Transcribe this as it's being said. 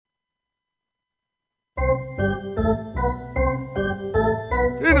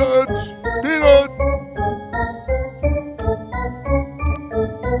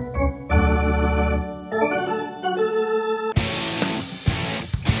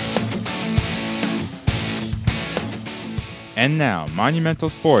And now, Monumental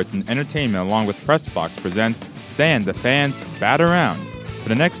Sports and Entertainment along with Pressbox presents Stan the Fans Bat Around. For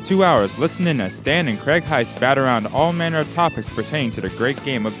the next 2 hours, listen in as Stan and Craig Heist bat around all manner of topics pertaining to the great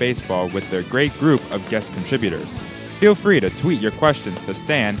game of baseball with their great group of guest contributors. Feel free to tweet your questions to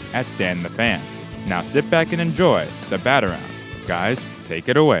Stan at Stan the Fan. Now sit back and enjoy the bat around. Guys, take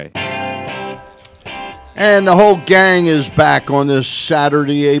it away. And the whole gang is back on this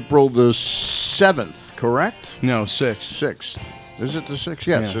Saturday, April the 7th, correct? No, 6th. 6th. Is it the 6th?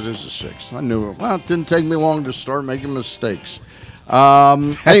 Yes, It is the 6th. I knew it. Well, it didn't take me long to start making mistakes.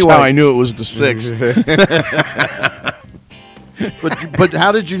 That's anyway. how I knew it was the 6th. but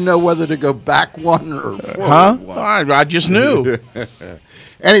how did you know whether to go back one or forward one? I just knew.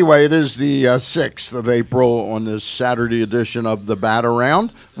 Anyway, it is the 6th of April on this Saturday edition of the Bat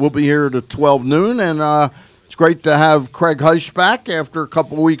Around. We'll be here at 12 noon, and it's great to have Craig Heist back after a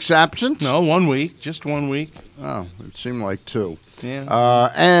couple of weeks' absence. No, 1 week. Just 1 week. Oh, it seemed like 2. Yeah.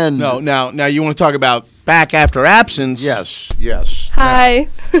 And no, now you want to talk about back after absence? Yes. Hi.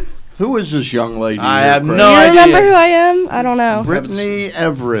 Who is this young lady? I have no You idea. remember who I am? I don't know. Brittney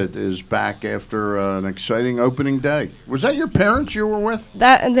Everett is back after an exciting opening day. Was that your parents you were with?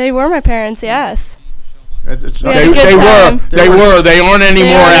 They were my parents, yes. It's We not- had a good time. They were. They aren't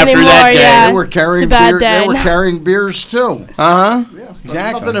anymore after that day. yeah. They were carrying It's a bad beer. day. They were carrying beers too. Uh-huh. Yeah,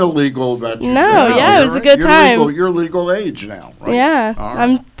 Exactly. Nothing illegal about you. No, yeah, it was a good time. You're legal age now, right? Yeah, All right.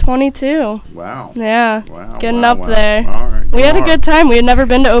 I'm 22. Wow. Yeah, Wow. getting wow, up wow. there. All right. We had a All good time. We had never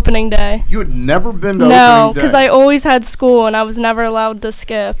been to opening day. You had never been to No, opening day? because I always had school and I was never allowed to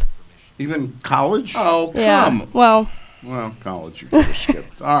skip. Even college? Oh, Yeah, come. well, Well, college you could have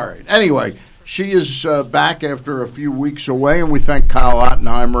skipped. All right. Anyway, she is back after a few weeks away, and we thank Kyle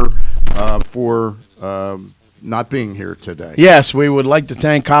Ottenheimer for not being here today. Yes, we would like to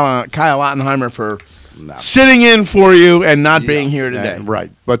thank Kyle Ottenheimer for sitting in for you and not being here today.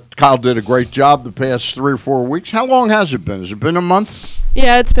 Right. But Kyle did a great job the past 3 or 4 weeks. How long has it been? Has it been a month?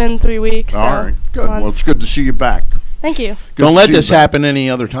 yeah, it's been 3 weeks. All right. Good. Month. Well, it's good to see you back. Thank you. Good Don't to let see you this back. happen any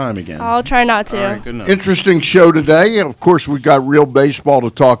other time again. I'll try not to. All right, good enough. Interesting show today. Of course, we got real baseball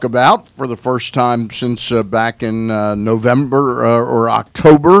to talk about for the first time since back in November or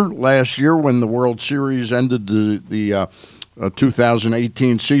October last year when the World Series ended the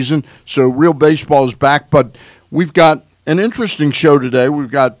 2018 season. So real baseball is back, but we've got an interesting show today. We've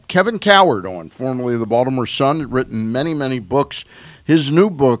got Kevin Cowherd on, formerly of the Baltimore Sun, written many, many books. His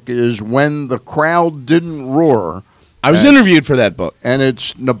new book is When the Crowd Didn't Roar. I was interviewed for that book. And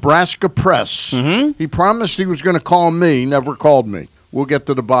it's Nebraska Press. Mm-hmm. He promised he was going to call me, never called me. We'll get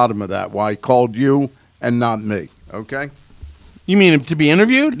to the bottom of that, why he called you and not me, okay? You mean to be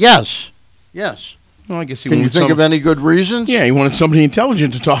interviewed? Yes. Well, I guess he Can you wanted think of any good reasons? Yeah, he wanted somebody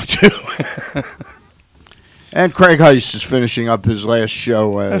intelligent to talk to. And Craig Heist is finishing up his last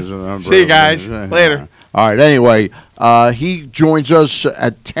show as a member. See you guys. Later. All right, anyway, he joins us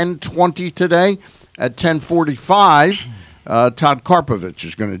at 10:20 today. At 10:45, Todd Karpovich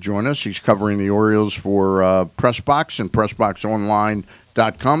is going to join us. He's covering the Orioles for Pressbox and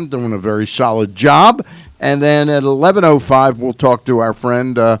PressBoxOnline.com, doing a very solid job. And then at 11:05, we'll talk to our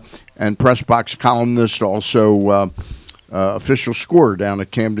friend and Pressbox columnist, also official scorer down at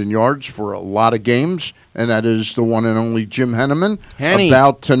Camden Yards for a lot of games, and that is the one and only Jim Henneman,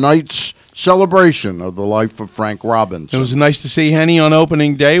 about tonight's celebration of the life of Frank Robinson. It was nice to see Henny on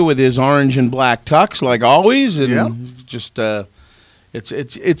opening day with his orange and black tux, like always, and just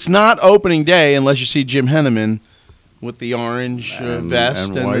it's not opening day unless you see Jim Henneman with the orange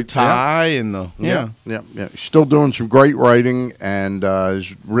vest and white, the tie and the yeah. He's still doing some great writing and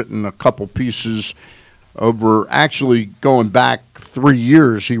has written a couple pieces over, actually going back 3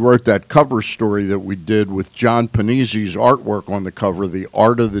 years. He wrote that cover story that we did with John Panizzi's artwork on the cover, The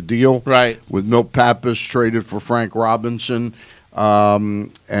Art of the Deal, right, with Milt Pappas traded for Frank Robinson.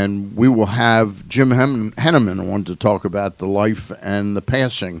 And we will have Jim Henneman on to talk about the life and the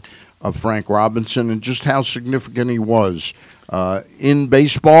passing of Frank Robinson and just how significant he was in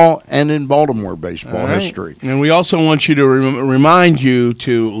baseball and in Baltimore baseball history. And we also want you to remind you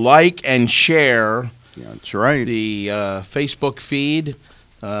to like and share. Yeah, that's right. The Facebook feed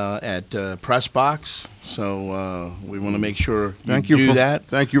at Pressbox. So we want to make sure you do that.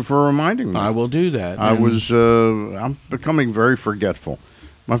 Thank you for reminding me. I will do that. I'm becoming very forgetful.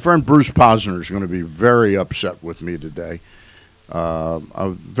 My friend Bruce Posner is going to be very upset with me today.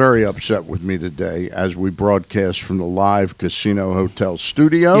 Very upset with me today as we broadcast from the live Casino Hotel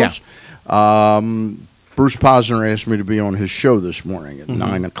studios. Yeah. Bruce Posner asked me to be on his show this morning at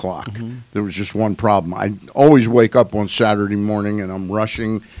 9 o'clock. There was just one problem. I always wake up on Saturday morning and I'm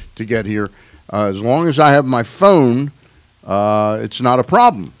rushing to get here. As long as I have my phone it's not a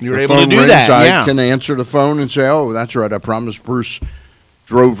problem. You're The able to phone do rings, that, yeah. I can answer the phone and say, "Oh, that's right. I promised Bruce."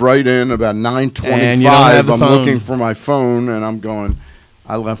 Drove right in about 9:25. And you don't have the I'm phone. looking for my phone, and I'm going.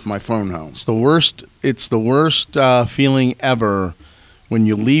 I left my phone home. It's the worst. It's the worst feeling ever when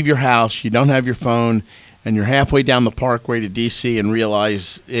you leave your house, you don't have your phone, and you're halfway down the parkway to D.C. and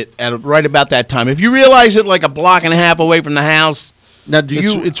realize it at right about that time. If you realize it like a block and a half away from the house, Now,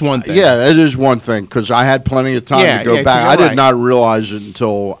 it's one thing. Yeah, it is one thing because I had plenty of time to go back. I did not realize it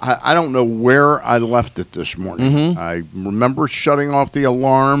until I don't know where I left it this morning. Mm-hmm. I remember shutting off the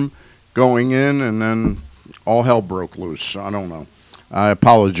alarm, going in, and then all hell broke loose. I don't know. I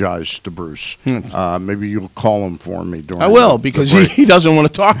apologize to Bruce. Maybe you'll call him for me during. I will the because break. he doesn't want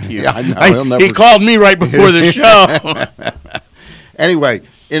to talk to you. Yeah, I know. He called me right before the show. Anyway,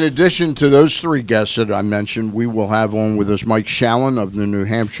 in addition to those three guests that I mentioned, we will have on with us Mike Shalin of the New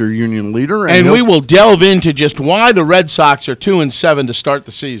Hampshire Union Leader. And we will delve into just why the Red Sox are 2-7 to start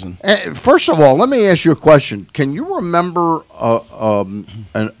the season. First of all, let me ask you a question. Can you remember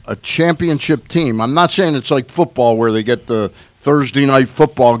a championship team? I'm not saying it's like football where they get the Thursday night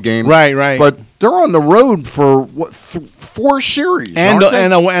football game. Right. But they're on the road for, 4 series, and aren't they?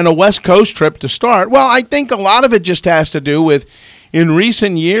 and a West Coast trip to start. Well, I think a lot of it just has to do with in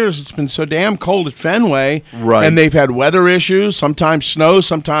recent years it's been so damn cold at Fenway, right? And they've had weather issues, sometimes snow,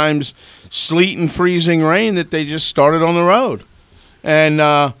 sometimes sleet and freezing rain, that they just started on the road, and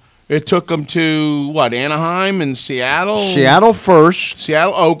it took them to Anaheim and Seattle. Seattle first.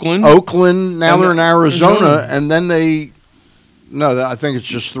 Seattle, Oakland. Now they're in Arizona, and then they. No, I think it's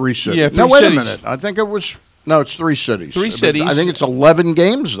just 3 cities. Yeah, 3 no, wait cities. a minute. I think it was. No, it's 3 cities. 3 cities. I think it's 11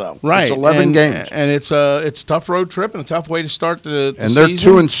 games, though. Right. It's 11 games. And it's a tough road trip and a tough way to start the and they're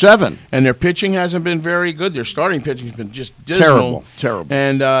season. 2-7. And their pitching hasn't been very good. Their starting pitching has been just dismal. Terrible.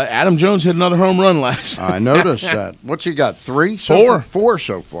 And Adam Jones hit another home run last night. I noticed that. What's he got? 3? 4. 4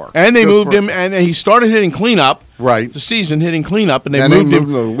 so far. And they moved him, and he started hitting cleanup. Right. The season hitting cleanup, and they Then moved they him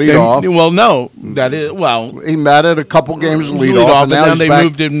moved him to leadoff. Well, no, that is he batted a couple games leadoff, and now he's they back.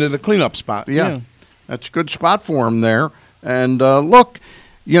 moved him to the cleanup spot. Yeah. That's a good spot for him there. And look,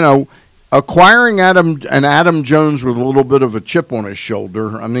 acquiring Adam Jones with a little bit of a chip on his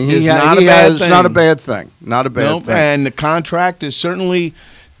shoulder. I mean, It's not a bad thing. Not a bad thing. Not a bad thing. And the contract is certainly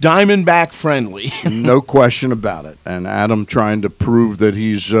Diamondback friendly. No question about it. And Adam trying to prove that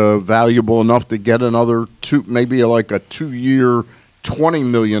he's valuable enough to get another maybe like a 2-year, $20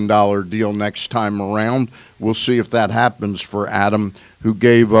 million deal next time around. We'll see if that happens for Adam, who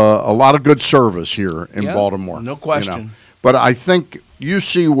gave a lot of good service here in Baltimore. No question. But I think you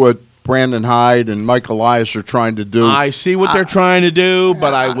see what Brandon Hyde and Mike Elias are trying to do. I see what they're trying to do,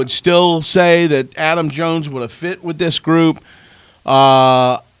 but I would still say that Adam Jones would have fit with this group,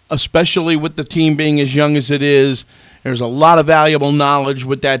 especially with the team being as young as it is. There's a lot of valuable knowledge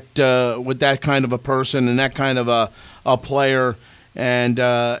with that kind of a person and that kind of a player. And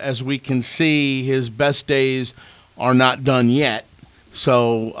as we can see, his best days are not done yet.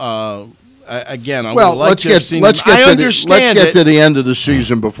 So again, let's get to the end of the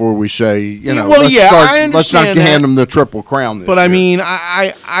season before we say, let's not hand him the Triple Crown this year. I mean,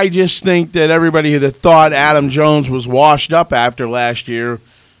 I just think that everybody that thought Adam Jones was washed up after last year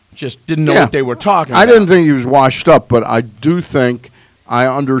just didn't know what they were talking about. I didn't think he was washed up, but I do think I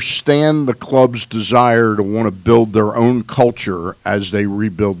understand the club's desire to want to build their own culture as they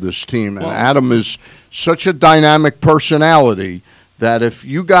rebuild this team. And Adam is such a dynamic personality that if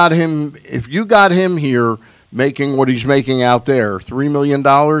you got him here making what he's making out there, $3 million,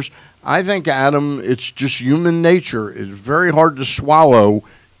 I think Adam, it's just human nature. It's very hard to swallow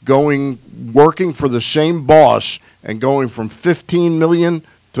working for the same boss and going from $15 million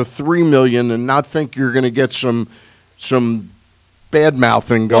to $3 million and not think you're going to get some bad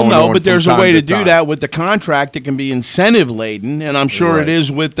mouthing going on. Well, no, but there's a way to do that with the contract. It can be incentive laden, and I'm sure it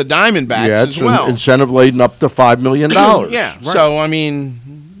is with the Diamondbacks as well. Yeah, it's incentive laden up to $5 million. Yeah. Right. So I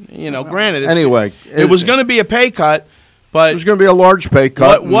mean, granted, it was going to be a pay cut, but it was going to be a large pay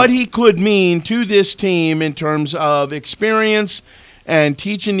cut. What he could mean to this team in terms of experience and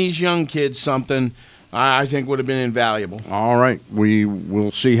teaching these young kids something, I think would have been invaluable. All right, we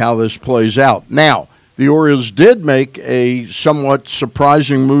will see how this plays out now. The Orioles did make a somewhat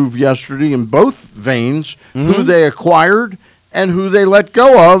surprising move yesterday in both veins, who they acquired and who they let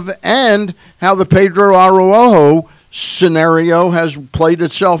go of, and how the Pedro Araujo scenario has played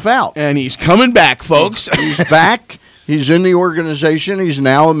itself out. And he's coming back, folks. He's back. He's in the organization. He's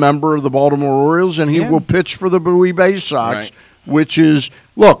now a member of the Baltimore Orioles, and he will pitch for the Bowie Bay Sox, which is,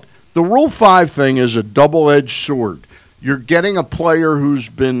 look, the Rule 5 thing is a double-edged sword. you're getting a player who's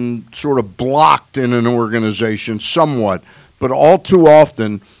been sort of blocked in an organization somewhat, but all too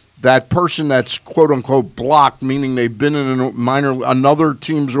often that person that's quote-unquote blocked, meaning they've been in another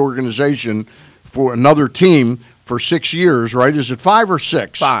team's organization for another team for 6 years, right? Is it 5 or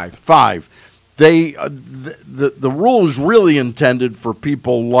 6? 5. 5. They the rule is really intended for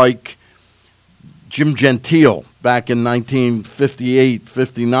people like Jim Gentile back in 1958,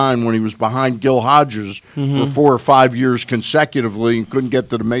 59, when he was behind Gil Hodges for 4 or 5 years consecutively and couldn't get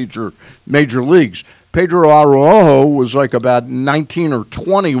to the major leagues. Pedro Araujo was like about 19 or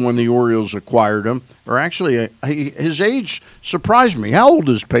 20 when the Orioles acquired him. Or actually, his age surprised me. How old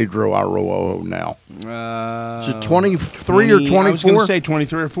is Pedro Araujo now? Is it 23 or 24? I was going to say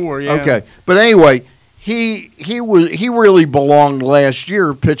 23 or 4, yeah. Okay. But anyway, he really belonged last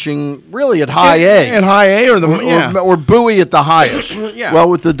year pitching really at high A. At high A or Bowie at the highest. Yeah. Well,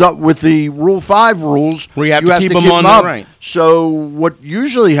 with the Rule 5 rules, where you have to keep him on up. the right. So what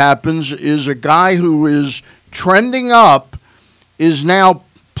usually happens is a guy who is trending up is now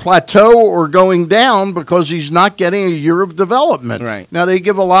plateau or going down because he's not getting a year of development. Right. Now they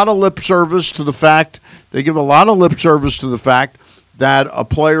give a lot of lip service to the fact that a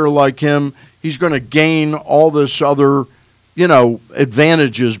player like him, he's going to gain all this other,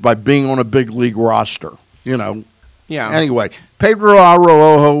 advantages by being on a big league roster, Yeah. Anyway, Pedro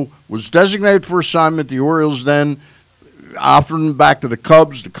Araujo was designated for assignment. The Orioles then offered him back to the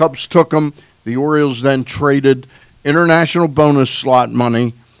Cubs. The Cubs took him. The Orioles then traded international bonus slot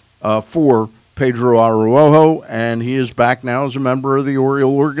money for Pedro Araujo, and he is back now as a member of the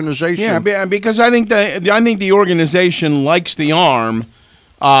Oriole organization. Yeah, because I think the organization likes the arm,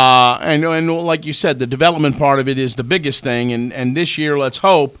 and like you said, the development part of it is the biggest thing. And this year, let's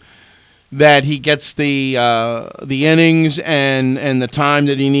hope that he gets the innings and the time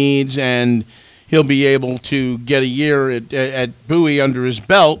that he needs, and he'll be able to get a year at Bowie under his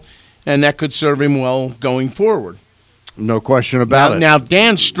belt, and that could serve him well going forward. No question about it. Now,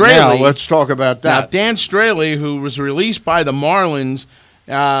 Dan Straley. Now, let's talk about that. Now, Dan Straley, who was released by the Marlins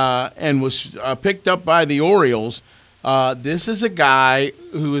and was picked up by the Orioles, this is a guy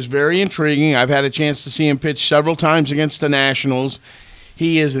who is very intriguing. I've had a chance to see him pitch several times against the Nationals.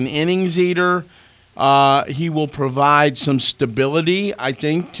 He is an innings eater. He will provide some stability, I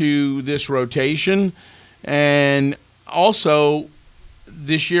think, to this rotation. And also,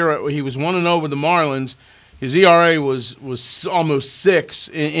 this year he was 1-0 with the Marlins. His ERA was almost 6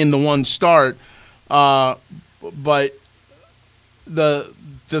 in the one start. But the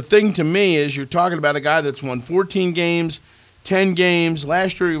thing to me is you're talking about a guy that's won 14 games, 10 games.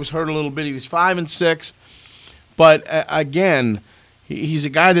 Last year he was hurt a little bit. He was 5-6. But again, he's a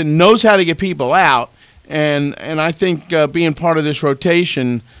guy that knows how to get people out, and I think being part of this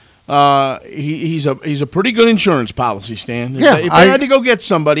rotation, he's a pretty good insurance policy, Stan. Yeah, if they had to go get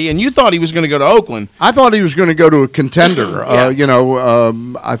somebody, and you thought he was going to go to Oakland. I thought he was going to go to a contender.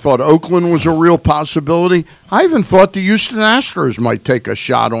 I thought Oakland was a real possibility. I even thought the Houston Astros might take a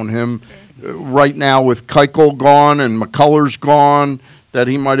shot on him right now with Keuchel gone and McCullers gone, that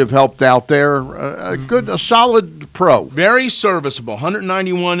he might have helped out there. A solid pro. Very serviceable.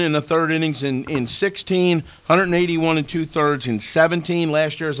 191 in the third innings in 16, 181 and 2/3 in 17.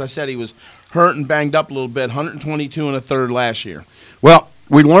 Last year, as I said, he was hurt and banged up a little bit. 122 in a third last year. Well,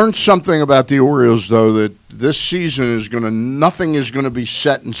 we learned something about the Orioles, though, that this season nothing is going to be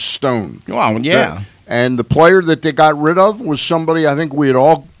set in stone. Well, yeah. And the player that they got rid of was somebody I think we had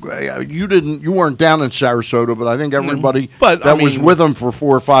all. You weren't down in Sarasota, but I think everybody was with him for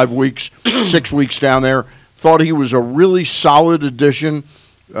 4 or 5 weeks, 6 weeks down there, thought he was a really solid addition.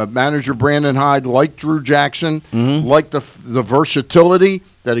 Manager Brandon Hyde liked Drew Jackson, liked the versatility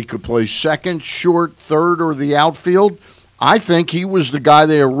that he could play second, short, third, or the outfield. I think he was the guy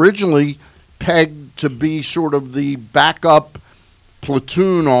they originally pegged to be sort of the backup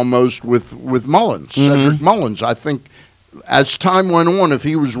platoon almost with Mullins, Cedric Mullins. I think as time went on, if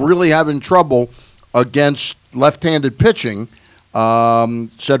he was really having trouble against left-handed pitching,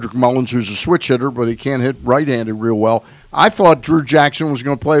 Cedric Mullins, who's a switch hitter, but he can't hit right-handed real well, I thought Drew Jackson was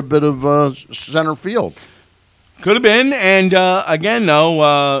going to play a bit of center field. Could have been, and again, though,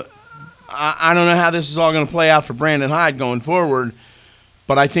 I don't know how this is all going to play out for Brandon Hyde going forward,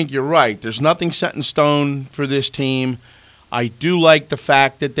 but I think you're right. There's nothing set in stone for this team. I do like the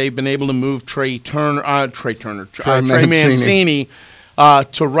fact that they've been able to move Trey Mancini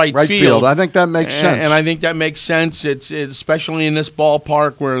to right field. I think that makes sense. And I think that makes sense. It's especially in this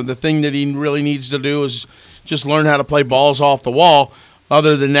ballpark where the thing that he really needs to do is just learn how to play balls off the wall.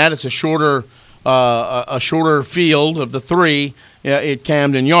 Other than that, it's a shorter field of the three at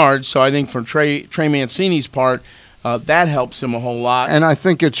Camden Yards. So I think for Trey Mancini's part, That helps him a whole lot. And I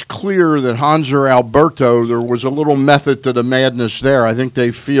think it's clear that Hanser Alberto, there was a little method to the madness there. I think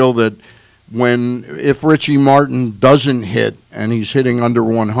they feel that if Richie Martin doesn't hit, and he's hitting under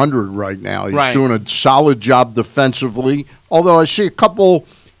 100 right now, he's doing a solid job defensively, although I see a couple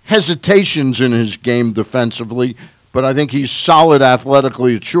hesitations in his game defensively, but I think he's solid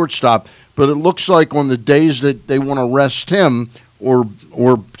athletically at shortstop. But it looks like on the days that they want to rest him or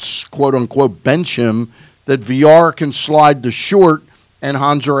quote-unquote bench him, that VR can slide to short and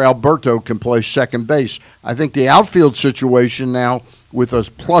Hanser Alberto can play second base. I think the outfield situation now with a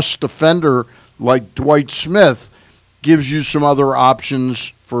plus defender like Dwight Smith gives you some other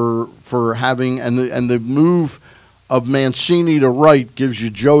options for having, and the move of Mancini to right gives you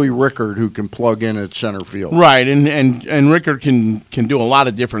Joey Rickard, who can plug in at center field. Right, and Rickard can do a lot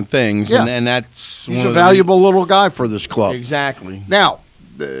of different things, and that's he's a valuable little guy for this club. Exactly. Now,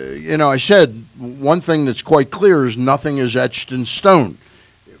 I said one thing that's quite clear is nothing is etched in stone.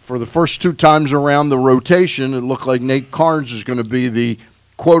 For the first two times around the rotation, it looked like Nate Carnes is going to be the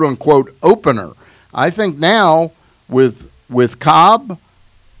quote-unquote opener. I think now with Cobb,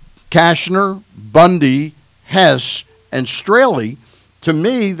 Cashner, Bundy, Hess, and Straley, to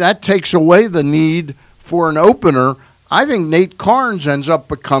me, that takes away the need for an opener. I think Nate Carnes ends up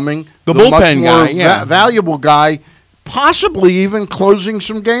becoming the much more valuable guy, possibly even closing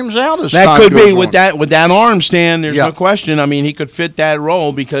some games out as that time could goes be on. with that arm stand. There's no question. I mean, he could fit that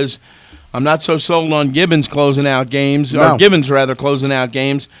role because I'm not so sold on Gibbons closing out games, or Gibbons rather closing out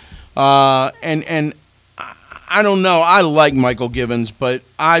games. And I don't know. I like Michael Gibbons, but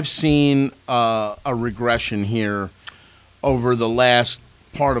I've seen a regression here over the last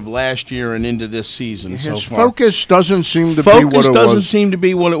part of last year and into this season. His focus doesn't seem to be what it was. Focus doesn't seem to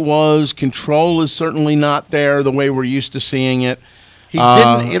be what it was. Control is certainly not there the way we're used to seeing it. He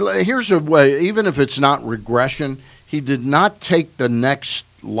didn't. Here's a way. Even if it's not regression, he did not take the next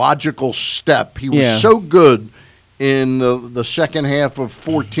logical step. He was so good in the second half of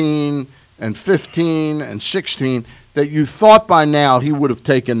 14 and 15 and 16 that you thought by now he would have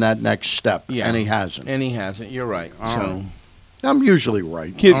taken that next step, and he hasn't. You're right. Right. I'm usually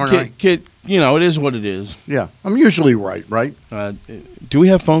right. Kid, it is what it is. Yeah, I'm usually right? Do we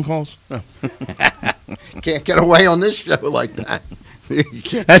have phone calls? No. Can't get away on this show like that.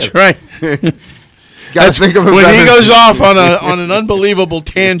 That's right. Think of it when he goes off on an unbelievable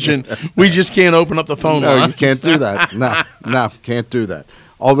tangent, we just can't open up the phone line. No, you can't do that. No, can't do that.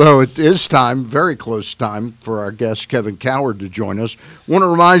 Although it is time, very close time, for our guest Kevin Cowherd to join us. Want to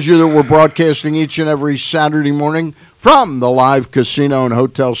remind you that we're broadcasting each and every Saturday morning from the Live Casino and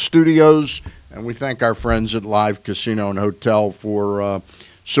Hotel Studios, and we thank our friends at Live Casino and Hotel for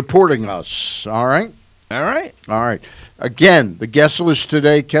supporting us. All right? All right. Again, the guest list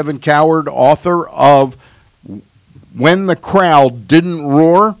today, Kevin Cowherd, author of When the Crowd Didn't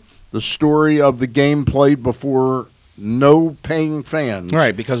Roar, the story of the game played before no paying fans.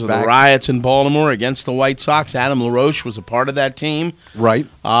 Right, because of the riots in Baltimore against the White Sox. Adam LaRoche was a part of that team. Right.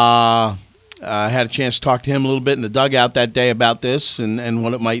 I had a chance to talk to him a little bit in the dugout that day about this and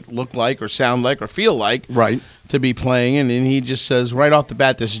what it might look like or sound like or feel like to be playing. And he just says right off the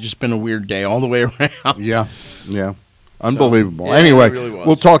bat, this has just been a weird day all the way around. Yeah. Unbelievable. So, anyway, it really was.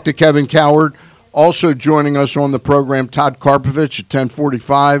 We'll talk to Kevin Cowherd. Also joining us on the program, Todd Karpovich at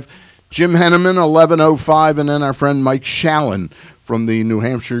 10:45. Jim Henneman, 11:05, and then our friend Mike Shalin from the New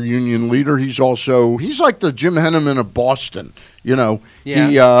Hampshire Union Leader. He's like the Jim Henneman of Boston,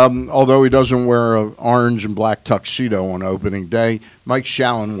 He, although he doesn't wear an orange and black tuxedo on opening day, Mike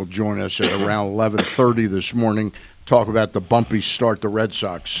Shalin will join us at around 11:30 this morning, talk about the bumpy start the Red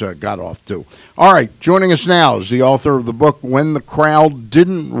Sox got off to. All right, joining us now is the author of the book, When the Crowd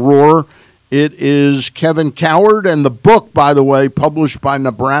Didn't Roar. It is Kevin Cowherd, and the book, by the way, published by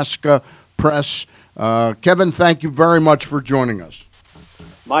Nebraska Press. Kevin, thank you very much for joining us.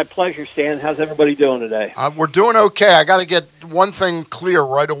 My pleasure, Stan. How's everybody doing today? We're doing okay. I got to get one thing clear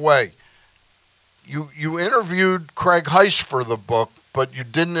right away. You interviewed Craig Heist for the book, but you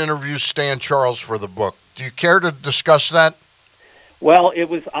didn't interview Stan Charles for the book. Do you care to discuss that? Well, it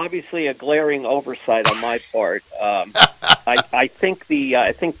was obviously a glaring oversight on my part. I think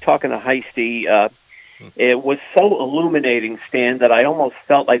talking to Heisty, it was so illuminating, Stan, that I almost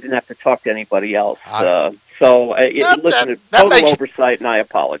felt I didn't have to talk to anybody else. Total oversight, and I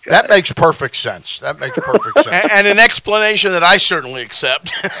apologize. That makes perfect sense. And an explanation that I certainly accept.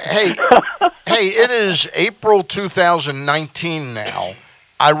 Hey, it is April 2019 now.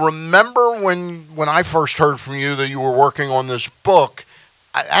 I remember when I first heard from you that you were working on this book,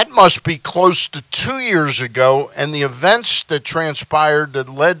 that must be close to 2 years ago, and the events that transpired that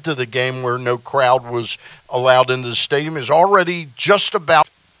led to the game where no crowd was allowed into the stadium is already just about.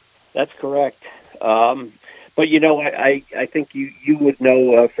 That's correct. But, I think you would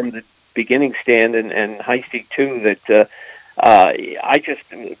know from the beginning, Stan, and Heisty, too, that I just,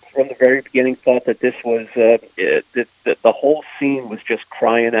 from the very beginning, thought that this was, that the whole scene was just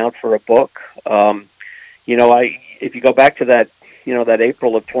crying out for a book. If you go back to that, that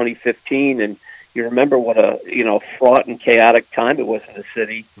April of 2015, and you remember what a, fraught and chaotic time it was in the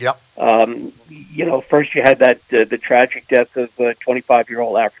city. Yep. First you had that the tragic death of a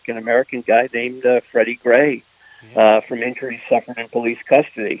 25-year-old African-American guy named Freddie Gray from injuries suffered in police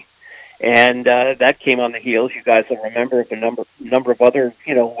custody. And that came on the heels, you guys will remember, of a number of other,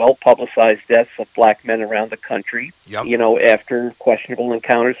 well-publicized deaths of black men around the country, after questionable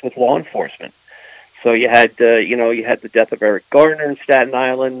encounters with law enforcement. So you had, you had the death of Eric Garner in Staten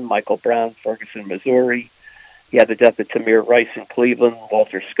Island, Michael Brown, Ferguson, Missouri. You had the death of Tamir Rice in Cleveland,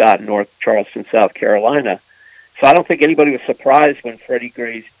 Walter Scott in North Charleston, South Carolina. So I don't think anybody was surprised when Freddie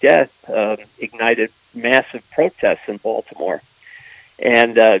Gray's death ignited massive protests in Baltimore.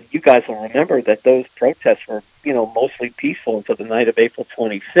 And you guys will remember that those protests were, mostly peaceful until the night of April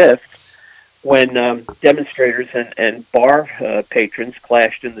 25th, when demonstrators and bar patrons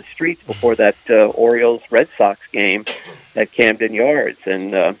clashed in the streets before that Orioles Red Sox game at Camden Yards.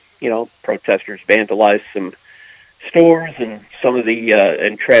 And, protesters vandalized some stores and some of the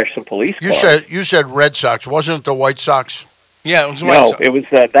and trashed some police cars. You said Red Sox. Wasn't it the White Sox? Yeah, it was the White Sox. No, it was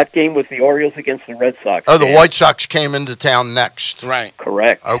that game was the Orioles against the Red Sox. Oh, the White Sox came into town next. Right.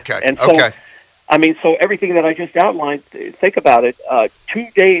 Correct. Okay. And so, okay. So everything that I just outlined, think about it. 2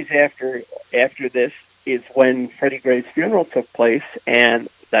 days after this is when Freddie Gray's funeral took place, and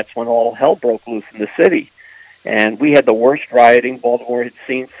that's when all hell broke loose in the city. And we had the worst rioting Baltimore had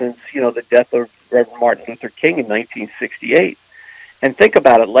seen since, the death of Reverend Martin Luther King in 1968. And think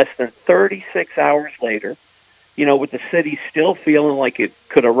about it, less than 36 hours later, with the city still feeling like it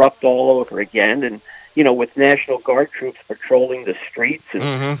could erupt all over again, and with National Guard troops patrolling the streets,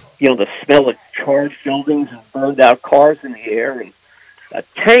 and the smell of charged buildings and burned out cars in the air, and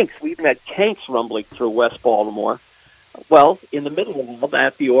tanks. We've had tanks rumbling through West Baltimore. Well, in the middle of all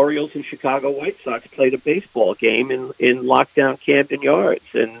that, the Orioles and Chicago White Sox played a baseball game in lockdown Camden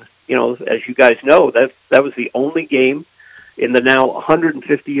Yards, and as you guys know, that was the only game in the now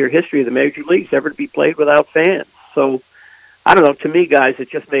 150-year history of the major leagues ever to be played without fans. So, I don't know. To me, guys,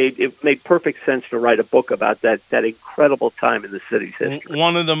 it made perfect sense to write a book about that incredible time in the city's history.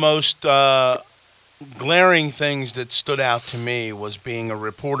 One of the most glaring things that stood out to me was being a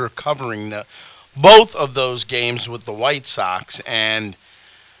reporter covering both of those games with the White Sox, and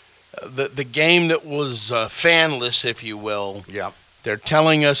the game that was fanless, if you will. Yeah. They're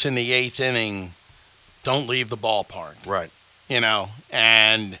telling us in the 8th inning, don't leave the ballpark. Right.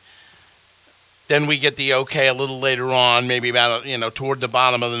 And then we get the okay a little later on, maybe about, toward the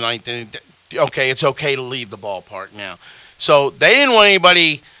bottom of the 9th inning. Okay, it's okay to leave the ballpark now. So they didn't want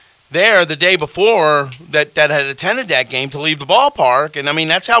anybody there the day before that had attended that game to leave the ballpark. And,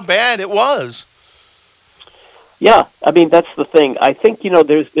 that's how bad it was. Yeah, that's the thing. I think,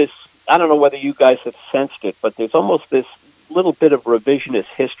 there's this, I don't know whether you guys have sensed it, but there's almost this little bit of revisionist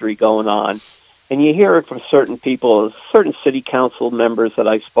history going on. And you hear it from certain people, certain city council members that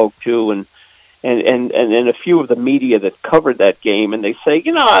I spoke to, and a few of the media that covered that game, and they say,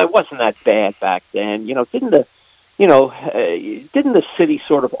 it wasn't that bad back then. Didn't the city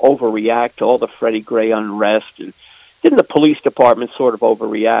sort of overreact to all the Freddie Gray unrest, and didn't the police department sort of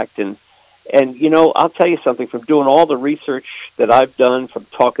overreact? And I'll tell you something, from doing all the research that I've done, from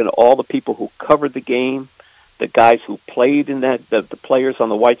talking to all the people who covered the game, the guys who played in that, the players on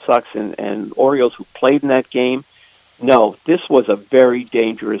the White Sox and Orioles who played in that game, no, this was a very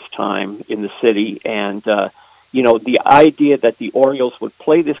dangerous time in the city. And, the idea that the Orioles would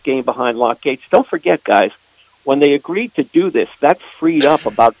play this game behind locked gates, don't forget, guys, when they agreed to do this, that freed up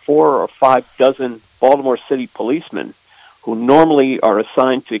about 4 or 5 dozen Baltimore City policemen who normally are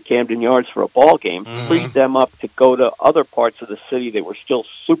assigned to Camden Yards for a ball game, freed them up to go to other parts of the city that were still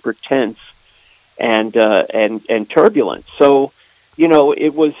super tense and turbulent. So,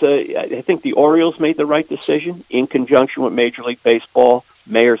 it was, I think the Orioles made the right decision in conjunction with Major League Baseball,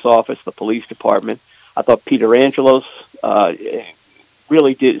 Mayor's office, the police department. I thought Peter Angelos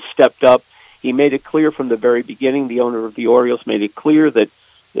really stepped up. He made it clear from the very beginning, the owner of the Orioles made it clear that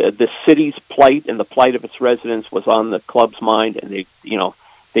the city's plight and the plight of its residents was on the club's mind, and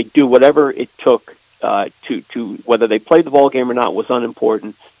they do whatever it took to whether they played the ball game or not was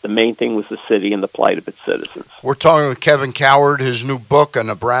unimportant. The main thing was the city and the plight of its citizens. We're talking with Kevin Cowherd. His new book, a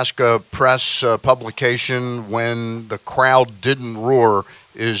Nebraska Press publication, When the Crowd Didn't Roar,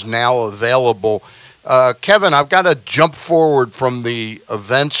 is now available. Kevin, I've got to jump forward from the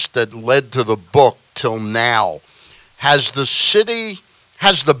events that led to the book till now. Has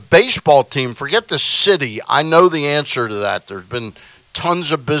the baseball team, forget the city, I know the answer to that. There's been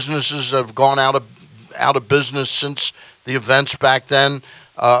tons of businesses that have gone out of business since the events back then.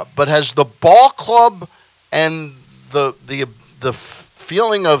 But has the ball club and the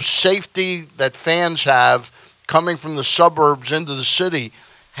feeling of safety that fans have coming from the suburbs into the city,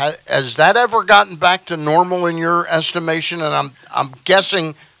 has that ever gotten back to normal in your estimation? And I'm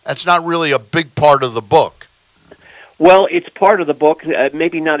guessing that's not really a big part of the book. Well, it's part of the book,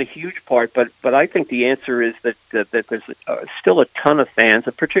 maybe not a huge part, but I think the answer is that there's still a ton of fans,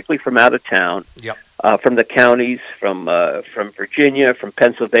 and particularly from out of town, Yep. From the counties, from Virginia, from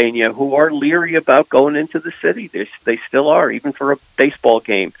Pennsylvania, who are leery about going into the city. They still are, even for a baseball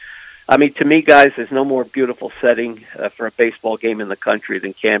game. I mean, to me, guys, there's no more beautiful setting for a baseball game in the country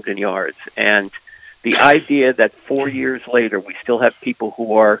than Camden Yards. And the idea that 4 years later we still have people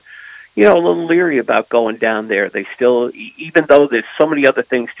who are, a little leery about going down there. They still, even though there's so many other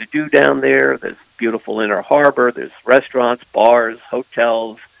things to do down there, there's beautiful Inner Harbor, there's restaurants, bars,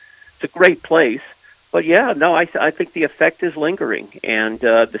 hotels. It's a great place. But yeah, no, I think the effect is lingering, and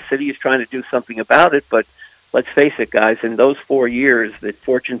the city is trying to do something about it. But let's face it, guys, in those 4 years, the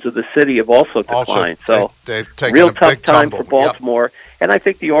fortunes of the city have also declined. They've taken real a tough big time tumble. for Baltimore, and I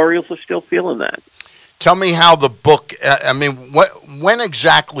think the Orioles are still feeling that. Tell me how the book, when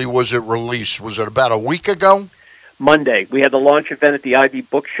exactly was it released? Was it about a week ago? Monday. We had the launch event at the Ivy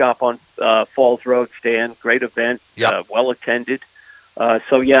Bookshop on Falls Road, Stan. Great event, well attended.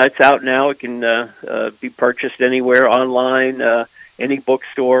 It's out now. It can be purchased anywhere, online, any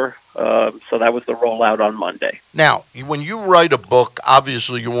bookstore. So that was the rollout on Monday. Now, when you write a book,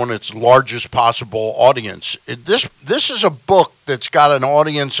 obviously you want its largest possible audience. This is a book that's got an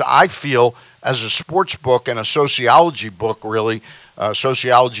audience, I feel, as a sports book and a sociology book, really,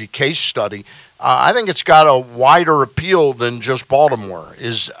 sociology case study. I think it's got a wider appeal than just Baltimore.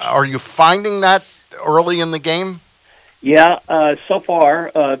 Are you finding that early in the game? Yeah, so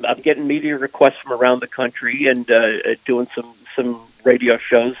far I'm getting media requests from around the country and doing some radio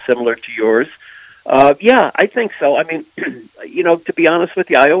shows similar to yours. Yeah, I think so. I mean, to be honest with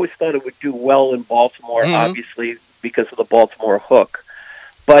you, I always thought it would do well in Baltimore, obviously because of the Baltimore hook.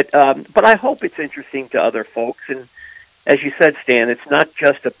 But I hope it's interesting to other folks. And as you said, Stan, it's not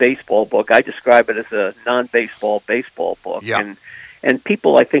just a baseball book. I describe it as a non-baseball baseball book. Yeah. And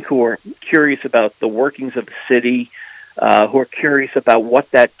people, I think, who are curious about the workings of the city, who are curious about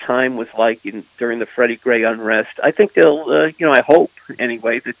what that time was like during the Freddie Gray unrest, I think they'll, I hope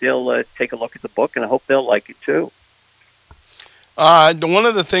anyway, that they'll take a look at the book, and I hope they'll like it too. One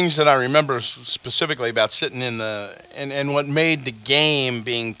of the things that I remember specifically about sitting in and what made the game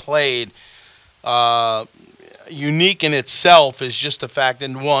being played unique in itself is just the fact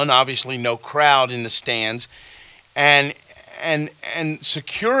that, one, obviously no crowd in the stands, and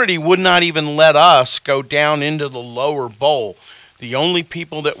security would not even let us go down into the lower bowl. The only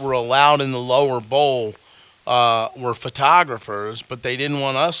people that were allowed in the lower bowl were photographers, but they didn't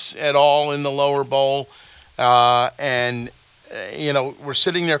want us at all in the lower bowl. We're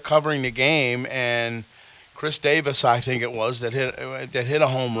sitting there covering the game, and Chris Davis, I think it was, that hit a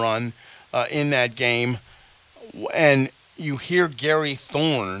home run in that game, and you hear Gary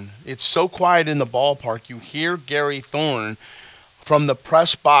Thorne. It's so quiet in the ballpark. You hear Gary Thorne from the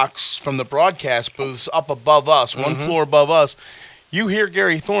press box, from the broadcast booths up above us, one floor above us. You hear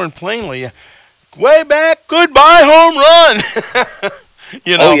Gary Thorne plainly, way back, goodbye, home run.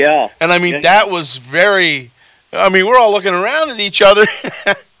 Oh, yeah. And I mean, that was very, we're all looking around at each other.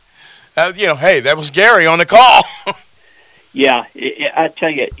 Hey, that was Gary on the call. Yeah, I tell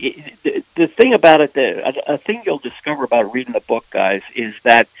you, the thing about it, a thing you'll discover about reading the book, guys, is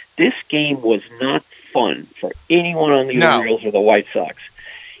that this game was not fun for anyone on the Orioles or the White Sox.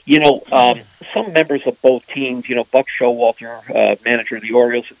 Some members of both teams, Buck Showalter, manager of the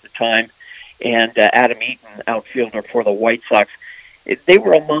Orioles at the time, and Adam Eaton, outfielder for the White Sox, they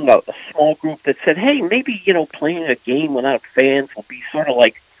were among a small group that said, hey, maybe, playing a game without fans will be sort of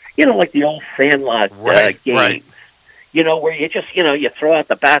like, like the old Sandlot game. Right. Where you just, you throw out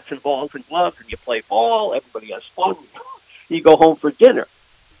the bats and balls and gloves and you play ball, everybody has fun, you go home for dinner.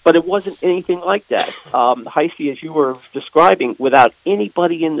 But it wasn't anything like that. Heisty, as you were describing, without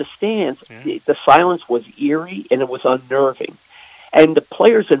anybody in the stands, the silence was eerie and it was unnerving. And the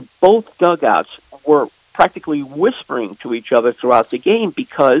players in both dugouts were practically whispering to each other throughout the game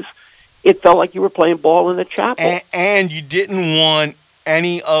because it felt like you were playing ball in the chapel. And you didn't want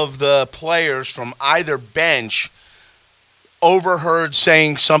any of the players from either bench overheard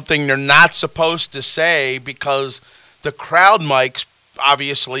saying something they're not supposed to say, because the crowd mics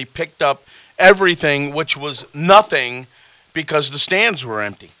obviously picked up everything, which was nothing because the stands were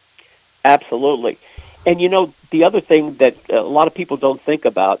empty. Absolutely. And, the other thing that a lot of people don't think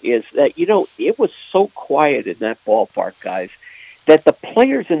about is that, it was so quiet in that ballpark, guys, that the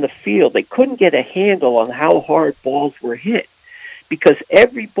players in the field, they couldn't get a handle on how hard balls were hit, because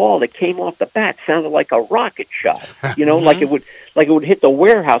every ball that came off the bat sounded like a rocket shot, like it would hit the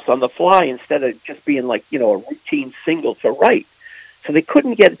warehouse on the fly instead of just being like, a routine single to right. So they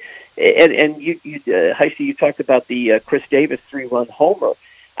couldn't get, and Heisty, you talked about the Chris Davis 3-run homer.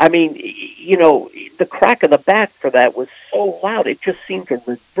 I mean, the crack of the bat for that was so loud, it just seemed to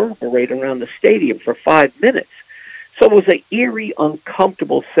reverberate around the stadium for 5 minutes. So it was an eerie,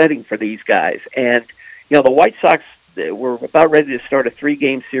 uncomfortable setting for these guys. And, the White Sox were about ready to start a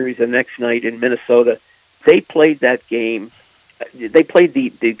 3-game series the next night in Minnesota. They played that game. They played the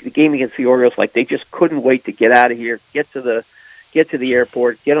game against the Orioles like they just couldn't wait to get out of here, get to the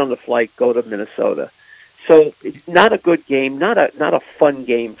airport, get on the flight, go to Minnesota. So it's not a good game, not a fun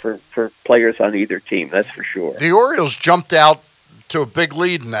game for players on either team, that's for sure. The Orioles jumped out to a big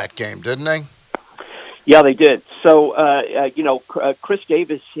lead in that game, didn't they? Yeah, they did. So, Chris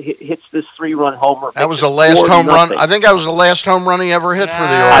Davis hits this 3-run homer. That was the last home run. I think that was the last home run he ever hit for the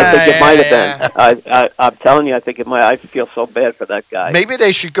Orioles. I think it might have been. I'm telling you, I think it might. I feel so bad for that guy. Maybe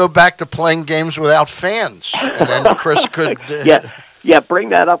they should go back to playing games without fans, and then Chris could. Yeah, bring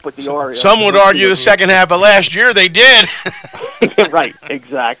that up with the Orioles. Some would argue the second half of last year they did. Right,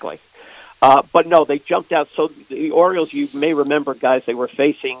 exactly. But no, they jumped out. So the Orioles, you may remember, guys, they were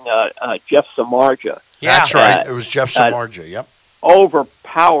facing Jeff Samardzija. Yeah, that's right. It was Jeff Samardzija, yep.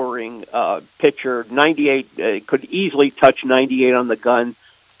 Overpowering pitcher, 98, could easily touch 98 on the gun.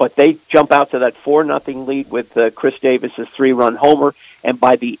 But they jump out to that 4-0 lead with Chris Davis's 3-run homer. And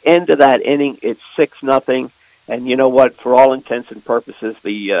by the end of that inning, it's 6-0. And you know what? For all intents and purposes,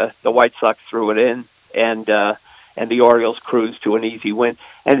 the White Sox threw it in, and the Orioles cruised to an easy win.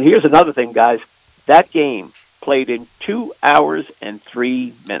 And here's another thing, guys. That game played in 2 hours and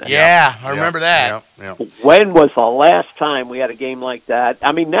 3 minutes. Yeah, I remember that. Yeah. When was the last time we had a game like that?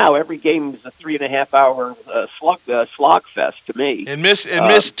 I mean, now every game is a 3.5-hour slog fest to me. It missed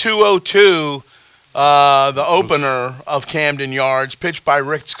 2:02. The opener of Camden Yards, pitched by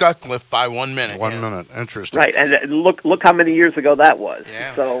Rick Sutcliffe by 1 minute. 1 minute. Interesting. Right, and look how many years ago that was.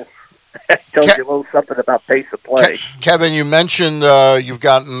 Yeah. So that tells you a little something about pace of play. Kevin, you mentioned you've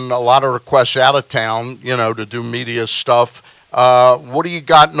gotten a lot of requests out of town, to do media stuff. What do you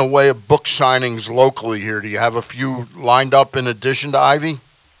got in the way of book signings locally here? Do you have a few lined up in addition to Ivy?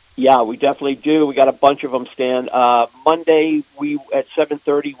 Yeah, we definitely do. We got a bunch of them, Stan. Monday, we at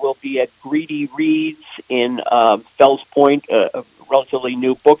 7:30 will be at Greedy Reads in Fells Point, a relatively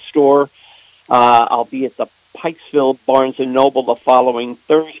new bookstore. I'll be at the Pikesville Barnes & Noble the following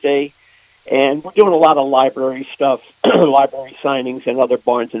Thursday. And we're doing a lot of library stuff, library signings, and other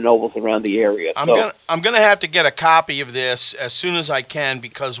Barnes & Nobles around the area. I'm gonna have to get a copy of this as soon as I can,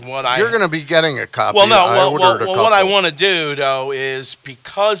 because you're going to be getting a copy. Well, what I want to do though is,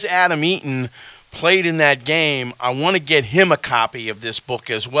 because Adam Eaton played in that game, I want to get him a copy of this book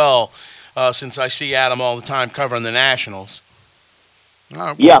as well, since I see Adam all the time covering the Nationals.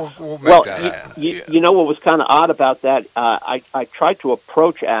 We'll make that happen. You know what was kind of odd about that? I tried to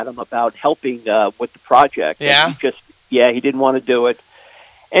approach Adam about helping with the project. Yeah. And he didn't want to do it.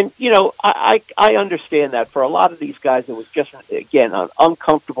 And, I understand that. For a lot of these guys, it was just, again, an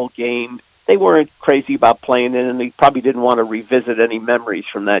uncomfortable game. They weren't crazy about playing it, and they probably didn't want to revisit any memories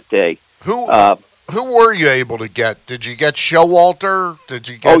from that day. Who were you able to get? Did you get Showalter? Did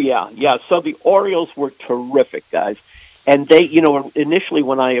you get? Oh, yeah. So the Orioles were terrific, guys. And they, initially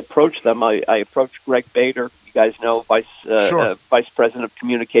when I approached them, I approached Greg Bader, you guys know, Vice President of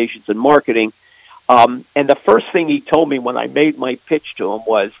Communications and Marketing. And the first thing he told me when I made my pitch to him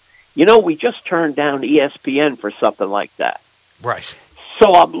was, we just turned down ESPN for something like that. Right.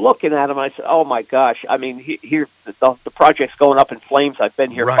 So I'm looking at him, and I said, oh, my gosh. I mean, here the project's going up in flames. I've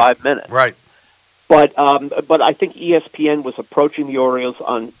been here 5 minutes. Right. But I think ESPN was approaching the Orioles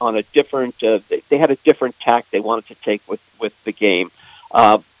on a different. They had a different tack they wanted to take with the game.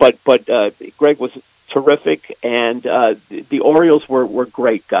 But Greg was terrific, and the Orioles were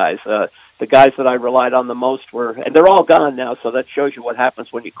great guys. The guys that I relied on the most and they're all gone now. So that shows you what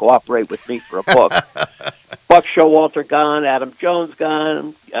happens when you cooperate with me for a book. Buck Showalter gone, Adam Jones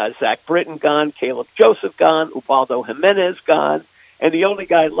gone, Zach Britton gone, Caleb Joseph gone, Ubaldo Jimenez gone, and the only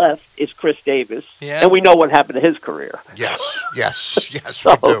guy left is Chris Davis. Yeah. And we know what happened to his career. Yes, we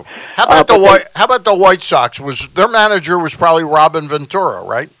do. How about the White Sox? Their manager was probably Robin Ventura,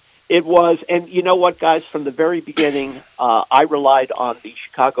 right? It was, and you know what, guys? From the very beginning, I relied on the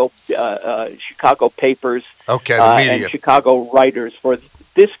Chicago papers, the media, and Chicago writers for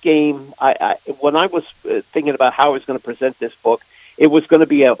this game. When I was thinking about how I was going to present this book, it was going to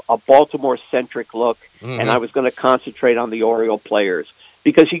be a Baltimore-centric look, and I was going to concentrate on the Oriole players.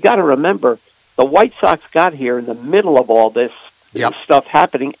 Because you got to remember, the White Sox got here in the middle of all this stuff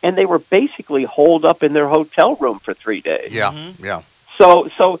happening, and they were basically holed up in their hotel room for 3 days. Yeah.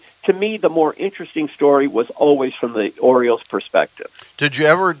 So to me, the more interesting story was always from the Orioles' perspective. Did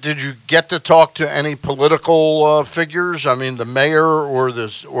you get to talk to any political figures? I mean, the mayor or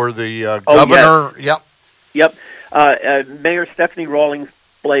the governor? Yep. Mayor Stephanie Rawlings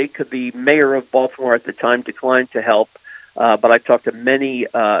Blake, the mayor of Baltimore at the time, declined to help. But I talked to many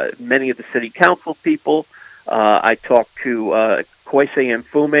of the city council people. I talked to Kwesi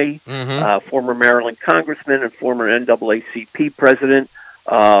Mfume, former Maryland congressman and former NAACP president.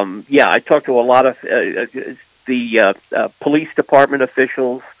 I talked to a lot of the police department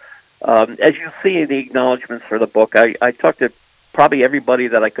officials. As you'll see in the acknowledgments for the book, I talked to probably everybody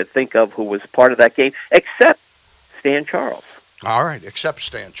that I could think of who was part of that game, except Stan Charles. All right, except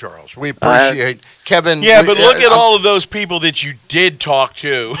Stan Charles. We appreciate Kevin. Yeah, but look at all of those people that you did talk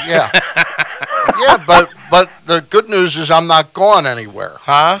to. Yeah. Yeah, but the good news is I'm not gone anywhere.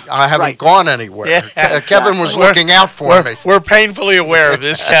 Huh? I haven't gone anywhere. Yeah. Kevin was looking out for me. We're painfully aware of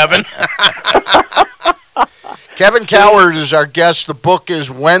this, Kevin. Kevin Cowherd is our guest. The book is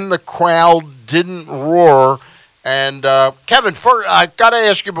When the Crowd Didn't Roar. And, Kevin, I got to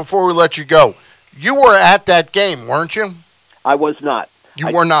ask you before we let you go. You were at that game, weren't you? I was not. You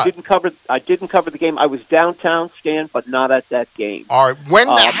were not. I didn't cover the game. I was downtown, Stan, but not at that game. All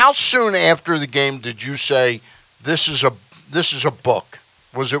right. How soon after the game did you say this is a book?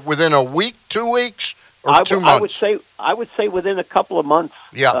 Was it within a week, 2 weeks, or 2 months? I would say within a couple of months.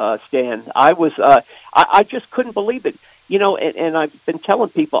 Yeah. Stan. I was. I just couldn't believe it. You know, and I've been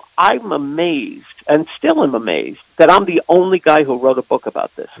telling people I'm amazed, and still am amazed, that I'm the only guy who wrote a book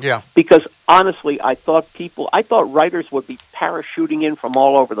about this. Yeah. Because honestly, I thought writers would be parachuting in from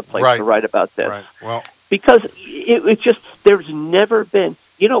all over the place to write about this. Right. Well, because it's just there's never been,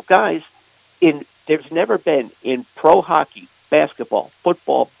 guys, there's never been in pro hockey, basketball,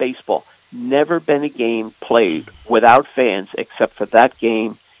 football, baseball, never been a game played without fans except for that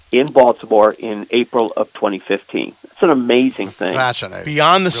game in Baltimore in April of 2015. It's an amazing thing. Fascinating.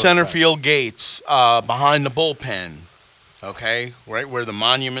 Beyond the center field gates, behind the bullpen, okay, right where the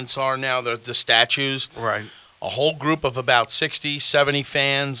monuments are now, the statues. Right. A whole group of about 60, 70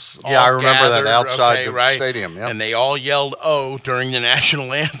 fans. Yeah, I remember gathered, that outside the stadium. Yeah. And they all yelled "Oh" during the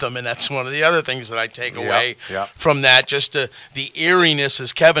national anthem, and that's one of the other things that I take away from that. Just the eeriness,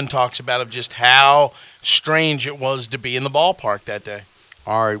 as Kevin talks about, of just how strange it was to be in the ballpark that day.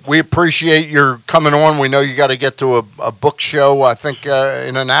 All right. We appreciate your coming on. We know you got to get to a book show, I think,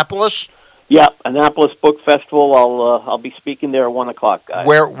 in Annapolis. Yeah, Annapolis Book Festival. I'll be speaking there at 1:00, guys.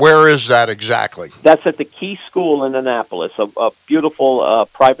 Where is that exactly? That's at the Key School in Annapolis, a beautiful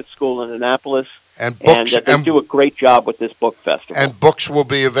private school in Annapolis. And books, they do a great job with this book festival. And books will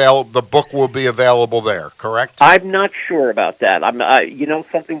be available. The book will be available there, correct? I'm not sure about that.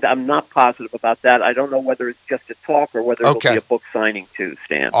 Something that I'm not positive about that. I don't know whether it's just a talk or whether it'll be a book signing too,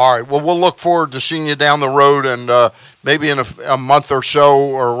 Stan. All right. Well, we'll look forward to seeing you down the road, and maybe in a month or so,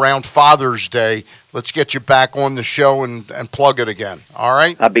 or around Father's Day, let's get you back on the show and plug it again. All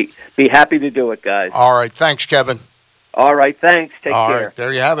right. I'll be happy to do it, guys. All right. Thanks, Kevin. All right. Thanks. Take care. All right.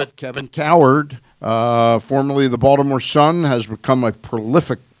 There you have it. Kevin Cowherd, formerly the Baltimore Sun, has become a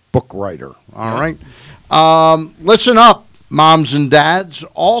prolific book writer. All right. Listen up, moms and dads,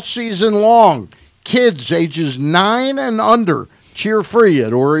 all season long. Kids ages 9 and under cheer free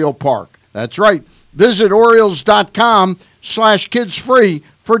at Oriole Park. That's right. Visit Orioles.com/kidsfree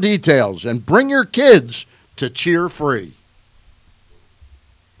for details and bring your kids to cheer free.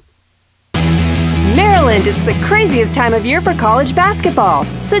 Maryland, it's the craziest time of year for college basketball,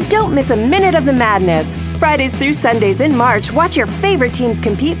 so don't miss a minute of the madness. Fridays through Sundays in March, watch your favorite teams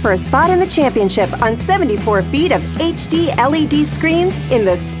compete for a spot in the championship on 74 feet of HD LED screens in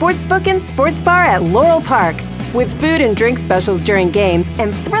the Sportsbook and Sports Bar at Laurel Park. With food and drink specials during games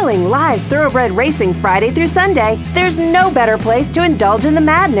and thrilling live thoroughbred racing Friday through Sunday, there's no better place to indulge in the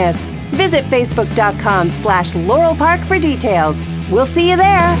madness. Visit Facebook.com/Laurel Park for details. We'll see you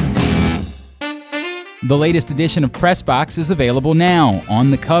there. The latest edition of Press Box is available now. On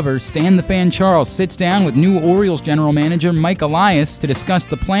the cover, Stan the Fan Charles sits down with new Orioles general manager Mike Elias to discuss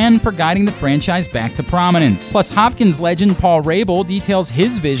the plan for guiding the franchise back to prominence. Plus, Hopkins legend Paul Rabel details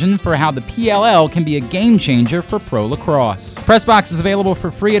his vision for how the PLL can be a game changer for pro lacrosse. Press Box is available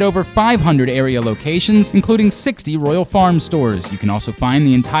for free at over 500 area locations, including 60 Royal Farm stores. You can also find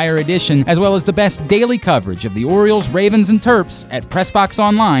the entire edition, as well as the best daily coverage of the Orioles, Ravens, and Terps at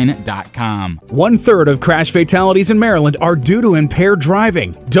PressBoxOnline.com. 1/3 of crash fatalities in Maryland are due to impaired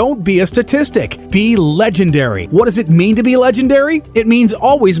driving. Don't be a statistic. Be legendary. What does it mean to be legendary? It means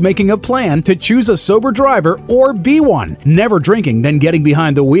always making a plan to choose a sober driver or be one. Never drinking, then getting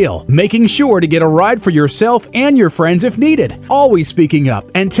behind the wheel. Making sure to get a ride for yourself and your friends if needed. Always speaking up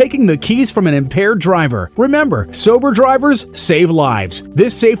and taking the keys from an impaired driver. Remember, sober drivers save lives.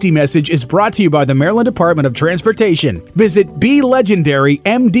 This safety message is brought to you by the Maryland Department of Transportation. Visit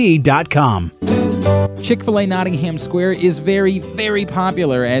BeLegendaryMD.com. Chick-fil-A Nottingham Square is very, very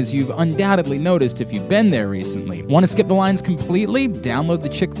popular, as you've undoubtedly noticed if you've been there recently. Want to skip the lines completely? Download the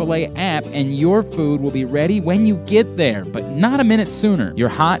Chick-fil-A app and your food will be ready when you get there, but not a minute sooner. Your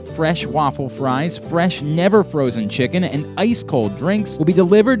hot, fresh waffle fries, fresh, never frozen chicken, and ice-cold drinks will be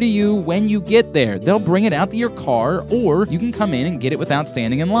delivered to you when you get there. They'll bring it out to your car, or you can come in and get it without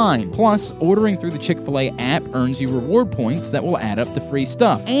standing in line. Plus, ordering through the Chick-fil-A app earns you reward points that will add up to free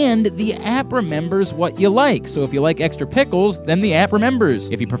stuff. And the app remembers what you like. So if you like extra pickles, then the app remembers.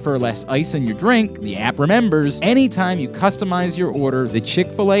 If you prefer less ice in your drink, the app remembers. Anytime you customize your order, the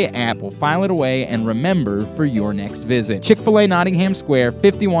Chick-fil-A app will file it away and remember for your next visit. Chick-fil-A Nottingham Square,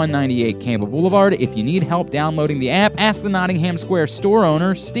 5198 Campbell Boulevard. If you need help downloading the app, ask the Nottingham Square store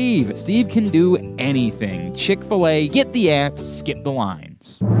owner, Steve. Steve can do anything. Chick-fil-A, get the app, skip the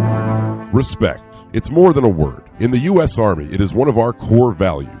lines. Respect. It's more than a word. In the U.S. Army, it is one of our core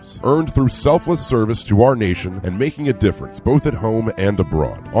values, earned through selfless service to our nation and making a difference both at home and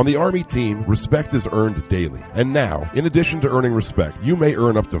abroad. On the Army team, respect is earned daily. And now, in addition to earning respect, you may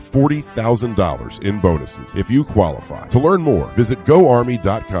earn up to $40,000 in bonuses if you qualify. To learn more, visit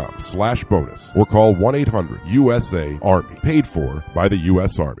goarmy.com/bonus or call 1-800-USA-ARMY. Paid for by the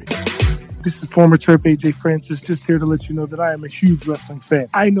U.S. Army. This is former Terp AJ Francis, just here to let you know that I am a huge wrestling fan.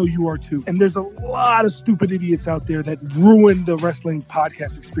 I know you are too. And there's a lot of stupid idiots out there that ruin the wrestling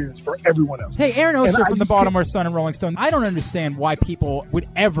podcast experience for everyone else. Hey, Aaron Oster from the Baltimore Sun and Rolling Stone. I don't understand why people would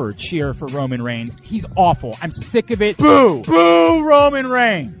ever cheer for Roman Reigns. He's awful. I'm sick of it. Boo! Boo Roman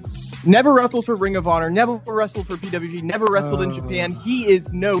Reigns! Never wrestled for Ring of Honor, never wrestled for PWG, never wrestled in Japan. He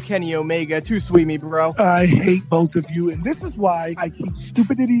is no Kenny Omega. Too sweet me, bro. I hate both of you, and this is why I keep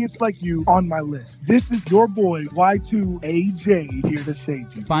stupid idiots like you on my list. This is your boy, Y2AJ, here to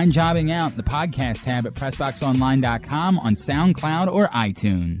save you. Find Jobbing Out, the podcast tab at PressBoxOnline.com, on SoundCloud or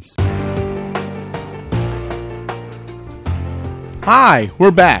iTunes. Hi,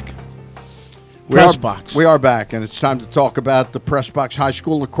 we're back. We are back, and it's time to talk about the Pressbox High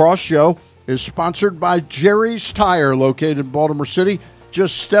School Lacrosse Show. Is sponsored by Jerry's Tire, located in Baltimore City,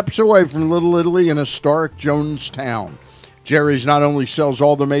 just steps away from Little Italy in historic Jonestown. Jerry's not only sells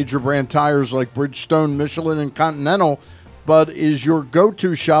all the major brand tires like Bridgestone, Michelin, and Continental, but is your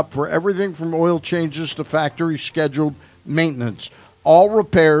go-to shop for everything from oil changes to factory scheduled maintenance. All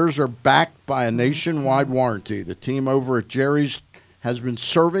repairs are backed by a nationwide warranty. The team over at Jerry's has been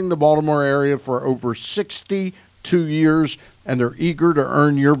serving the Baltimore area for over 62 years, and they're eager to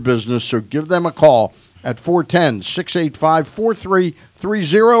earn your business. So give them a call at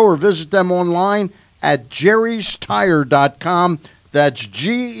 410-685-4330 or visit them online at jerrystire.com. That's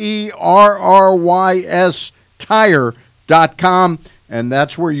GERRYS tire.com. And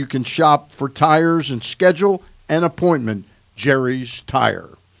that's where you can shop for tires and schedule an appointment. Jerry's Tire.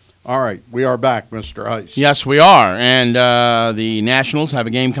 All right, we are back, Mr. Heist. Yes, we are. And the Nationals have a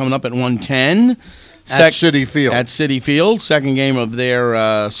game coming up at 1:10. At Citi Field. At Citi Field. Second game of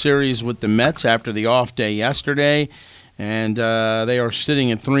their series with the Mets after the off day yesterday. And they are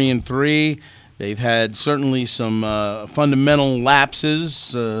sitting at 3-3. They've had certainly some fundamental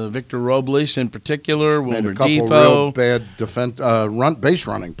lapses. Victor Robles in particular, Wilmer a couple Defoe. Real bad base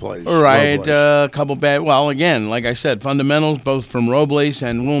running plays. Right, a couple bad. Well, again, like I said, fundamentals both from Robles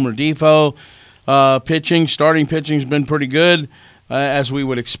and Wilmer Defoe. Starting pitching's been pretty good, as we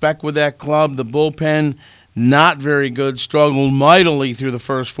would expect with that club. The bullpen, not very good. Struggled mightily through the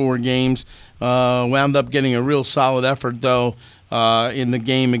first 4 games. Wound up getting a real solid effort, though, in the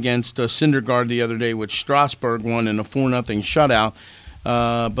game against Syndergaard the other day, which Strasburg won in a 4-0 shutout.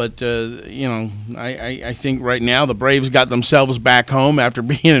 But I think right now the Braves got themselves back home after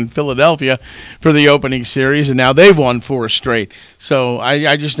being in Philadelphia for the opening series, and now they've won 4 straight. So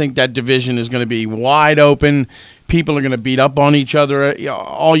I just think that division is going to be wide open. People are going to beat up on each other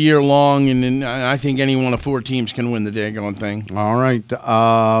all year long, and I think any one of 4 teams can win the daggone thing. All right.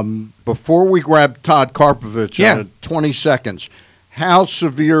 Before we grab Todd Karpovich, 20 seconds. How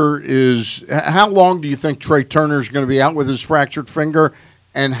long do you think Trey Turner is going to be out with his fractured finger,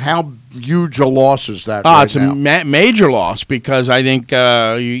 and how huge a loss is that It's now? a major loss because I think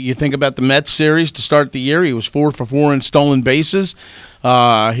you think about the Mets series to start the year. He was 4 for 4 in stolen bases.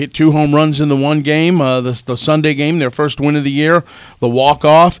 Hit 2 home runs in the one game, the Sunday game, their first win of the year, the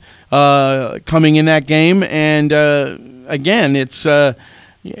walk-off coming in that game. And, again, it's,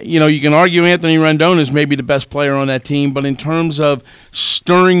 you can argue Anthony Rendon is maybe the best player on that team, but in terms of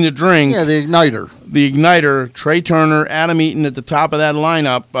stirring the drink. Yeah, the igniter. Trey Turner, Adam Eaton at the top of that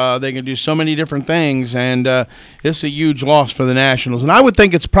lineup. They can do so many different things, and it's a huge loss for the Nationals. And I would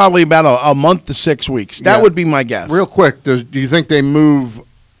think it's probably about a month to 6 weeks. That would be my guess. Real quick, do you think they move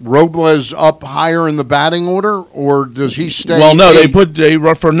Robles up higher in the batting order, or does he stay? Well, no,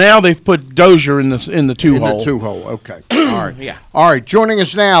 for now they've put Dozier in the 2-hole. In the 2-hole, okay. All right. Yeah. All right, joining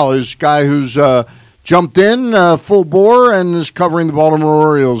us now is a guy who's jumped in full bore and is covering the Baltimore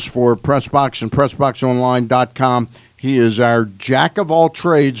Orioles for PressBox and PressBoxOnline.com. He is our jack of all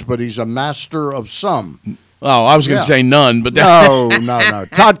trades, but he's a master of some. Oh, I was going to say none, but no.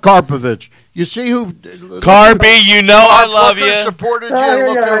 Todd Karpovich. You see who? Carpy, I love you. Look who supported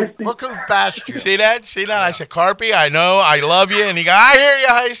you. Look who bashed you. See that? I said, Carpy, I know, I love you. And he goes, I hear you,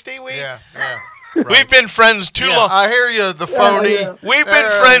 Heisty. Right. We've been friends too long. I hear you, the phony. We've been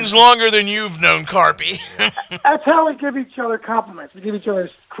friends longer than you've known Carpy. That's how we give each other compliments. We give each other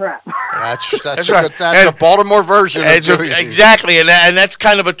crap. That's right. That's a Baltimore version. Exactly, and that's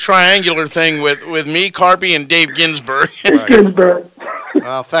kind of a triangular thing with me, Carpy, and Dave Ginsburg. Right. Ginsburg.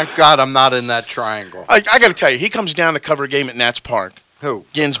 Well, thank God I'm not in that triangle. I got to tell you, he comes down to cover a game at Nats Park. Who?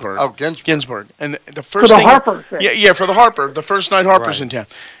 Ginsburg. Oh, Ginsburg. And the first for the thing, Harper thing. Yeah, for the Harper. The first night Harper's in town.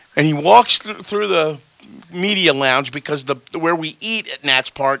 And he walks through the media lounge because where we eat at Nats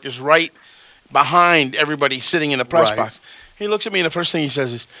Park is right behind everybody sitting in the press box. He looks at me and the first thing he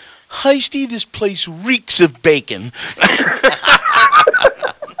says is, Heisty, this place reeks of bacon.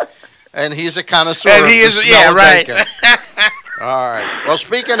 And he's a connoisseur. And he is, right. Bacon. All right. Well,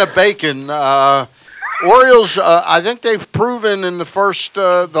 speaking of bacon, Orioles, I think they've proven in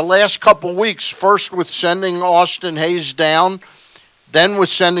the last couple weeks, first with sending Austin Hayes down, then with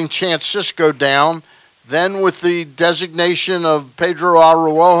sending Chance Sisco down, then with the designation of Pedro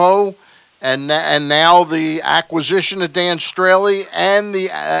Araujo, and now the acquisition of Dan Straley, and the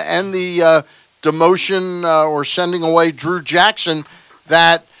demotion or sending away Drew Jackson,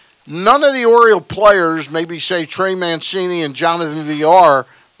 that none of the Oriole players, maybe say Trey Mancini and Jonathan Villar,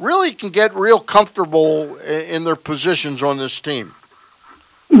 really can get real comfortable in their positions on this team.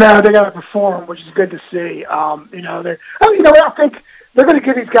 No, they got to perform, which is good to see. I think they're going to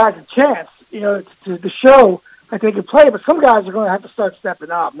give these guys a chance, to show that they can play. But some guys are going to have to start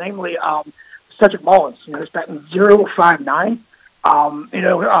stepping up. Namely, Cedric Mullins. He's batting 0.59.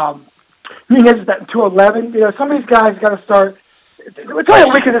 Nunez is batting 2.11. Some of these guys got to start. It's only a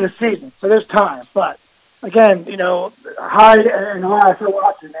week into the season, so there's time. But again, Hyde and Elias are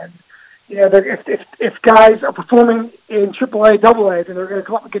watching, and if guys are performing in AAA, AA, then they're going to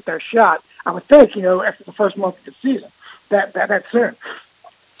come up and get their shot. I would think, after the first month of the season, that soon.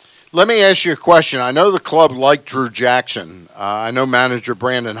 Let me ask you a question. I know the club liked Drew Jackson. I know manager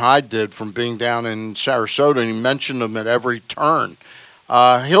Brandon Hyde did from being down in Sarasota, and he mentioned him at every turn.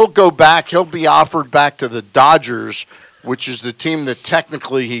 He'll go back. He'll be offered back to the Dodgers, which is the team that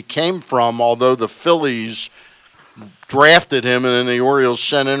technically he came from, although the Phillies drafted him, and then the Orioles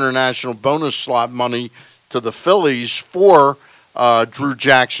sent international bonus slot money to the Phillies for Drew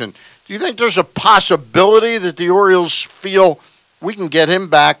Jackson. Do you think there's a possibility that the Orioles feel we can get him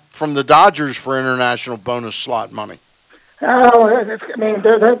back from the Dodgers for international bonus slot money? As Elias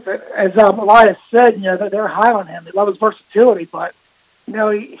said, they're high on him. They love his versatility, but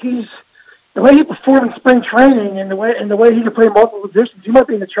he's the way he performed in spring training and the way he can play multiple positions. He might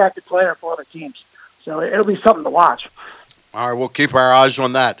be an attractive player for other teams. So it'll be something to watch. All right, we'll keep our eyes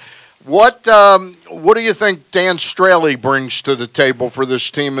on that. What do you think Dan Straley brings to the table for this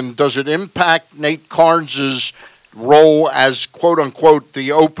team, and does it impact Nate Carnes' role as quote-unquote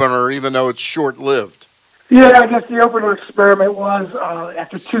the opener, even though it's short-lived? Yeah, I guess the opener experiment was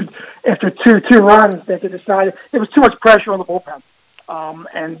after two runs that they decided it was too much pressure on the bullpen.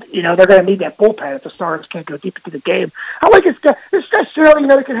 And they're going to need that bullpen if the starters can't go deep into the game. I like this guy Shalin.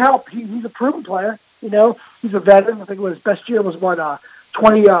 That can help. He's a proven player. He's a veteran. I think his best year was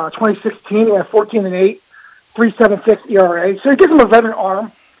 2016. He had 14-8, 3.76 ERA. So he gives him a veteran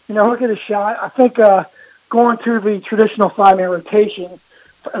arm. He'll get a shot. I think going to the traditional 5-man rotation,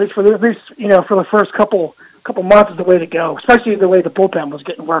 at least for the first couple months, is the way to go. Especially the way the bullpen was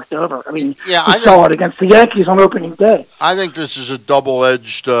getting worked over. I mean, I saw it against the Yankees on opening day. I think this is a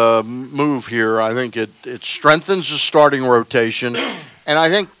double-edged move here. I think it strengthens the starting rotation, and I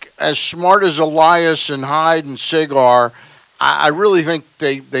think as smart as Elias and Hyde and Sig are, I really think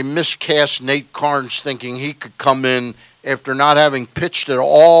they miscast Nate Karns thinking he could come in after not having pitched at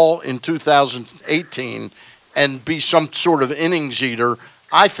all in 2018 and be some sort of innings eater.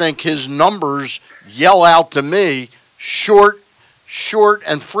 I think his numbers yell out to me short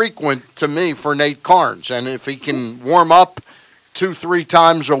and frequent to me for Nate Karns. And if he can warm up 2-3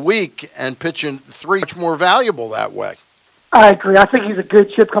 times a week and pitch in 3, much more valuable that way. I agree. I think he's a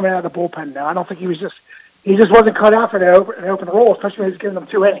good chip coming out of the bullpen now. I don't think he just wasn't cut out for an open role, especially when he's giving them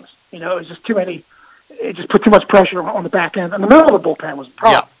 2 innings. It was just too many. It just put too much pressure on the back end. And the middle of the bullpen was a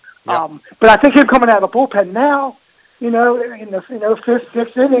problem. Yeah. But I think him coming out of the bullpen now, in the 5th,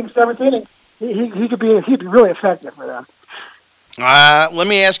 6th inning, 7th inning, he'd be really effective for them. Let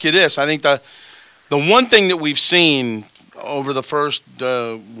me ask you this. I think the one thing that we've seen over the first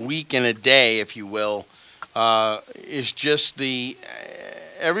week and a day, if you will, is just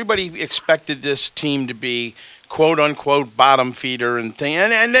everybody expected this team to be quote-unquote bottom feeder and thing,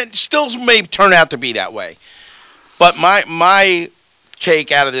 and it still may turn out to be that way. But my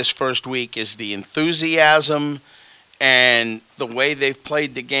take out of this first week is the enthusiasm and the way they've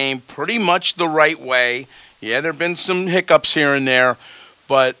played the game pretty much the right way. Yeah, there have been some hiccups here and there,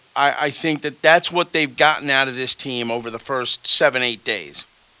 but I think that's what they've gotten out of this team over the first 7-8 days.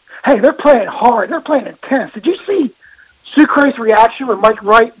 Hey, they're playing hard. They're playing intense. Did you see Sucre's reaction when Mike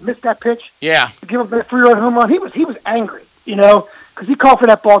Wright missed that pitch? Yeah. To give him that 3-run home run? He was angry, because he called for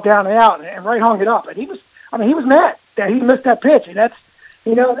that ball down and out, and Wright hung it up. And he was mad that he missed that pitch. And that's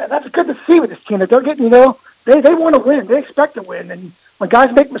good to see with this team. That they're getting, they want to win. They expect to win. And when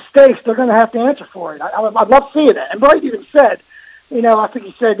guys make mistakes, they're going to have to answer for it. I'd love seeing that. And Wright even said, I think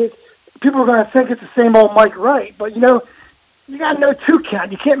he said that people are going to think it's the same old Mike Wright. But, you got to know 2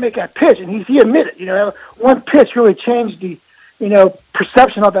 count. You can't make that pitch. And he admitted, one pitch really changed the,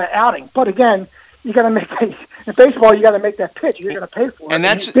 perception of that outing. But again, you got to make in baseball. You got to make that pitch. You're going to pay for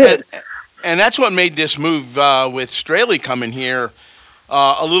it. And that's what made this move with Straley coming here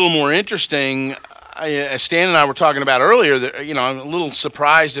a little more interesting. Stan and I were talking about earlier that I'm a little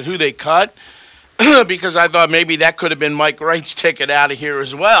surprised at who they cut because I thought maybe that could have been Mike Wright's ticket out of here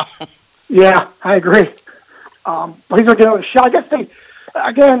as well. Yeah, I agree. But he's going to get another shot.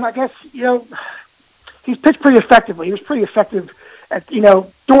 I guess, he's pitched pretty effectively. He was pretty effective at,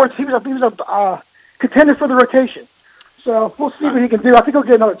 Dortz. He was a contender for the rotation. So we'll see what he can do. I think he'll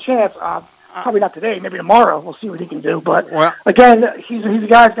get another chance. Probably not today, maybe tomorrow. We'll see what he can do. But, again, he's a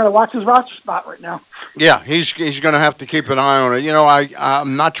guy who's got to watch his roster spot right now. Yeah, he's going to have to keep an eye on it.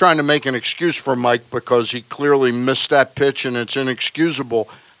 I'm not trying to make an excuse for Mike because he clearly missed that pitch and it's inexcusable.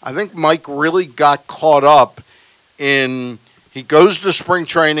 I think Mike really got caught up in he goes to spring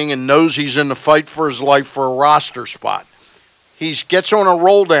training and knows he's in the fight for his life for a roster spot. He gets on a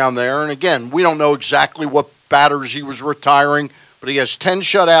roll down there, and again, we don't know exactly what batters he was retiring, but he has 10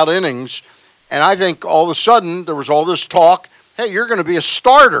 shutout innings, and I think all of a sudden there was all this talk, hey, you're going to be a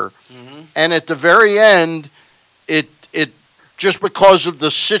starter. Mm-hmm. And at the very end, it just because of the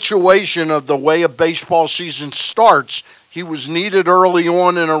situation of the way a baseball season starts, he was needed early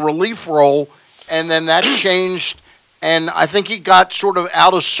on in a relief role, and then that changed, and I think he got sort of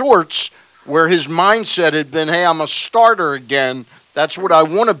out of sorts where his mindset had been, hey, I'm a starter again. That's what I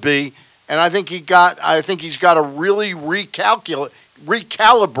want to be. And I think he's got to really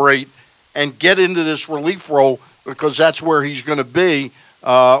recalibrate and get into this relief role because that's where he's going to be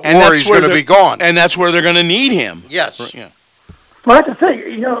or he's going to be gone. And that's where they're going to need him. Yes. Yeah. Well, that's the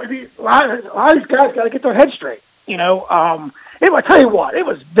thing. A lot of these guys got to get their heads straight. I tell you what, it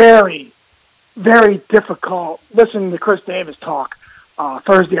was very, very difficult listening to Chris Davis talk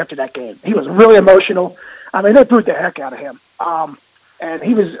Thursday after that game. He was really emotional. I mean, they booed the heck out of him. And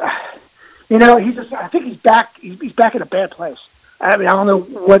he was, I think he's back. He's back in a bad place. I mean, I don't know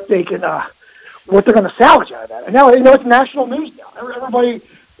what they're going to salvage out of that. And now, it's national news now. Everybody's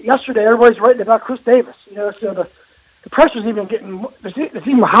writing about Chris Davis. So the pressure's even there's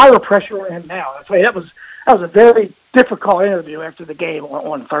even higher pressure on him now. I'll tell you, a very difficult interview after the game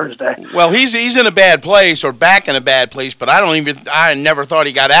on Thursday. Well, he's in a bad place or back in a bad place, but I never thought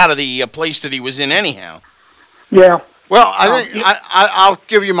he got out of the place that he was in anyhow. Yeah. Well, I think I'll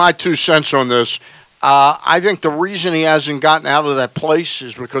give you my 2 cents on this. I think the reason he hasn't gotten out of that place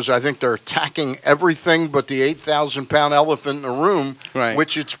is because I think they're attacking everything but the 8,000-pound elephant in the room, right,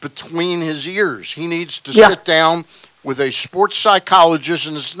 which it's between his ears. He needs to sit down with a sports psychologist,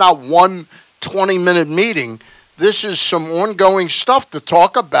 and it's not one 20-minute meeting. This is some ongoing stuff to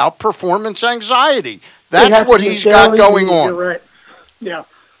talk about performance anxiety. That's what he's got going on. You're right. Yeah.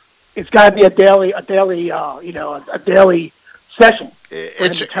 It's got to be a daily session.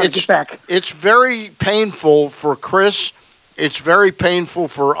 It's very painful for Chris. It's very painful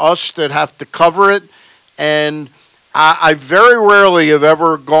for us that have to cover it. And I very rarely have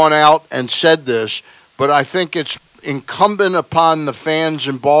ever gone out and said this, but I think it's incumbent upon the fans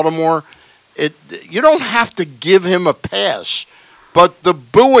in Baltimore. You don't have to give him a pass, but the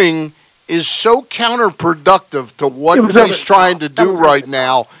booing is so counterproductive to what he's trying to do right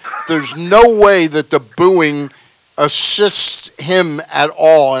now. There's no way that the booing assists him at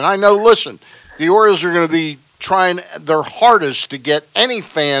all. And I know, listen, the Orioles are going to be trying their hardest to get any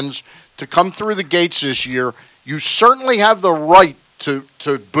fans to come through the gates this year. You certainly have the right to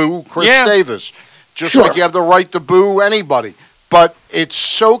boo Chris Davis, just like you have the right to boo anybody. But it's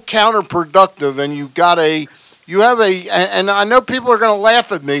so counterproductive, and and I know people are going to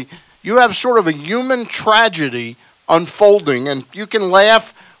laugh at me, you have sort of a human tragedy unfolding, and you can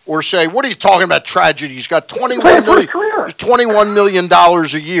laugh or say, what are you talking about tragedy? He's got $21 million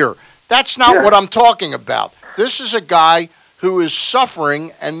a year. That's not what I'm talking about. This is a guy who is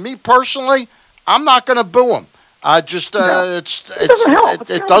suffering, and me personally, I'm not going to boo him. It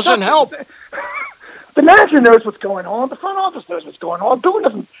doesn't help. The manager knows what's going on. The front office knows what's going on.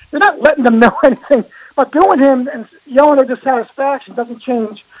 They're not letting them know anything. But booing him and yelling their dissatisfaction doesn't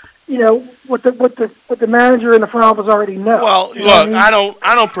change, what the manager and the front office already know. Well, look,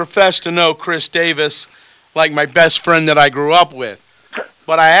 I don't profess to know Chris Davis like my best friend that I grew up with,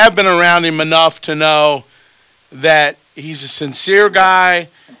 but I have been around him enough to know that he's a sincere guy,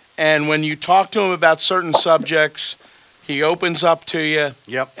 and when you talk to him about certain subjects, he opens up to you.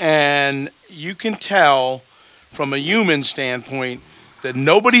 Yep. And you can tell from a human standpoint that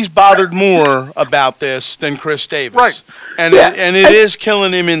nobody's bothered more about this than Chris Davis. Right. And it is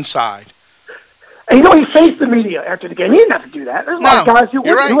killing him inside. And he faced the media after the game. He didn't have to do that. There's a lot of guys who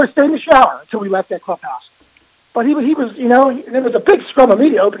would stay in the shower until we left that clubhouse. But he was, there was a big scrum of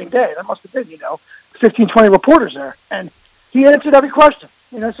media opening day. There must have been, 15, 20 reporters there. And he answered every question.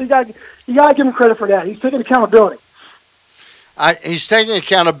 So you got to give him credit for that. He's taking accountability. He's taking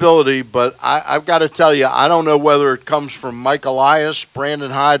accountability, but I've got to tell you, I don't know whether it comes from Mike Elias,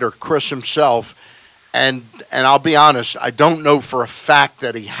 Brandon Hyde, or Chris himself. And I'll be honest, I don't know for a fact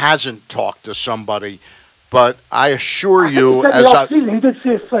that he hasn't talked to somebody, but I assure you, he did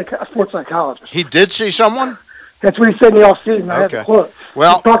see a sports psychologist. He did see someone? That's what he said in the offseason. I have the quote.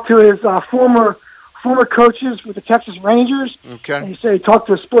 Well, he talked to his former coaches with the Texas Rangers. Okay. And he said he talked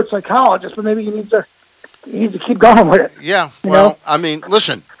to a sports psychologist, but maybe he needs to keep going with it. Yeah. Well, I mean,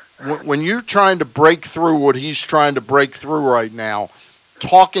 listen, when you're trying to break through what he's trying to break through right now,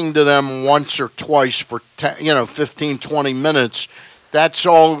 talking to them once or twice for 15, 20 minutes, that's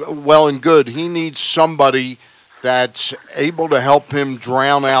all well and good. He needs somebody that's able to help him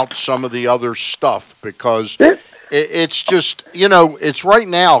drown out some of the other stuff, because it's just, it's right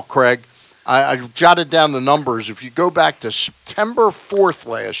now, Craig. I jotted down the numbers. If you go back to September 4th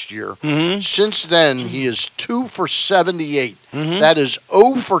last year, since then he is 2 for 78. That is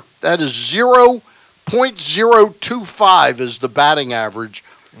 0.025 is the batting average.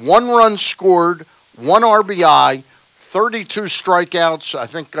 1 run scored, 1 RBI, 32 strikeouts. I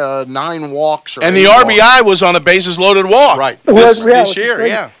think 9 walks. And the RBI was on a bases loaded walk. Right. This year,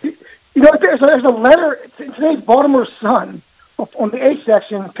 yeah. There's a letter in today's Baltimore Sun. On the A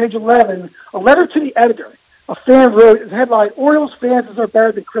section, page 11, a letter to the editor. A fan wrote, his headline, Orioles fans are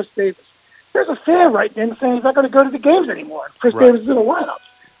better than Chris Davis. There's a fan right then saying he's not going to go to the games anymore. Chris Davis is in the lineup.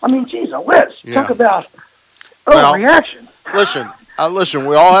 I mean, geez, Liz, talk about overreaction. Listen,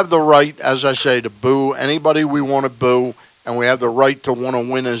 we all have the right, as I say, to boo anybody we want to boo, and we have the right to want to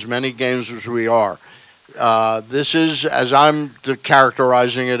win as many games as we are. This is, as I'm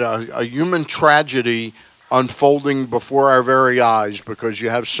characterizing it, a human tragedy unfolding before our very eyes, because you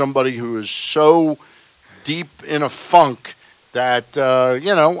have somebody who is so deep in a funk that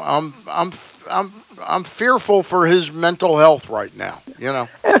I'm fearful for his mental health right now.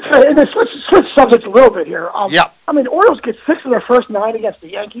 And switch subjects a little bit here. I mean, Orioles get 6 of their first 9 against the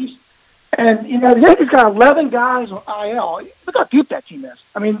Yankees. And, the Yankees got 11 guys on IL. Look how deep that team is.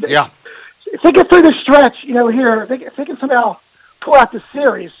 I mean, if they get through the stretch, here, if they can somehow pull out the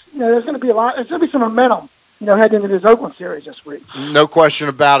series, there's going to be there's going to be some momentum, heading into this Oakland series this week. No question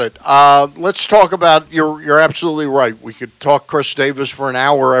about it. Let's talk about, you're absolutely right. We could talk Chris Davis for an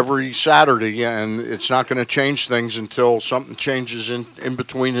hour every Saturday, and it's not going to change things until something changes in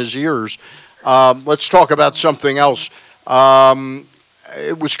between his ears. Let's talk about something else.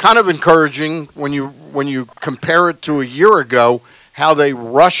 It was kind of encouraging when you compare it to a year ago, how they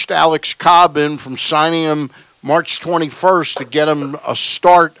rushed Alex Cobb in from signing him March 21st to get him a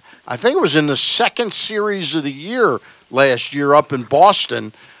start. I think it was in the second series of the year last year up in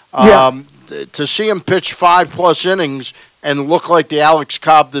Boston. To see him pitch 5+ innings and look like the Alex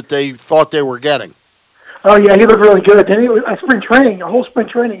Cobb that they thought they were getting. Oh, yeah, he looked really good. And a whole spring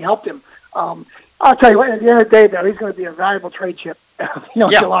training helped him. I'll tell you what, at the end of the day, though, he's going to be a valuable trade chip, in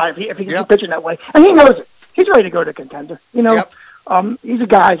July if he keeps pitching that way. And he knows it. He's ready to go to contender. He's a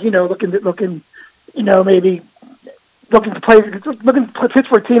guy, looking, maybe looking to pitch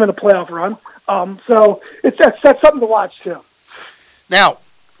for a team in a playoff run. So that's something to watch too. Now,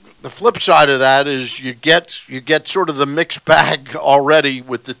 the flip side of that is you get sort of the mixed bag already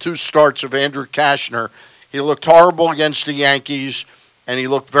with the 2 starts of Andrew Kashner. He looked horrible against the Yankees, and he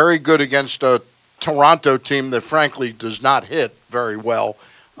looked very good against a Toronto team that frankly does not hit very well.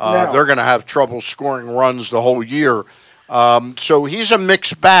 They're going to have trouble scoring runs the whole year. So he's a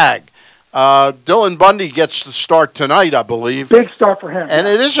mixed bag. Dylan Bundy gets the start tonight, I believe. Big start for him. And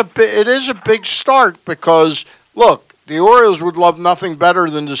it is a big start because, look, the Orioles would love nothing better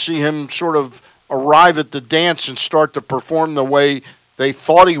than to see him sort of arrive at the dance and start to perform the way they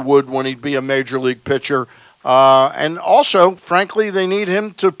thought he would when he'd be a major league pitcher. And also, frankly, they need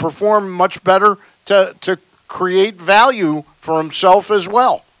him to perform much better to create value for himself as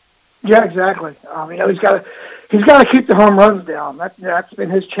well. Yeah, exactly. He's got to keep the home runs down. That's been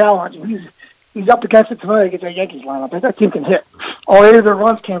his challenge. And he's up against it tonight against the Yankees lineup. That team can hit. All 8 of their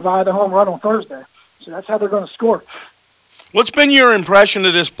runs came via the home run on Thursday. So that's how they're going to score. What's been your impression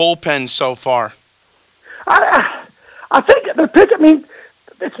of this bullpen so far? I think the pitch.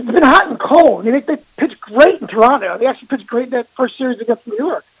 It's been hot and cold. They pitched great in Toronto. They actually pitched great in that first series against New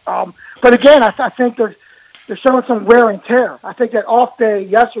York. But again, I think they're showing some wear and tear. I think that off day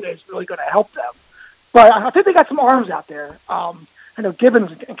yesterday is really going to help them. But I think they got some arms out there. I know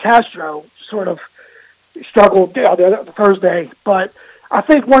Gibbons and Castro sort of struggled the other Thursday, but I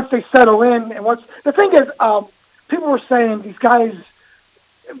think once they settle in, and once the thing is, people were saying these guys,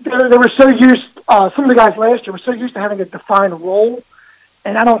 they were so used. Some of the guys last year were so used to having a defined role,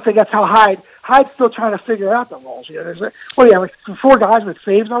 and I don't think that's how Hyde's still trying to figure out the roles. There's like 4 guys with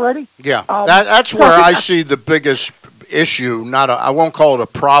saves already. Yeah, that's where I see the biggest issue. I won't call it a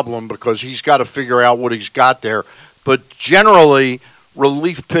problem because he's got to figure out what he's got there. But generally,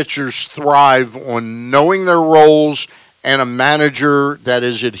 relief pitchers thrive on knowing their roles and a manager that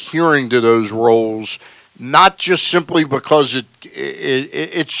is adhering to those roles, not just simply because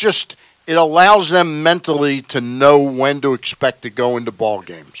it allows them mentally to know when to expect to go into ball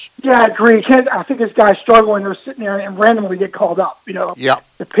games. Yeah, I agree. I think this guy's struggling. They're sitting there and randomly get called up,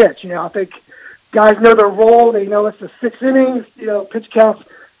 the pitch. I think guys know their role. They know it's the 6 innings, pitch counts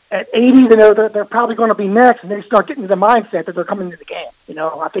at 80. They know they're probably going to be next, and they start getting into the mindset that they're coming into the game.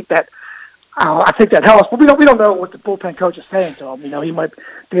 I think that helps. But we don't know what the bullpen coach is saying to them.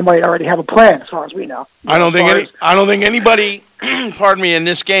 They might already have a plan as far as we know. I don't think anybody, pardon me, in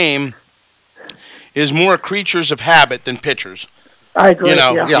this game is more creatures of habit than pitchers. I agree.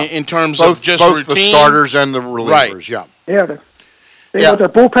 In terms of just both routine. The starters and the relievers. Right. Yeah. They want their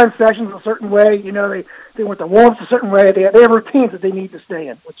bullpen sessions a certain way. They want the warmth a certain way. They have routines that they need to stay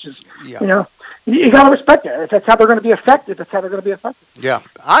in, which is, you got to respect that. If that's how they're going to be effective, that's how they're going to be effective. Yeah,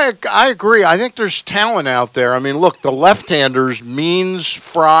 I agree. I think there's talent out there. Look, the left-handers, Means,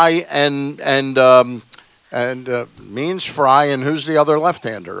 Fry, and Means, Fry, and who's the other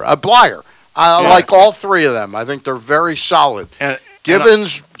left-hander? Blyer. I like all 3 of them. I think they're very solid.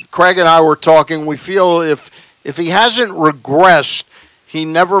 Givens, Craig and I were talking. We feel if he hasn't regressed, he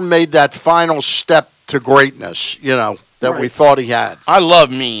never made that final step to greatness, that we thought he had. I love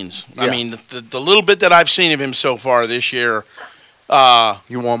Means. Yeah. The little bit that I've seen of him so far this year.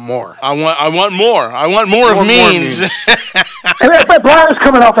 You want more? I want more. I want more of Means. But Bryer's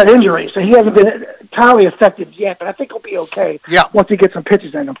coming off that injury, so he hasn't been entirely effective yet, but I think he'll be okay once he gets some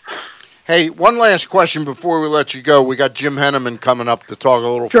pitches in him. Hey, one last question before we let you go. We got Jim Henneman coming up to talk a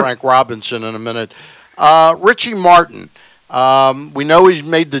little Frank Robinson in a minute. Richie Martin, we know he's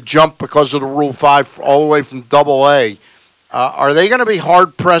made the jump because of the Rule 5 all the way from Double-A. Are they going to be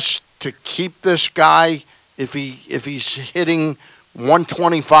hard-pressed to keep this guy if he's hitting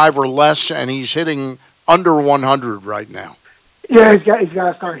 125 or less, and he's hitting under 100 right now? Yeah, he's got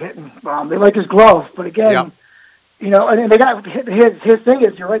to start hitting. They like his glove, but again, and they got his thing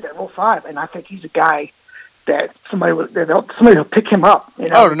is, you're right, that Rule 5, and I think he's a guy that somebody will pick him up.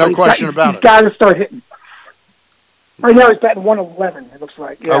 Oh, no question about it. He's got to start hitting. Right now he's batting 111. It looks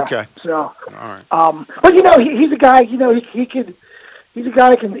like. Yeah. Okay. So, all right. But he's a guy. He could. He's a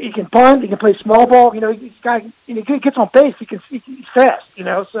guy that he can bunt. He can play small ball. He's a guy. He gets on base. He's fast.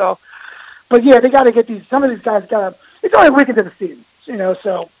 So. But yeah, they got to get these. Some of these guys got to. It's only a week into the season.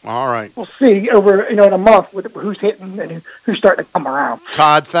 So. All right. We'll see over in a month with who's hitting and who's starting to come around.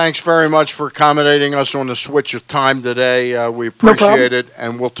 Todd, thanks very much for accommodating us on the switch of time today. We appreciate it,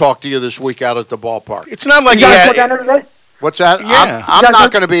 and we'll talk to you this week out at the ballpark. It's not like What's that? Yeah. I'm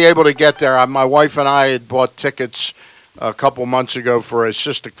not going to be able to get there. My wife and I had bought tickets a couple months ago for a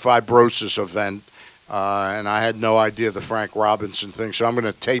cystic fibrosis event, and I had no idea the Frank Robinson thing, so I'm going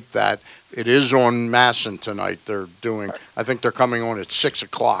to tape that. It is on Masson tonight. I think they're coming on at 6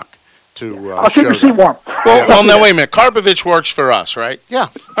 o'clock to I'll show keep you warm. Well, now, wait a minute. Karpovich works for us, right? Yeah.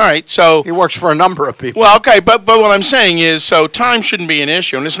 All right, so... He works for a number of people. Well, okay, but what I'm saying is, so time shouldn't be an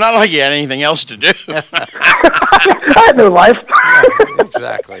issue, and it's not like you had anything else to do. I had no life. Yeah,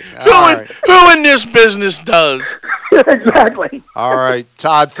 exactly. Who in this business does? Exactly. All right,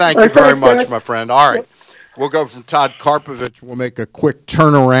 Todd, thank you very much, my friend. All right. We'll go from Todd Karpovich. We'll make a quick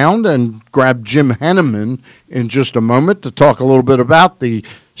turnaround and grab Jim Henneman in just a moment to talk a little bit about the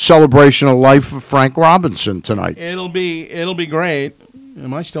celebration of life of Frank Robinson tonight. It'll be great.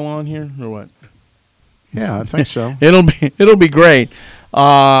 Am I still on here or what? Yeah, I think so. It'll be great.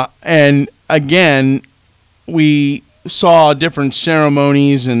 And again, we saw different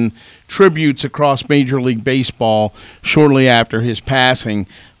ceremonies and tributes across Major League Baseball shortly after his passing.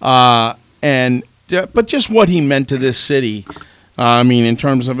 But just what he meant to this city. I mean, in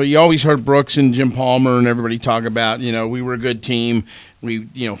terms of, you always heard Brooks and Jim Palmer and everybody talk about, we were a good team.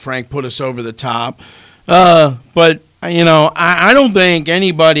 Frank put us over the top. But, I don't think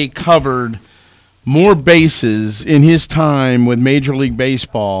anybody covered more bases in his time with Major League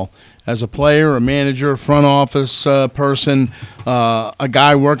Baseball as a player, a manager, front office person, a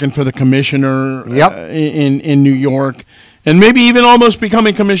guy working for the commissioner in New York, and maybe even almost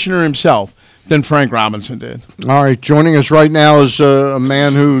becoming commissioner himself than Frank Robinson did. All right, joining us right now is a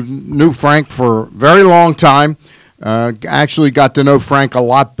man who knew Frank for a very long time. Actually got to know Frank a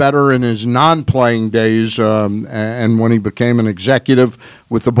lot better in his non-playing days and when he became an executive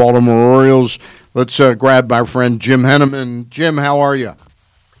with the Baltimore Orioles. Let's grab our friend Jim Henneman. Jim, how are you?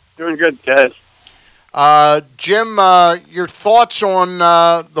 Doing good, guys. Jim, your thoughts on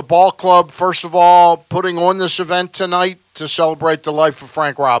the ball club, first of all, putting on this event tonight to celebrate the life of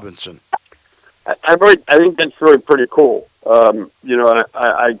Frank Robinson? I think that's really pretty cool.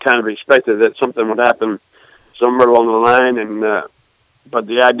 I kind of expected that something would happen somewhere along the line, but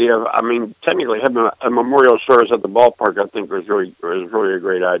the idea of, technically having a memorial service at the ballpark, I think was really a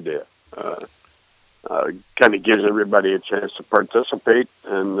great idea. Kind of gives everybody a chance to participate,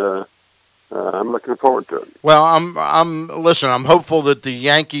 and I'm looking forward to it. Well, I'm hopeful that the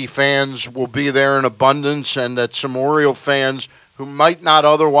Yankee fans will be there in abundance, and that some Oriole fans who might not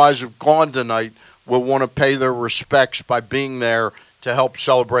otherwise have gone tonight will want to pay their respects by being there to help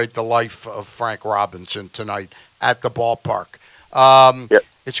celebrate the life of Frank Robinson tonight at the ballpark.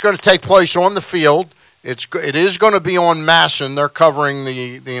 It's going to take place on the field. It is going to be on Masson. They're covering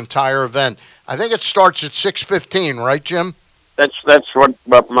the entire event. I think it starts at 6:15, right, Jim? That's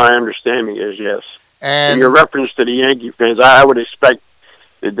what my understanding is, yes. And in your reference to the Yankee fans, I would expect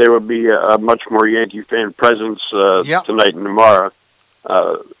that there would be a much more Yankee fan presence tonight and tomorrow.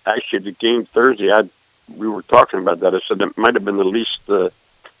 Actually, the game Thursday, we were talking about that. I said it might have been the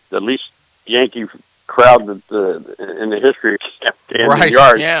least Yankee crowd that in the history of Camden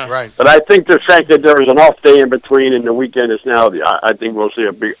Yards. Yeah, right. But I think the fact that there was an off day in between and the weekend is now, I think we'll see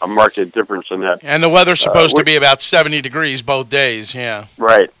a marked difference in that. And the weather's supposed to be about 70 degrees both days. Yeah.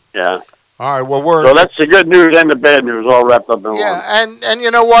 Right. Yeah. All right. Well, so that's the good news and the bad news all wrapped up in one. Yeah, and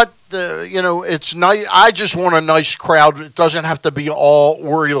you know what? It's nice. I just want a nice crowd. It doesn't have to be all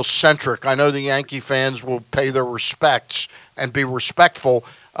Oriole centric. I know the Yankee fans will pay their respects and be respectful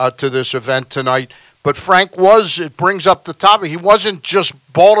to this event tonight. But Frank it brings up the topic. He wasn't just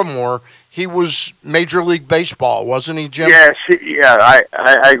Baltimore. He was Major League Baseball, wasn't he, Jim? Yes,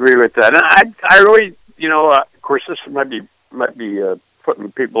 I agree with that. And I really, of course, this might be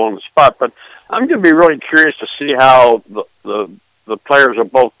putting people on the spot, but I'm going to be really curious to see how the players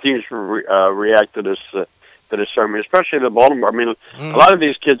of both teams react to this summer, especially the Baltimore. I mean, a lot of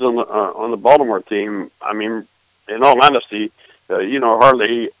these kids on the Baltimore team. I mean, in all honesty,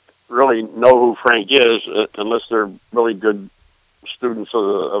 hardly really know who Frank is unless they're really good students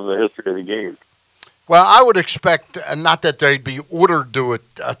of the history of the game. Well, I would expect, not that they'd be ordered to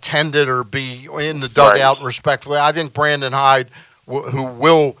attend it or be in the dugout respectfully. I think Brandon Hyde, who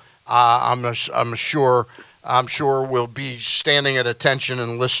will, I'm sure, will be standing at attention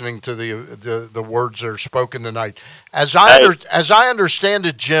and listening to the words that are spoken tonight. As I understand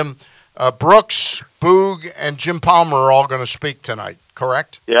it, Jim, Brooks, Boog, and Jim Palmer are all going to speak tonight.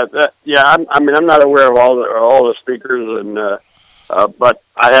 Correct? Yeah, I'm not aware of all the speakers, and but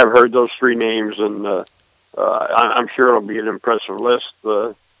I have heard those three names, and I'm sure it'll be an impressive list.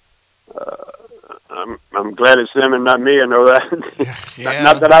 I'm glad it's them and not me. I know that. Yeah.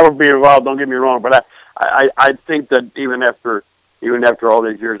 Not that I would be involved. Don't get me wrong, but I think that even after all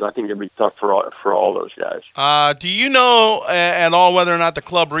these years, I think it'd be tough for all those guys. Do you know at all whether or not the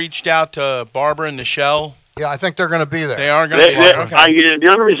club reached out to Barbara and Nichelle? Yeah, I think they're going to be there. They are going to be there. Okay. The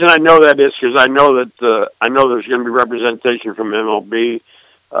only reason I know that is because I know that there's going to be representation from MLB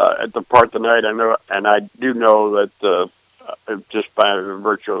at the part tonight. I know, and I do know that just by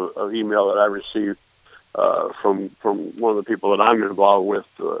virtue of email that I received from one of the people that I'm involved with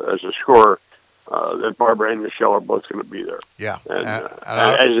as a scorer, that Barbara and Nichelle are both going to be there. Yeah,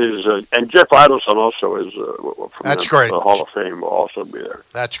 and Jeff Idelson also is from great. The Hall of Fame will also be there.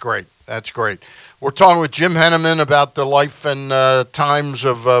 That's great. We're talking with Jim Henneman about the life and times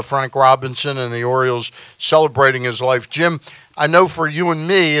of Frank Robinson and the Orioles celebrating his life. Jim, I know for you and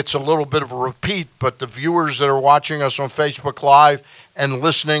me it's a little bit of a repeat, but the viewers that are watching us on Facebook Live and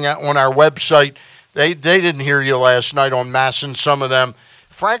listening on our website, they didn't hear you last night on Masson, some of them.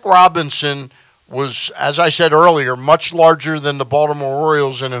 Frank Robinson was, as I said earlier, much larger than the Baltimore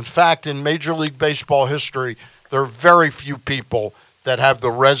Orioles, and in fact, in Major League Baseball history, there are very few people that have the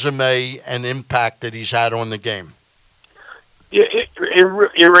resume and impact that he's had on the game. Yeah,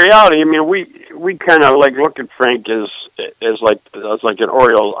 in reality, I mean, we kind of like look at Frank as like an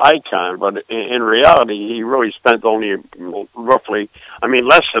Orioles icon, but in reality, he really spent only roughly,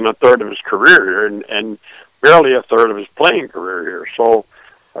 less than a third of his career here, and barely a third of his playing career here. So,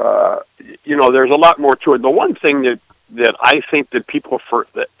 there's a lot more to it. The one thing that I think that people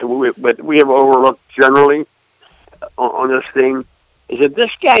we have overlooked generally on this thing is that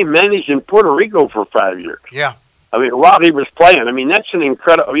this guy managed in Puerto Rico for 5 years. Yeah. While he was playing, that's an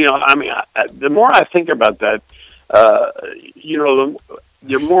incredible, the more I think about that,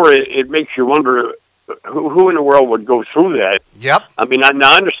 the more it makes you wonder who in the world would go through that. Yep. I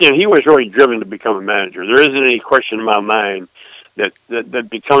understand he was really driven to become a manager. There isn't any question in my mind that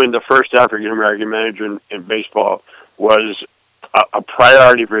becoming the first African-American manager in baseball was a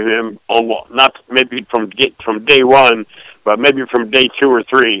priority for him, almost not maybe from day one, but maybe from day 2 or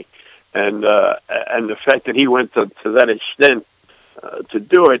 3, and the fact that he went to that extent to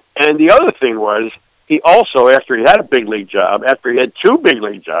do it. And the other thing was he also, after he had a big league job, after he had 2 big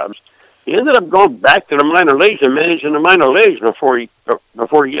league jobs, he ended up going back to the minor leagues and managing the minor leagues before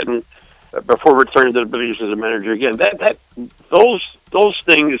returning to the big leagues as a manager again. Those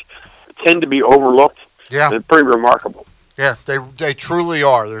things tend to be overlooked. Yeah, they're pretty remarkable. Yeah, they truly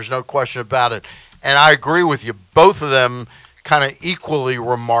are. There's no question about it. And I agree with you. Both of them kind of equally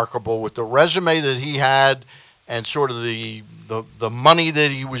remarkable with the resume that he had and sort of the money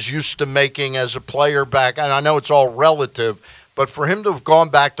that he was used to making as a player back. And I know it's all relative, but for him to have gone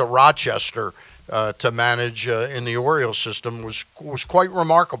back to Rochester to manage in the Oriole system was quite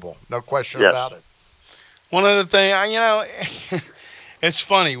remarkable. No question about it. One other thing, it's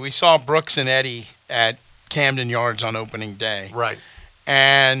funny. We saw Brooks and Eddie at Camden Yards on opening day. Right.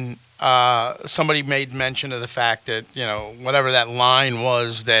 And somebody made mention of the fact that, whatever that line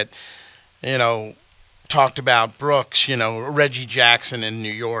was that, talked about Brooks, Reggie Jackson in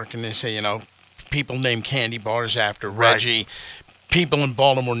New York, and they say, people name candy bars after Reggie. People in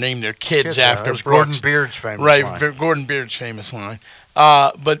Baltimore name their kids after Brooks. Gordon Beard's famous line. Right, Gordon Beard's famous line.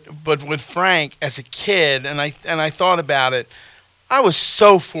 But with Frank as a kid, and I thought about it, I was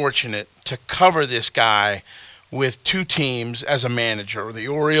so fortunate to cover this guy with 2 teams as a manager, the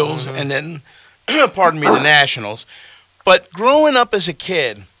Orioles and then, the Nationals. But growing up as a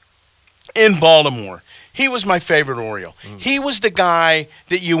kid in Baltimore, he was my favorite Oriole. He was the guy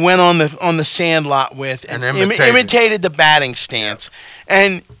that you went on the sand lot with and imitated the batting stance.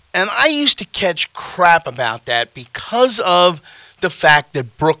 And I used to catch crap about that because of the fact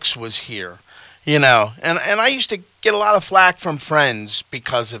that Brooks was here, And I used to get a lot of flack from friends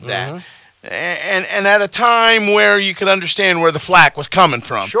because of that. and at a time where you could understand where the flack was coming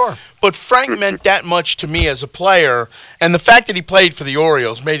from. Sure. But Frank meant that much to me as a player, and the fact that he played for the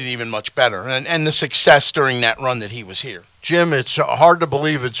Orioles made it even much better, and the success during that run that he was here. Jim, it's hard to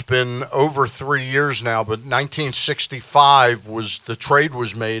believe it's been over 3 years now, but 1965 was the trade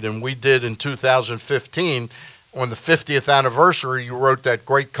was made, and we did in 2015 on the 50th anniversary. You wrote that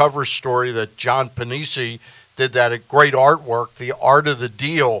great cover story that John Panisi did, that great artwork, The Art of the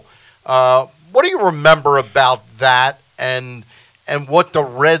Deal. What do you remember about that, and what the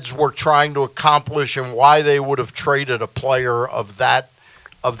Reds were trying to accomplish, and why they would have traded a player of that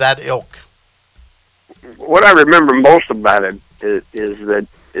ilk? What I remember most about it is that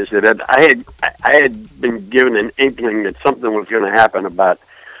I had been given an inkling that something was going to happen about.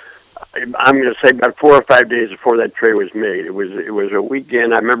 I'm going to say about 4 or 5 days before that trade was made. It was a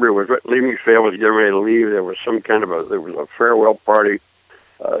weekend. I remember it was Leaving Field was getting ready to leave. There was some kind of a farewell party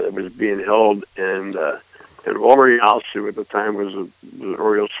that was being held, and Oriole, who at the time was an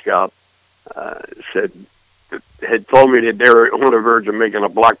Orioles scout, had told me that they were on the verge of making a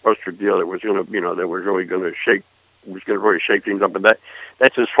blockbuster deal that was going to, that was really going to really shake things up. But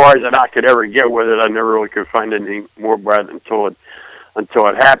that's as far as that I could ever get with it. I never really could find anything more about it until it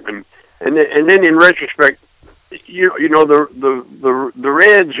happened. And then in retrospect, the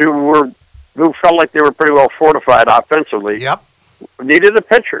Reds who felt like they were pretty well fortified offensively. Yep. Needed a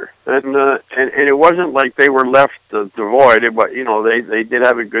pitcher, and it wasn't like they were left devoid. But they did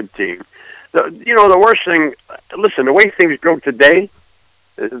have a good team. The worst thing, listen, the way things go today,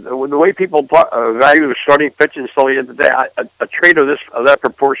 the way people value the starting pitching slowly in today, a trade of that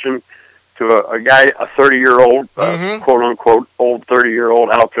proportion to a guy, a 30-year-old, quote unquote, old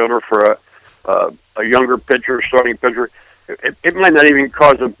 30-year-old outfielder for a younger pitcher, starting pitcher, it might not even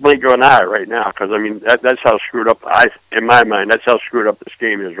cause a blink of an eye right now, because I mean that's how screwed up. In my mind, that's how screwed up this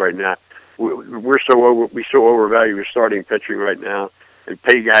game is right now. We so overvalue starting pitching right now, and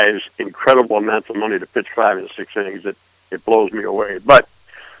pay guys incredible amounts of money to pitch 5 and 6 innings. It blows me away. But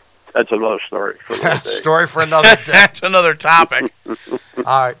that's another story for another day. Story for another day. That's another topic. All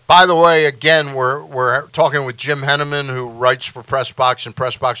right. By the way, again, we're talking with Jim Henneman, who writes for PressBox and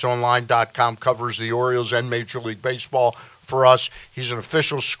PressBoxOnline.com, covers the Orioles and Major League Baseball for us. He's an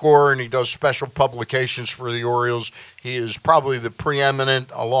official scorer, and he does special publications for the Orioles. He is probably the preeminent,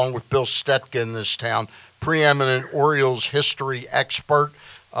 along with Bill Stetka in this town, preeminent Orioles history expert,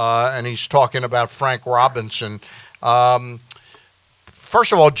 and he's talking about Frank Robinson.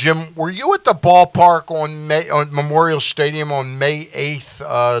 First of all, Jim, were you at the ballpark on Memorial Stadium on May 8th,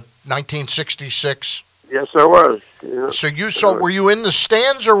 1966? Yes, I was. Yeah. So you saw? Were you in the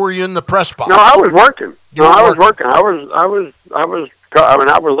stands or were you in the press box? No, I was working. I was working. I was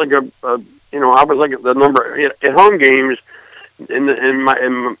like the number at home games. In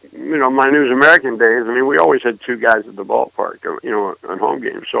my News American days, I mean, we always had 2 guys at the ballpark, on home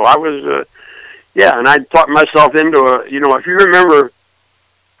games. So I was, and I talked myself into if you remember,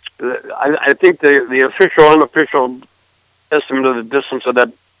 I think the official, unofficial estimate of the distance of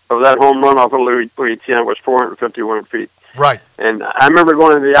that home run off of Louis Tiant was 451 feet. Right. And I remember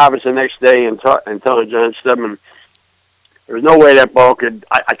going to the office the next day and telling John Stedman, there's no way that ball could,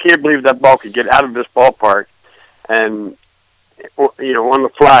 I can't believe that ball could get out of this ballpark and, on the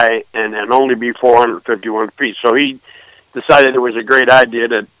fly and only be 451 feet. So he decided it was a great idea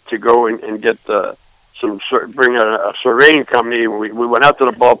to go and get bring a surveying company. We went out to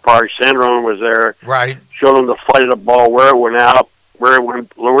the ballpark. Sandron was there. Right. Showed them the flight of the ball, where it went out, where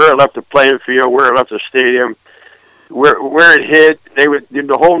it left the playing field, where it left the stadium, where it hit. They did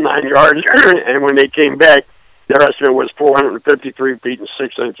the whole 9 yards, and when they came back, their estimate was 453 feet and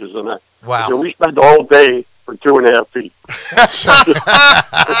 6 inches. And wow. So we spent the whole day for 2.5 feet.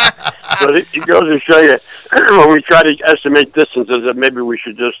 So it goes to show you, when we try to estimate distances, that maybe we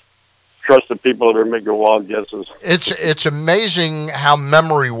should just trust the people that are making wild guesses. It's amazing how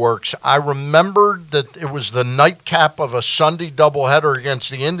memory works. I remembered that it was the nightcap of a Sunday doubleheader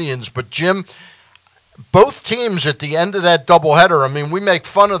against the Indians, but Jim, both teams at the end of that doubleheader, I mean, we make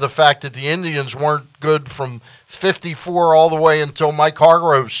fun of the fact that the Indians weren't good from 54 all the way until Mike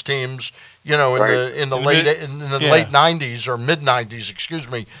Hargrove's teams, in the late 90s or mid 90s, excuse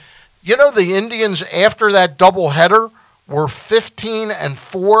me. The Indians after that doubleheader were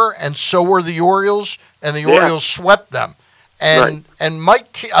 15-4, and so were the Orioles, and the Orioles swept them. And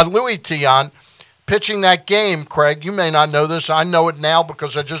Louis Tiant pitching that game, Craig, you may not know this, I know it now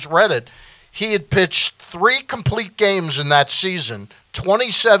because I just read it. He had pitched 3 complete games in that season,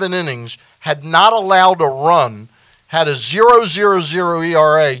 27 innings, had not allowed a run, had a 0.00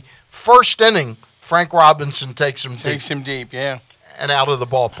 ERA. First inning, Frank Robinson takes him deep, yeah, and out of the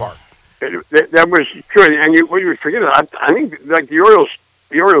ballpark. that was true. And what you forget, I think like the Orioles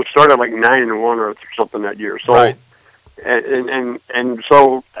started like 9-1 or something that year. So, right. And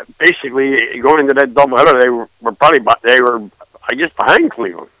so basically going into that doubleheader, they were I guess behind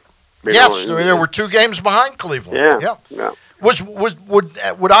Cleveland. Yes, there were 2 games behind Cleveland. Yeah.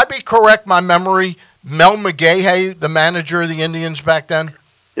 Would I be correct? My memory, Mel McGahey, the manager of the Indians back then.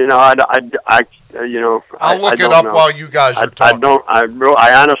 I'll look it up while you guys are talking.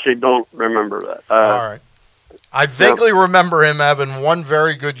 I honestly don't remember that. All right. I vaguely remember him having one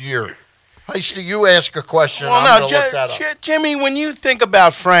very good year. Heisty, you ask a question. Well, I'm going to look that up. Jimmy, when you think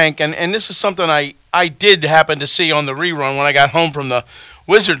about Frank, and this is something I did happen to see on the rerun when I got home from the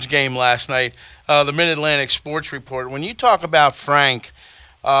Wizards game last night, the Mid-Atlantic Sports Report. When you talk about Frank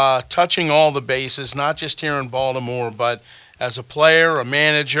touching all the bases, not just here in Baltimore, but as a player, a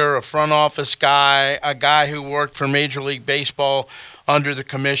manager, a front office guy, a guy who worked for Major League Baseball under the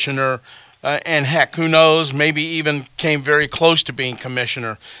commissioner, and heck, who knows, maybe even came very close to being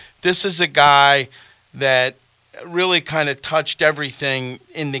commissioner. This is a guy that really kind of touched everything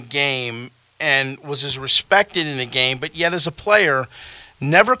in the game and was as respected in the game, but yet as a player,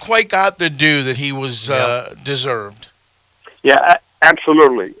 never quite got the due that he was deserved. Yeah,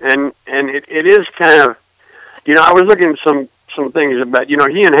 absolutely. And it is kind of, I was looking at some things about, he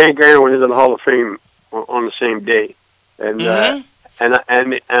and Hank Aaron went into the Hall of Fame on the same day. And and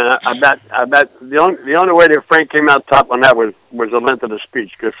I bet the only way that Frank came out top on that was the length of the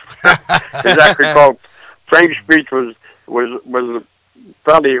speech, because as I recall, Frank's speech was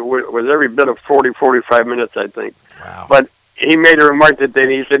probably every bit of 40-45 minutes, I think. Wow. But he made a remark that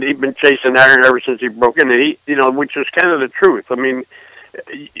then he said he'd been chasing Aaron ever since he broke in, and which is kind of the truth. I mean,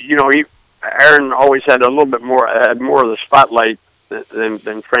 Aaron always had a little bit more, had more of the spotlight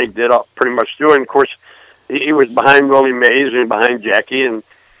than Frank did, pretty much too. And of course, he was behind Willie Mays and behind Jackie.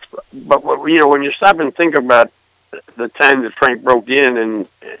 But when you stop and think about the time that Frank broke in and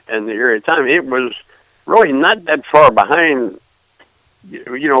the area of time, it was really not that far behind.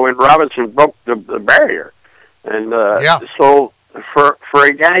 When Robinson broke the barrier, and so for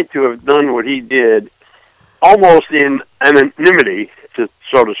a guy to have done what he did, almost in anonymity,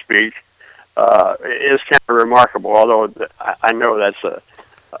 so to speak, is kind of remarkable. Although I know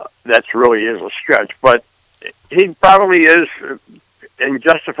that's really is a stretch, but he probably is, and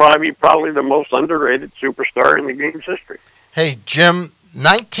justifiably, probably the most underrated superstar in the game's history. Hey, Jim,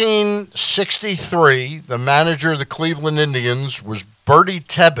 1963, the manager of the Cleveland Indians was Bertie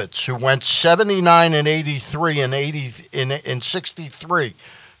Tebbetts, who went 79 and 83 in 63.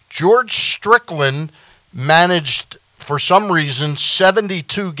 George Strickland managed, for some reason,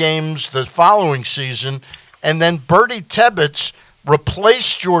 72 games the following season, and then Bertie Tebbetts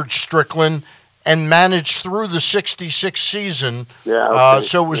replaced George Strickland and managed through the 66 season. Yeah. Okay.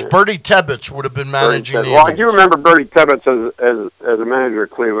 So it was Bertie Tebbetts would have been managing the Indians. Well, I do remember Bertie Tebbetts as a manager of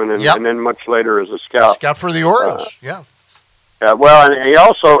Cleveland, and then much later as a scout. Scout for the Orioles, yeah. Well, and he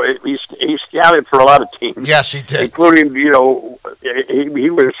also he scouted for a lot of teams. Yes, he did, including he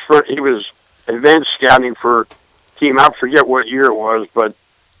was advanced scouting for a team. I forget what year it was, but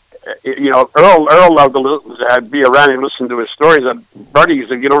Earl loved to be around and listen to his stories. Bertie used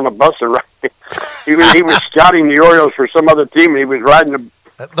to get on a bus and ride. He was scouting the Orioles for some other team, and he was riding the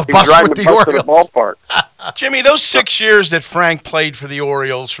bus to the ballpark. Jimmy, those 6 years that Frank played for the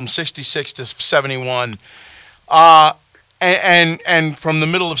Orioles, from 66 to 71, and from the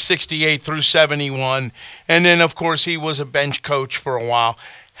middle of 68 through 71, and then, of course, he was a bench coach for a while.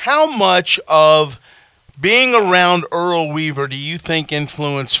 How much of being around Earl Weaver do you think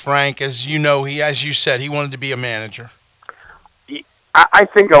influenced Frank? As you know, as you said, he wanted to be a manager. I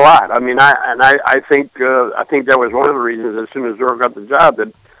think a lot. I mean, I think that was one of the reasons. As soon as Earl got the job,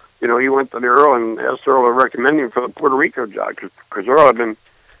 that he went to the Earl and asked Earl to recommend him for the Puerto Rico job, because Earl had been,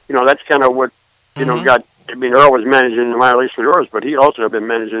 that's kind of what got. I mean, Earl was managing the minor leagues for the Orioles, but he also had been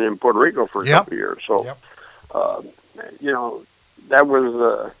managing in Puerto Rico for a couple of years. So, that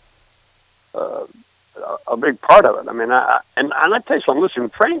was a big part of it. I mean, I tell you something. Listen,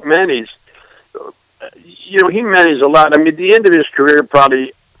 Frank managed. He managed a lot. I mean, at the end of his career,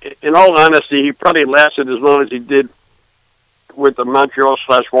 probably, in all honesty, he probably lasted as long as he did with the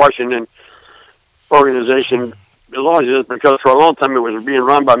Montreal/Washington organization, as long as he did, because for a long time it was being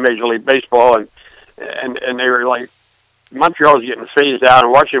run by Major League Baseball, and they were like, Montreal was getting phased out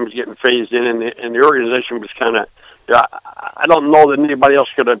and Washington was getting phased in, and the organization was kind of, I don't know that anybody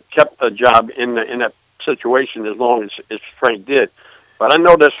else could have kept a job in that situation as long as Frank did. But I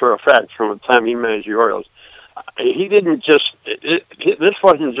know this for a fact from the time he managed the Orioles. He didn't just, this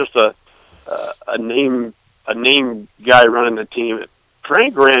wasn't just a name guy running the team.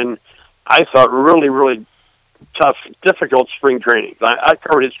 Frank ran I thought, really, really tough, difficult spring trainings. I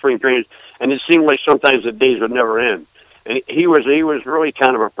covered his spring trainings, and it seemed like sometimes the days would never end. And he was really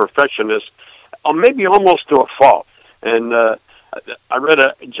kind of a perfectionist, or maybe almost to a fault. And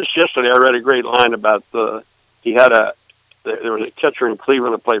just yesterday I read a great line about there was a catcher in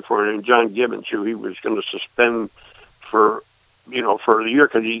Cleveland that played for him named John Gibbons, who he was going to suspend for the year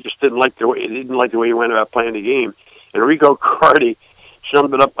because he just didn't like the way he went about playing the game. And Rico Cardi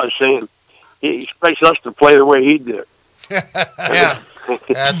summed it up by saying he expects us to play the way he did. Yeah.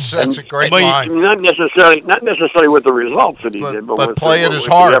 That's a great line. Not necessarily with the results that he did, but play it as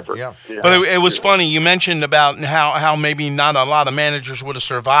hard. Yeah. But it was funny. You mentioned about how maybe not a lot of managers would have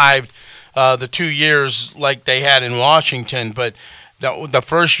survived the 2 years like they had in Washington. But the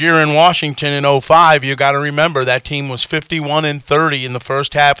first year in Washington in 2005, you got to remember that team was 51-30 in the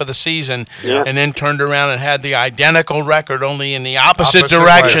first half of the season, and then turned around and had the identical record, only in the opposite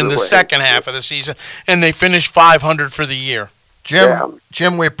direction the second half of the season, and they finished 500 for the year.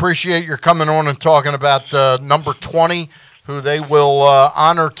 Jim, we appreciate your coming on and talking about number 20, who they will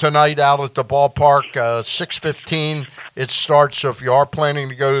honor tonight out at the ballpark. 6:15 it starts, so if you are planning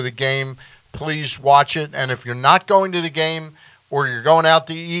to go to the game, please watch it. And if you're not going to the game, or you're going out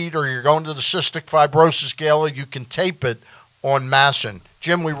to eat, or you're going to the Cystic Fibrosis Gala, you can tape it on Masson.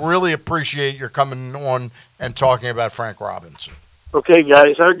 Jim, we really appreciate your coming on and talking about Frank Robinson. Okay,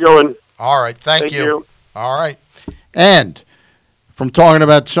 guys, how's it going? All right, thank you. All right. And from talking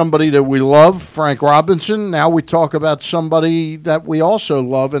about somebody that we love, Frank Robinson, now we talk about somebody that we also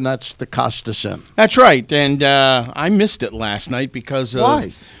love, and that's the Costassin. That's right, and I missed it last night because of...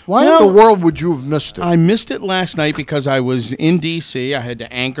 Why? Why in the world would you have missed it? I missed it last night because I was in D.C. I had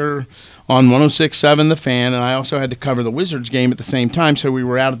to anchor on 106.7 The Fan, and I also had to cover the Wizards game at the same time, so we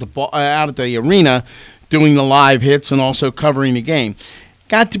were out at the arena doing the live hits and also covering the game.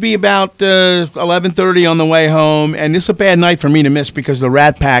 Got to be about 11:30 on the way home, and this is a bad night for me to miss because the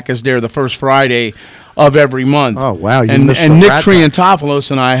Rat Pack is there the first Friday of every month. Oh, wow. And Nick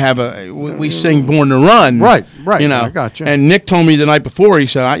Triantopoulos and I we sing Born to Run. Right. You know, I got you. And Nick told me the night before, he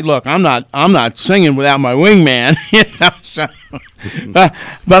said, look, I'm not singing without my wingman.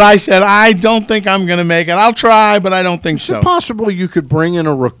 But I said, I don't think I'm going to make it. I'll try, but I don't think so. Is it possible you could bring in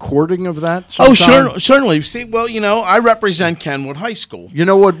a recording of that sometime? Oh, certainly. See, well, I represent Kenwood High School. You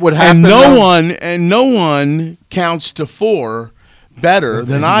know what would happen? And no one counts to 4 better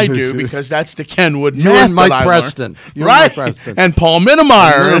than I do because that's the Kenwood math and Mike Preston. Right. And Paul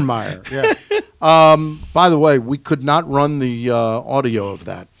Minnemeyer. Yeah. By the way, we could not run the audio of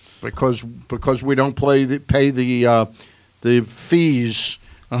that because we don't pay the fees.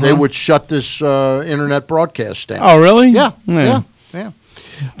 They would shut this internet broadcast down. Oh, really? Yeah.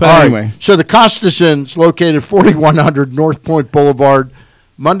 But anyway. Right. So the Costassin's located 4100 North Point Boulevard.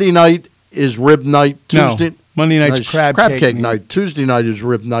 Monday night is rib night. Monday night's crab cake night. Tuesday night is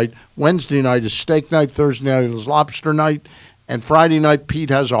rib night. Wednesday night is steak night. Thursday night is lobster night. And Friday night, Pete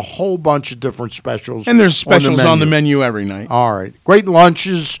has a whole bunch of different specials. And there's specials on the menu every night. All right. Great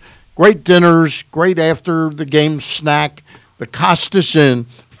lunches, great dinners, great after the game snack. The Costassin,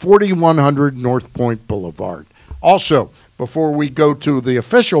 4100 North Point Boulevard. Also, before we go to the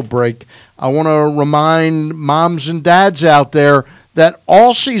official break, I want to remind moms and dads out there that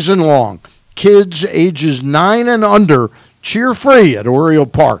all season long, kids ages 9 and under cheer free at Oriole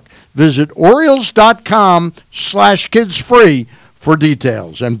Park. Visit Orioles.com/kidsfree for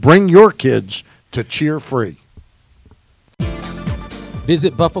details and bring your kids to cheer free.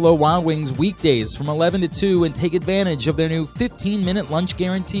 Visit Buffalo Wild Wings weekdays from 11 to 2 and take advantage of their new 15-minute lunch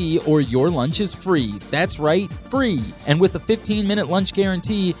guarantee or your lunch is free. That's right, free. And with a 15-minute lunch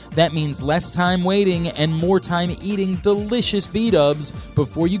guarantee, that means less time waiting and more time eating delicious B-dubs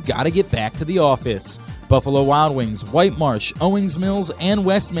before you gotta get back to the office. Buffalo Wild Wings, White Marsh, Owings Mills, and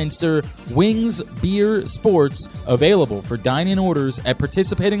Westminster. Wings, beer, sports. Available for dine-in orders at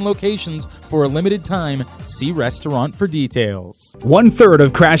participating locations for a limited time. See restaurant for details. 1/3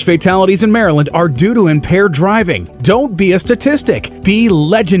 of crash fatalities in Maryland are due to impaired driving. Don't be a statistic. Be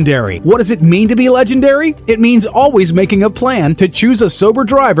legendary. What does it mean to be legendary? It means always making a plan to choose a sober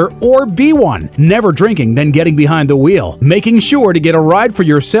driver or be one. Never drinking, then getting behind the wheel. Making sure to get a ride for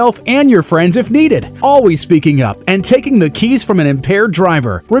yourself and your friends if needed. Always speaking up and taking the keys from an impaired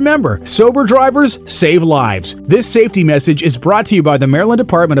driver. Remember, sober drivers save lives. This safety message is brought to you by the Maryland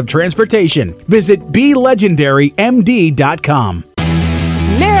Department of Transportation. Visit BeLegendaryMD.com.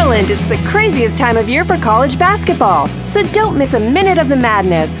 Maryland, it's the craziest time of year for college basketball, so don't miss a minute of the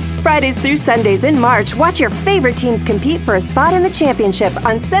madness. Fridays through Sundays in March, watch your favorite teams compete for a spot in the championship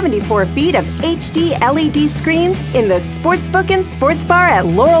on 74 feet of HD LED screens in the Sportsbook and Sports Bar at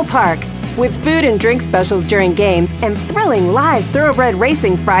Laurel Park. With food and drink specials during games and thrilling live thoroughbred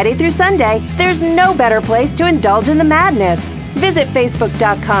racing Friday through Sunday, there's no better place to indulge in the madness. Visit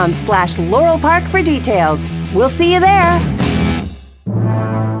Facebook.com/Laurel Park for details. We'll see you there.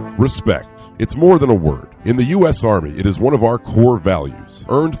 Respect. It's more than a word. In the U.S. Army, it is one of our core values,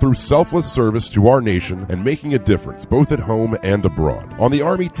 earned through selfless service to our nation and making a difference both at home and abroad. On the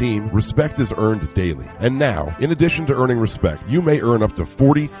Army team, respect is earned daily. And now, in addition to earning respect, you may earn up to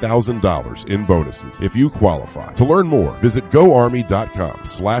 $40,000 in bonuses if you qualify. To learn more, visit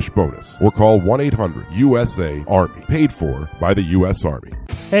goarmy.com/bonus or call 1-800-USA-ARMY, paid for by the U.S. Army.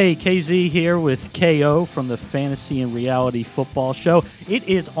 Hey, KZ here with KO from the Fantasy and Reality Football Show. It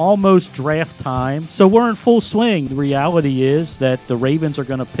is almost draft time, so we're in full swing. The reality is that the Ravens are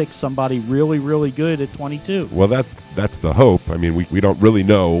going to pick somebody really, really good at 22. Well, that's the hope. I mean, we don't really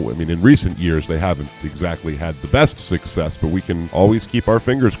know. I mean, in recent years, they haven't exactly had the best success, but we can always keep our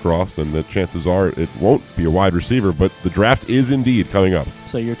fingers crossed, and the chances are it won't be a wide receiver, but the draft is indeed coming up.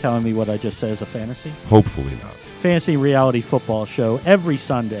 So you're telling me what I just said is a fantasy? Hopefully not. Fantasy Reality Football Show every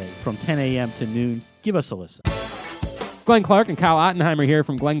Sunday from 10 a.m. to noon. Give us a listen. Glenn Clark and Kyle Ottenheimer here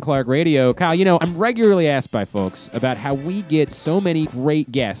from Glenn Clark Radio. Kyle, you know, I'm regularly asked by folks about how we get so many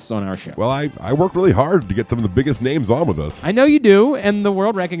great guests on our show. Well, I work really hard to get some of the biggest names on with us. I know you do, and the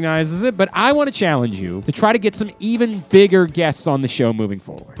world recognizes it, but I want to challenge you to try to get some even bigger guests on the show moving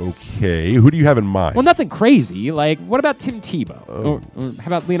forward. Okay, who do you have in mind? Well, nothing crazy. Like, what about Tim Tebow? Or how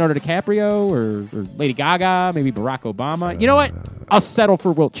about Leonardo DiCaprio or Lady Gaga, maybe Barack Obama? You know what? I'll settle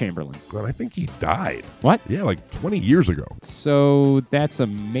for Wilt Chamberlain. Well, I think he died. What? Yeah, like 20 years ago. So that's a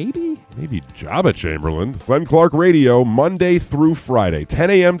maybe? Maybe Jabba Chamberlain. Glenn Clark Radio, Monday through Friday, 10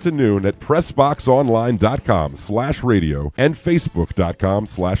 a.m. to noon at PressBoxOnline.com/radio and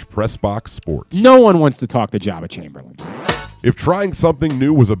Facebook.com/PressBoxSports. No one wants to talk to Jabba Chamberlain. If trying something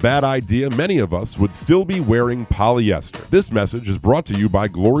new was a bad idea, many of us would still be wearing polyester. This message is brought to you by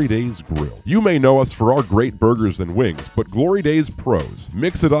Glory Days Grill. You may know us for our great burgers and wings, but Glory Days Pros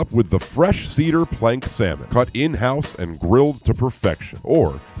mix it up with the fresh cedar plank salmon, cut in-house and grilled to perfection,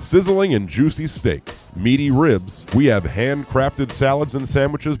 or sizzling and juicy steaks, meaty ribs. We have handcrafted salads and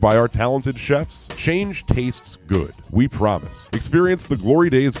sandwiches by our talented chefs. Change tastes good, we promise. Experience the Glory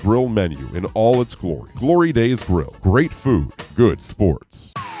Days Grill menu in all its glory. Glory Days Grill. Great food. Good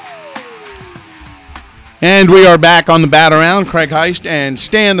sports. And we are back on the Bat Around. Craig Heist and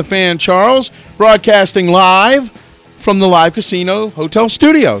Stan the Fan Charles, broadcasting live from the Live Casino Hotel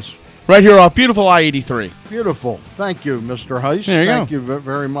Studios, right here off beautiful I-83. Beautiful. Thank you, Mr. Heist. There you go. Thank you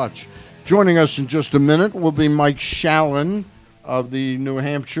very much. Joining us in just a minute will be Mike Shalin of the New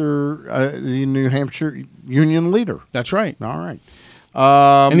Hampshire Union Leader. That's right. All right.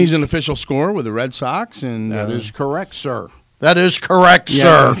 And he's an official scorer with the Red Sox. And that is correct, sir. That is correct,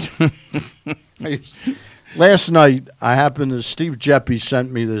 sir. Last night, Steve Jeppe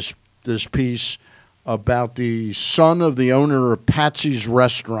sent me this piece about the son of the owner of Patsy's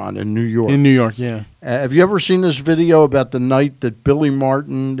Restaurant in New York. In New York, yeah. Have you ever seen this video about the night that Billy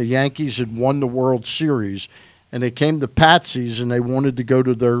Martin, the Yankees, had won the World Series, and they came to Patsy's and they wanted to go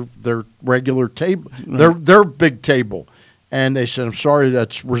to their regular table, their big table. And they said, I'm sorry,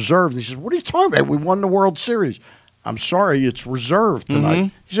 that's reserved. He said, what are you talking about? We won the World Series. I'm sorry, it's reserved tonight.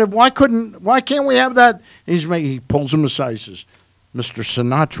 Mm-hmm. He said, why can't we have that? And he pulls him aside. He says, Mr.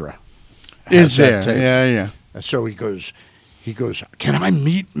 Sinatra is there. That table. Yeah. And so he goes, can I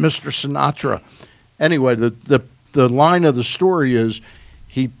meet Mr. Sinatra? Anyway, the line of the story is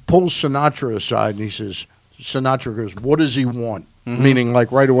he pulls Sinatra aside and he says, Sinatra goes, what does he want? Mm-hmm. Meaning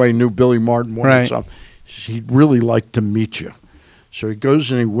like right away knew Billy Martin wanted something. He'd really like to meet you. So he goes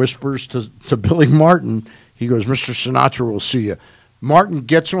and he whispers to Billy Martin. He goes, Mr. Sinatra will see you. Martin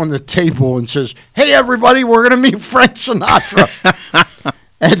gets on the table and says, hey, everybody, we're going to meet Frank Sinatra.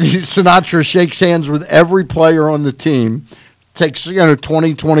 And Sinatra shakes hands with every player on the team. Takes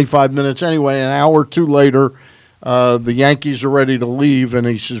 20, 25 minutes. Anyway, an hour or two later, the Yankees are ready to leave, and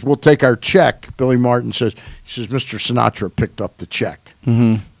he says, we'll take our check. Billy Martin says, Mr. Sinatra picked up the check.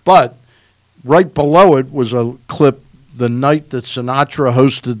 Mm-hmm. But right below it was a clip the night that Sinatra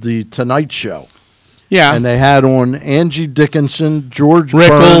hosted the Tonight Show. Yeah. And they had on Angie Dickinson, George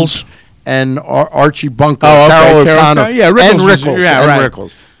Rickles, Burns, and Archie Bunker, Carol O'Connor, Rickles and Rickles.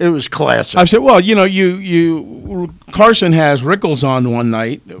 Rickles. It was classic. I said, well, Carson has Rickles on one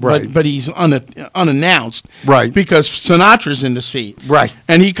night, but he's unannounced. Right. Because Sinatra's in the seat. Right.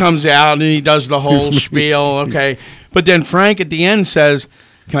 And he comes out and he does the whole spiel, okay. But then Frank at the end says,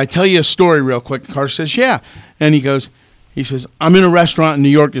 can I tell you a story real quick? And Carter says, yeah. And he says, I'm in a restaurant in New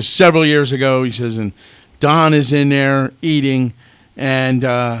York several years ago. He says, and Don is in there eating. And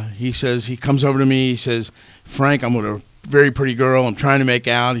he says, he comes over to me. He says, Frank, I'm with a very pretty girl. I'm trying to make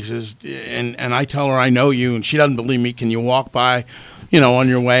out. He says, and I tell her I know you. And she doesn't believe me. Can you walk by, on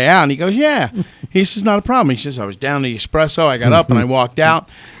your way out? And he goes, yeah. He says, not a problem. He says, I was down the espresso. I got up and I walked out.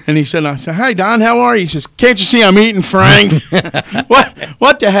 And he said, I said, hi, Don, how are you? He says, can't you see I'm eating, Frank?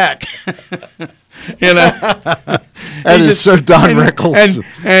 What the heck? That is so Don Rickles.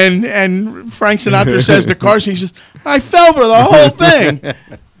 And Frank Sinatra says to Carson, he says, I fell for the whole thing.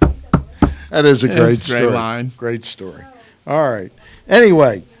 That is a great story. Great line. Great story. All right.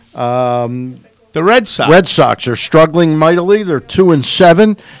 Anyway, the Red Sox. Red Sox are struggling mightily. They're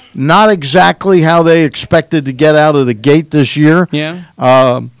 2-7. Not exactly how they expected to get out of the gate this year. Yeah.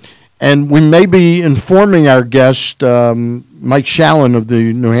 And we may be informing our guest, Mike Shalin of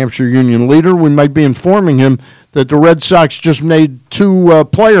the New Hampshire Union Leader, we might be informing him that the Red Sox just made 2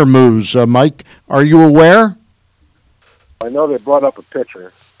 player moves. Mike, are you aware? I know they brought up a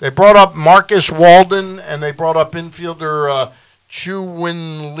pitcher. They brought up Marcus Walden, and they brought up infielder Chu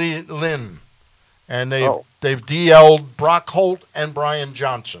Win Lin. And they've DL'd Brock Holt and Brian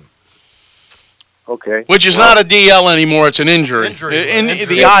Johnson. Okay. Which is not a DL anymore. It's an injury.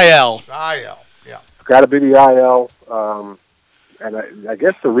 The IL. IL, yeah. It's got to be the IL. And I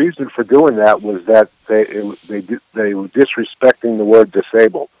guess the reason for doing that was that they were disrespecting the word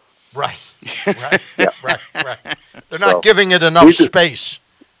disabled. Right. Right. They're not giving it enough space.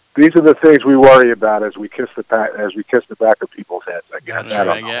 These are the things we worry about as we kiss the back of people's heads. I guess.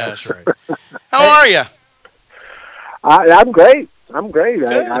 That's right. How are you? I'm great.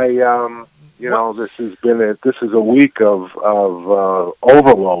 This is a week of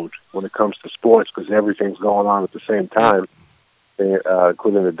overload when it comes to sports because everything's going on at the same time,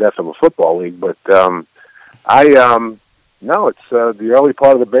 including the death of a football league. But it's the early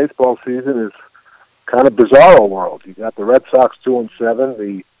part of the baseball season is kind of bizarro world. You got the Red Sox 2-7,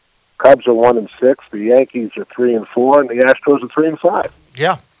 the Cubs are 1-6, the Yankees are 3-4, and the Astros are 3-5.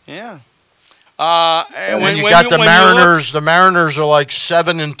 Yeah. And you got the Mariners. The Mariners are like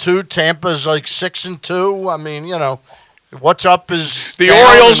 7-2. Tampa's like 6-2. I mean, what's up is the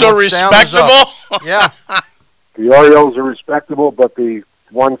Orioles are respectable. Yeah. The Orioles are respectable, but the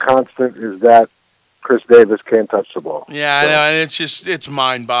one constant is that Chris Davis can't touch the ball. Yeah, I know, and it's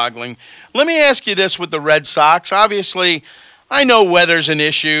mind-boggling. Let me ask you this with the Red Sox. Obviously, I know weather's an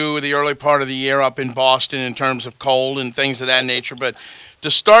issue the early part of the year up in Boston in terms of cold and things of that nature, but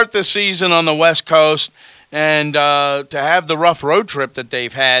to start the season on the West Coast and to have the rough road trip that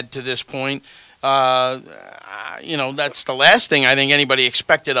they've had to this point, that's the last thing I think anybody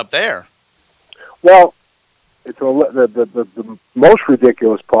expected up there. Well, it's the most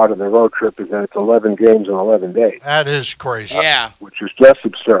ridiculous part of the road trip is that it's 11 games in 11 days. That is crazy. Yeah. Which is just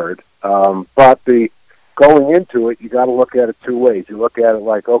absurd. But going into it, you got to look at it 2 ways. You look at it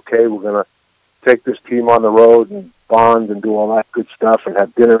like, okay, we're going to take this team on the road and bond and do all that good stuff and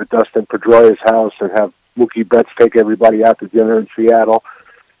have dinner at Dustin Pedroia's house and have Mookie Betts take everybody out to dinner in Seattle.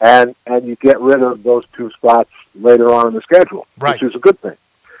 And you get rid of those 2 spots later on in the schedule, which is a good thing.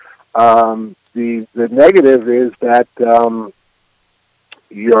 The negative is that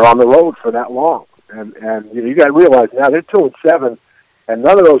you're on the road for that long. And you got to realize now they're 2-7, and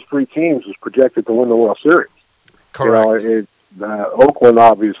none of those 3 teams was projected to win the World Series. Correct. Oakland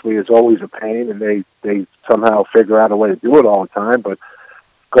obviously is always a pain, and they somehow figure out a way to do it all the time. But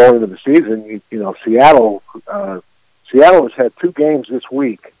going into the season, Seattle has had 2 games this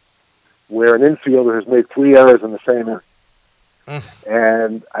week where an infielder has made 3 errors in the same inning.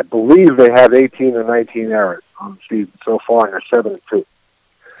 And I believe they have 18 or 19 errors on the season so far, and they're 7-2.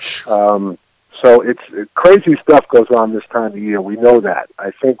 So it's crazy stuff goes on this time of year. We know that.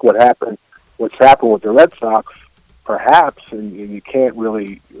 I think what's happened with the Red Sox, perhaps, and you can't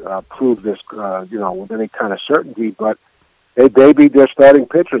really prove this, with any kind of certainty, but they may be their starting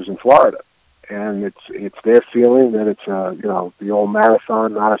pitchers in Florida, and it's their feeling that it's the old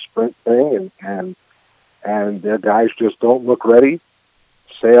marathon, not a sprint thing, and their guys just don't look ready.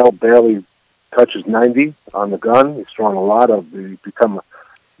 Sale barely touches 90 on the gun. He's thrown a lot of. He's become a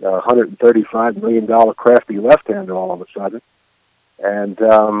 $135 million crafty left-hander all of a sudden, and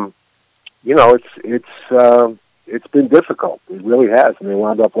it's been difficult. It really has, and they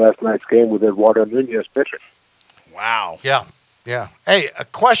wound up last night's game with Eduardo Nunez pitching. Wow. Yeah. Hey, a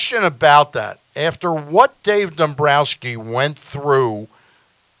question about that. After what Dave Dombrowski went through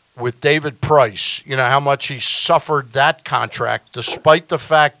with David Price, how much he suffered that contract, despite the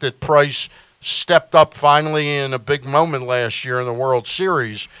fact that Price stepped up finally in a big moment last year in the World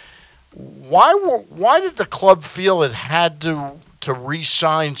Series. Why did the club feel it had to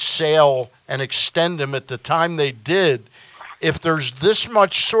re-sign Sale and extend him at the time they did if there's this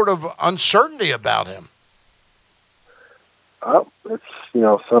much sort of uncertainty about him?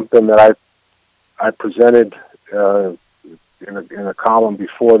 It's something that I presented in a column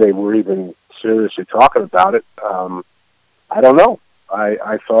before they were even seriously talking about it. I don't know.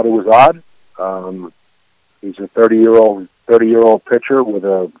 I thought it was odd. He's a 30-year-old pitcher with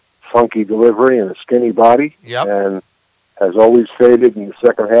a funky delivery and a skinny body, and has always faded in the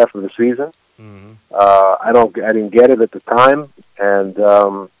second half of the season. Mm-hmm. I didn't get it at the time, and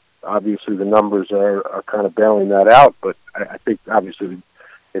obviously the numbers are kind of bailing that out. But I think obviously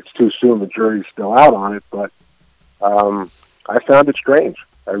it's too soon. The jury's still out on it, but I found it strange.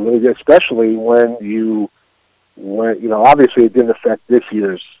 I really did, especially when obviously it didn't affect this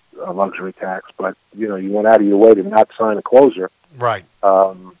year's luxury tax, but you went out of your way to not sign a closer. Right.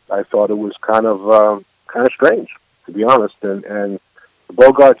 I thought it was kind of strange, to be honest, and the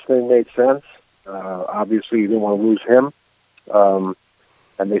Bogarts thing made sense. Obviously, you didn't want to lose him,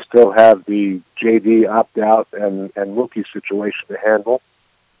 and they still have the JD opt-out and rookie situation to handle.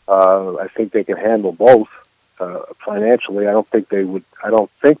 I think they can handle both financially. I don't think they would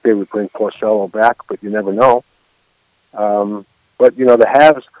bring Porcello back, but you never know. But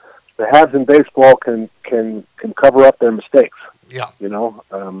the haves in baseball can cover up their mistakes. Yeah.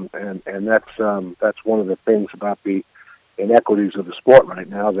 And that's one of the things about the inequities of the sport right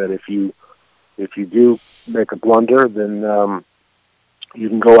now, that if you do make a blunder, then you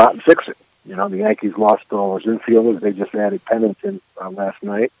can go out and fix it. The Yankees lost all those infielders. They just added Pennington last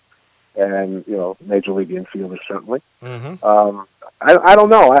night, and major league infielders certainly. Mm-hmm. I don't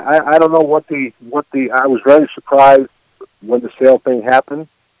know. I don't know what the. I was very surprised when the Sale thing happened,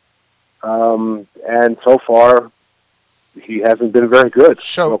 and so far he hasn't been very good.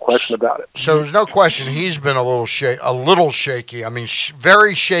 No question about it. So there's no question he's been a little shaky. I mean,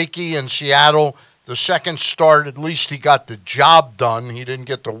 very shaky in Seattle. The second start, at least he got the job done. He didn't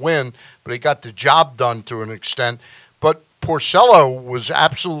get the win, but he got the job done to an extent. But Porcello was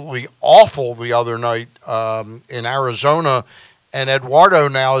absolutely awful the other night in Arizona, and Eduardo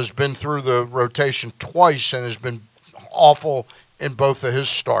now has been through the rotation twice and has been awful in both of his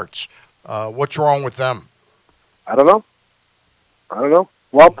starts. What's wrong with them? I don't know.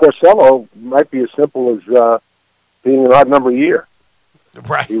 Well, Porcello might be as simple as being an odd number year.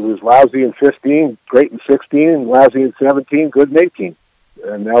 Right. He was lousy in 15, great in 16, lousy in 17, good in 18,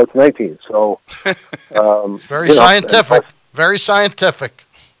 and now it's 19. So very scientific. Very scientific.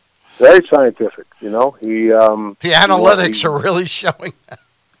 Very scientific. He the analytics are really showing that.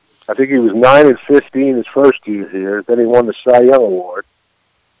 I think he was 9-15 his first year here. Then he won the Cy Young Award.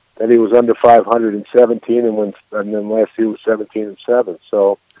 Then he was under 500 in 17, and then last year was 17-7.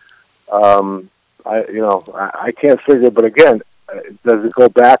 So, I can't figure. But again, does it go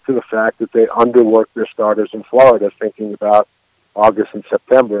back to the fact that they underworked their starters in Florida, thinking about August and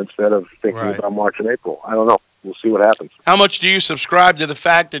September instead of thinking about March and April? I don't know. We'll see what happens. How much do you subscribe to the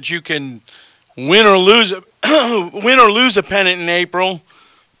fact that you can win or lose a pennant in April,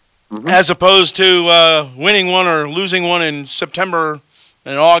 as opposed to winning one or losing one in September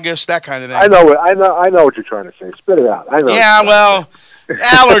and August, that kind of thing? I know what you're trying to say. Spit it out. I know. Yeah, well,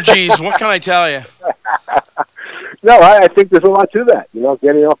 allergies. What can I tell you? No, I think there's a lot to that.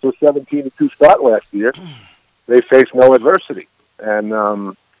 Getting off to a 17-2 start last year, they faced no adversity, and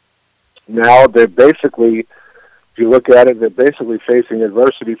now they're basically, if you look at it, they're basically facing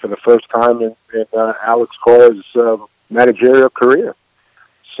adversity for the first time in Alex Cora's managerial career.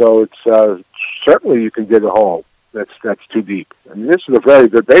 So it's certainly you can dig a hole that's too deep. I mean, this is a very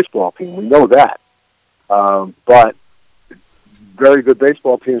good baseball team. We know that, but very good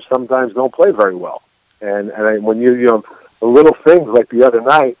baseball teams sometimes don't play very well. And when the little things like the other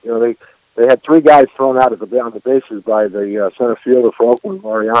night, they had three guys thrown out on the bases by the center fielder for Oakland,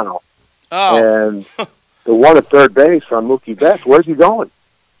 Oriole. Oh. And the one at third base on Mookie Betts, where's he going?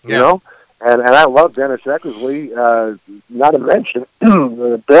 And I love Dennis Eckersley. Not a mention,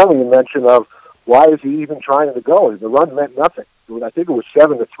 barely a mention of why is he even trying to go? The run meant nothing. I think it was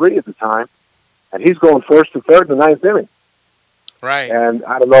 7-3 at the time, and he's going first and third in the ninth inning. Right. And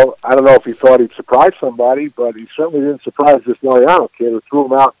I don't know if he thought he'd surprise somebody, but he certainly didn't surprise this Noriano kid who threw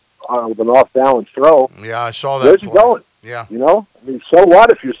him out with an off-balance throw. Yeah, I saw that. Where's he going? Yeah. So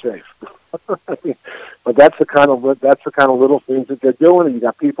what if you're safe? But that's the kind of little things that they're doing. And you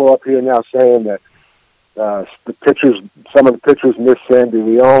got people up here now saying that some of the pitchers miss Sandy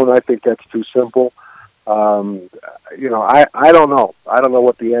Leone. I think that's too simple. I don't know. I don't know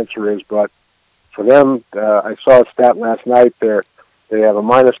what the answer is, but for them, I saw a stat last night. They have a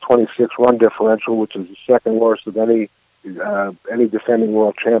minus 26 run differential, which is the second worst of any defending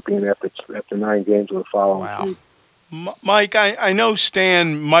world champion after 9 games of the following season. Mike, I know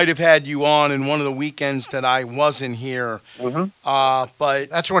Stan might have had you on in one of the weekends that I wasn't here, but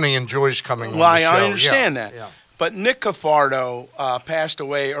that's when he enjoys coming on the show. I understand that. Yeah. But Nick Cafardo passed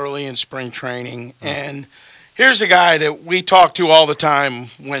away early in spring training, and here's a guy that we talk to all the time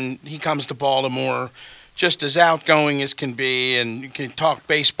when he comes to Baltimore, just as outgoing as can be, and you can talk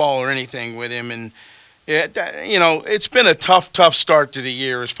baseball or anything with him. And it's been a tough start to the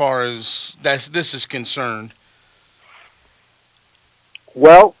year as far as this is concerned.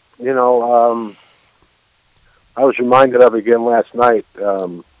 Well, I was reminded of it again last night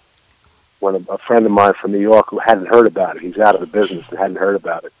when a friend of mine from New York who hadn't heard about it, he's out of the business and hadn't heard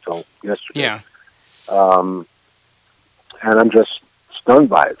about it until yesterday. Yeah. And I'm just stunned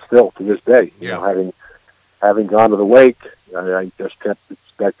by it still to this day. You know, having gone to the wake, I just kept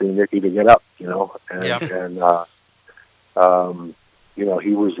expecting Nicky to get up, and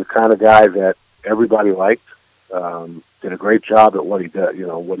he was the kind of guy that everybody liked. Did a great job at what he did.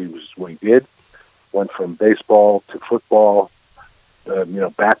 What he did. Went from baseball to football,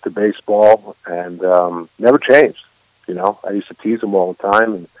 back to baseball, and never changed. I used to tease him all the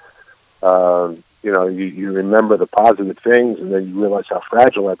time, and you remember the positive things, and then you realize how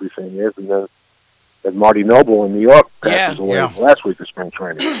fragile everything is, and then Marty Noble in New York passes away last week of spring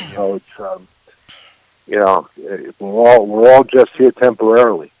training. So it's we're all just here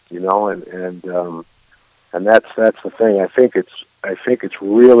temporarily, and that's the thing. I think it's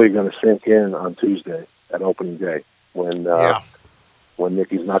really going to sink in on Tuesday at opening day when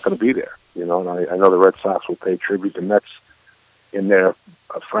Nicky's not going to be there. And I know the Red Sox will pay tribute to Mets in their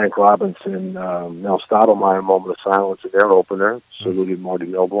Frank Robinson, Mel Stottlemyre moment of silence in their opener, saluted Marty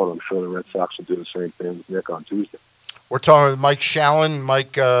Noble, and I'm sure the Red Sox will do the same thing with Nick on Tuesday. We're talking with Mike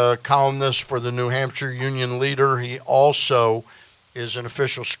Shalin, columnist for the New Hampshire Union Leader. He also is an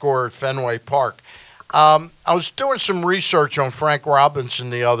official scorer at Fenway Park. I was doing some research on Frank Robinson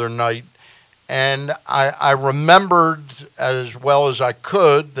the other night, and I remembered as well as I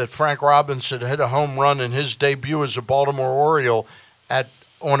could that Frank Robinson hit a home run in his debut as a Baltimore Oriole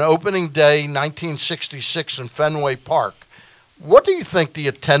on opening day 1966 in Fenway Park. What do you think the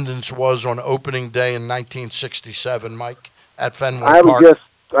attendance was on opening day in 1967, Mike, at Fenway Park?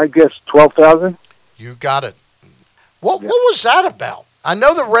 I guess 12,000. You got it. What was that about? I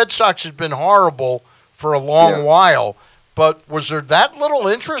know the Red Sox had been horrible for a long while, but was there that little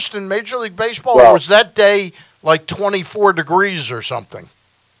interest in Major League Baseball, or was that day like 24 degrees or something?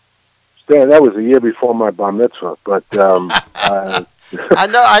 Stan, that was a year before my bar mitzvah, but I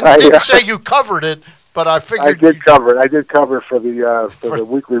know I didn't say you covered it, but I figured I did cover it. I did cover it for the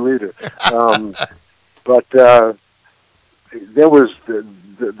Weekly Reader, but there was the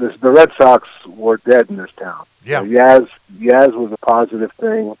Red Sox were dead in this town. Yeah, Yaz was a positive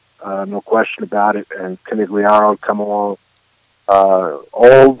thing. No question about it. And Canigliaro had come along.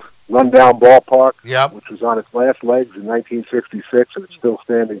 Old, rundown ballpark, which was on its last legs in 1966, and it's still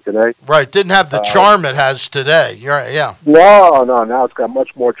standing today. Right, didn't have the charm it has today. You're right, yeah. No, now it's got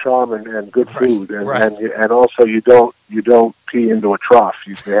much more charm and good food, and also you don't pee into a trough.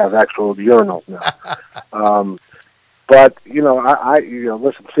 They have actual urinals now. But I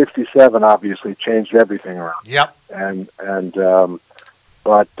listen, 67 obviously changed everything around. Yep.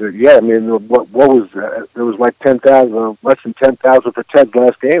 But I mean, what was there was like 10,000, less than 10,000 for Ted's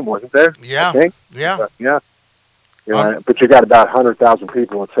last game, wasn't there? Yeah. I think? Yeah. But you got about 100,000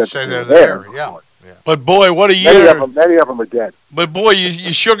 people that said they're there. Yeah. But boy, what a year! Many of them are dead. But boy,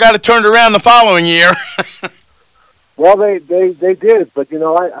 you sure got it turned around the following year. Well, they did, but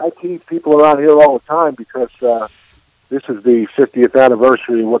I tease people around here all the time because this is the 50th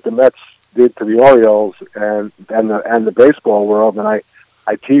anniversary of what the Mets did to the Orioles and the baseball world, and I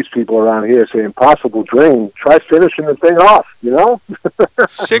tease people around here, say, impossible dream, try finishing the thing off,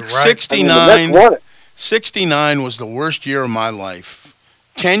 69. 69 was the worst year of my life.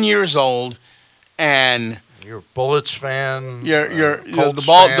 10 years old, and you're a Bullets fan.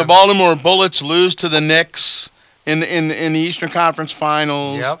 The Baltimore Bullets lose to the Knicks in the Eastern Conference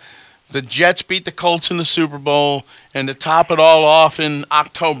Finals. Yep. The Jets beat the Colts in the Super Bowl, and to top it all off in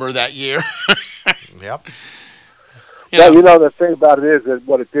October that year. Yep. The thing about it is that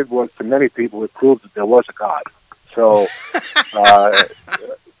what it did was, to many people, it proved that there was a God. So,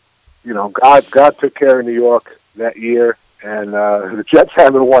 God took care of New York that year, and the Jets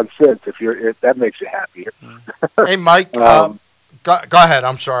haven't won since. If that makes you happier. Hey, Mike, Go ahead.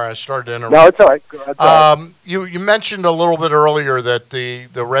 I'm sorry. I started to interrupt. No, it's all right. It's all right. You mentioned a little bit earlier that the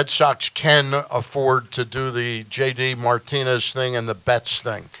Red Sox can afford to do the J.D. Martinez thing and the Betts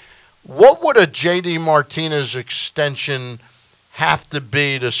thing. What would a J.D. Martinez extension have to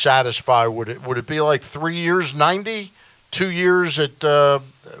be to satisfy? Would it be like 3 years, 90, 2 years at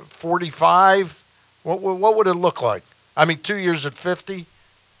 45? What would it look like? I mean, 2 years at 50?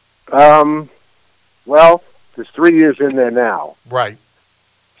 Well, there's 3 years in there now. Right.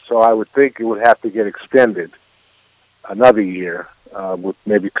 So I would think it would have to get extended another year with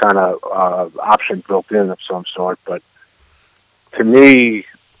maybe kind of option built in of some sort. But to me,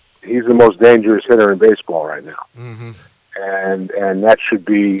 he's the most dangerous hitter in baseball right now. Mm-hmm. And that should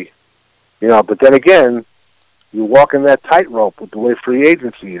be, but then again, you're walking that tightrope with the way free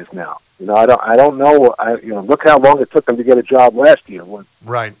agency is now. I don't know. Look how long it took him to get a job last year. When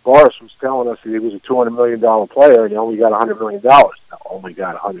right. Boris was telling us that he was a $200 million player, and he only got $100 million. Now, only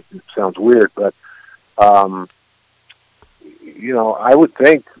got 100. It sounds weird, but I would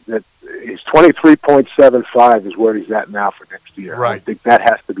think that his 23.75 is where he's at now for next year. Right. I think that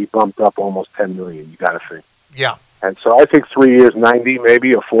has to be bumped up almost $10 million. You got to think. Yeah. And so I think 3 years, 90,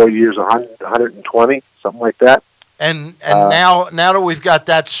 maybe, or 4 years, 120, something like that. And now that we've got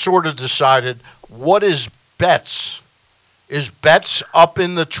that sort of decided, what is Betts? Is Betts up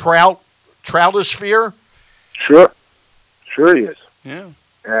in the Troutosphere? Sure he is. Yeah.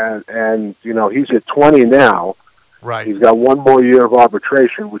 And he's at 20 now. Right. He's got one more year of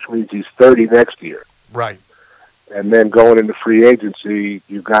arbitration, which means he's 30 next year. Right. And then going into free agency,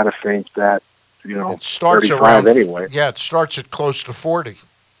 you've got to think that it starts 35 around anyway. Yeah, it starts at close to 40.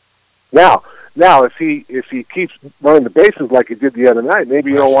 Now, if he keeps running the bases like he did the other night, maybe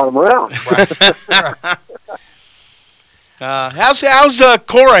you don't want him around. How's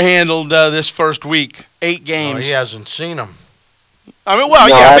Cora handled this first week? 8 games. Oh, he hasn't seen him. I mean,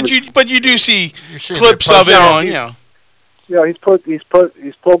 but you do see clips of it on. He's pulled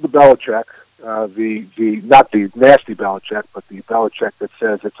the Belichick, not the nasty Belichick, but the Belichick that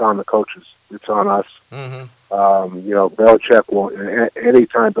says it's on the coaches, it's on us. Mm-hmm. Belichick will.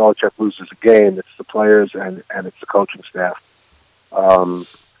 Anytime Belichick loses a game, it's the players and it's the coaching staff. Cora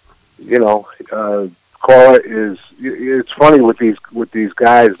is. It's funny with these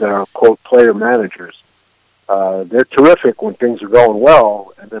guys that are quote player managers. They're terrific when things are going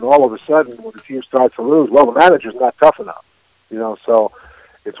well, and then all of a sudden, when the team starts to lose, well, the manager's not tough enough. So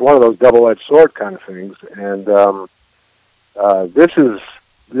it's one of those double-edged sword kind of things. And this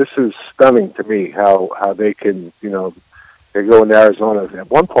is stunning to me how they can, they go into Arizona. At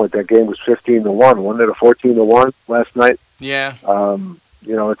one point, that game was 15-1. Wasn't it a 14-1 last night? Yeah.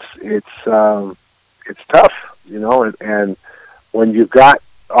 It's tough, and when you've got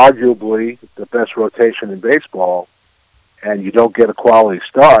arguably the best rotation in baseball, and you don't get a quality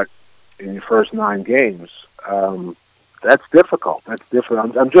start in your first 9 games, that's difficult. That's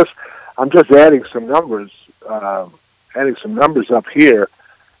different. I'm just adding some numbers. Adding some numbers up here.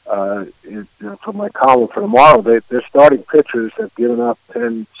 For my column for tomorrow, their starting pitchers have given up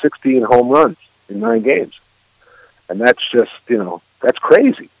 16 home runs in 9 games, and that's just that's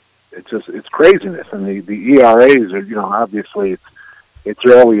crazy. It's craziness, and the ERAs are obviously it's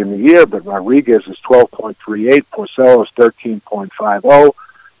early in the year, but Rodriguez is 12.38, Porcello is 13.50,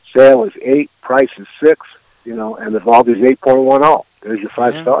 Sale is 8, Price is 6, and Evaldi's 8.10. There's your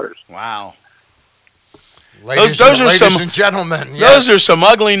 5 starters. Wow. Ladies and gentlemen, those are some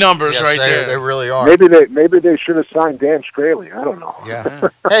ugly numbers there. They really are. Maybe they should have signed Dan Straley. I don't know. Yeah.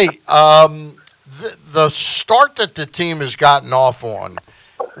 Hey, the start that the team has gotten off on,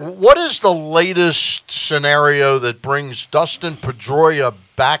 what is the latest scenario that brings Dustin Pedroia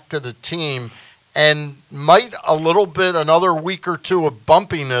back to the team, and might another week or two of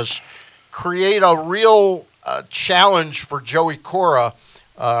bumpiness create a real challenge for Joey Cora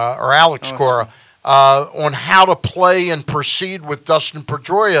or Alex Cora? On how to play and proceed with Dustin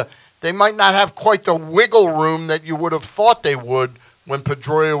Pedroia? They might not have quite the wiggle room that you would have thought they would when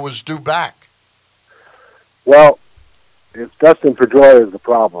Pedroia was due back. Well, if Dustin Pedroia is the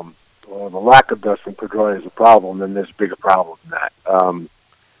problem, or the lack of Dustin Pedroia is the problem, then there's a bigger problem than that.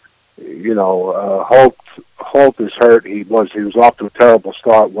 Holt is hurt. He was off to a terrible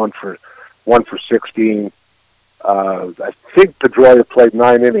start, one for 16. I think Pedroia played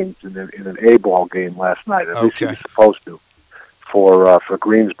 9 innings in an A-ball game last night. At least he was supposed to for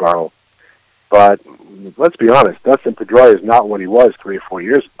Greensboro. But let's be honest, Dustin Pedroia is not what he was 3 or 4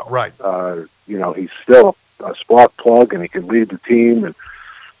 years ago. Right. He's still a spark plug, and he can lead the team. And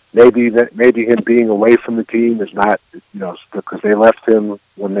maybe him being away from the team is not, because they left him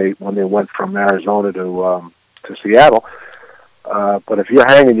when they went from Arizona to Seattle. But if you're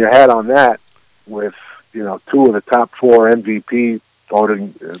hanging your hat on that with, two of the top 4 MVP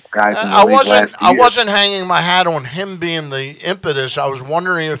voting guys in the league last year. I wasn't hanging my hat on him being the impetus. I was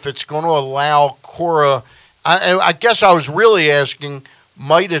wondering if it's going to allow Cora. I guess I was really asking,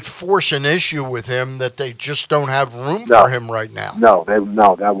 might it force an issue with him that they just don't have room for him right now? No,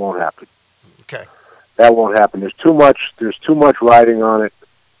 that won't happen. Okay. That won't happen. There's too much riding on it.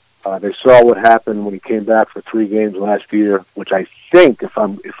 They saw what happened when he came back for 3 games last year, which I think, if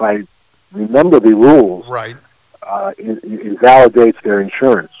I remember the rules, right, it invalidates their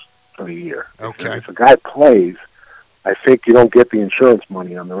insurance for the year. Okay. If a guy plays, I think you don't get the insurance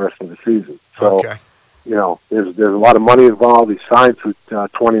money on the rest of the season. So, okay. There's a lot of money involved. He signed through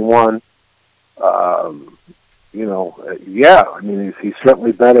 21. He's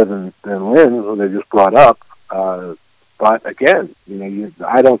certainly better than Lynn, who they just brought up. But again,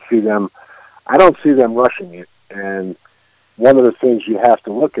 I don't see them rushing it. And one of the things you have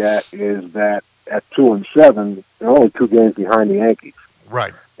to look at is that at 2-7, they're only 2 games behind the Yankees.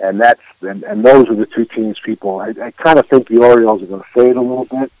 Right. And those are the 2 teams I kind of think the Orioles are going to fade a little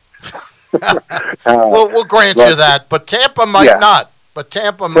bit. We'll grant you that, but Tampa might not.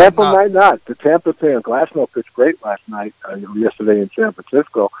 Tampa might not. The Tampa fan, Glasnow pitched great last night, yesterday in San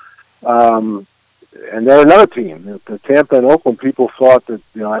Francisco. And they're another team. The Tampa and Oakland people thought that,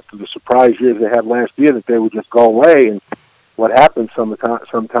 after the surprise years they had last year, that they would just go away. And what happens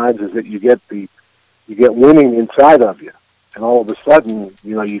sometimes is that you get winning inside of you. And all of a sudden,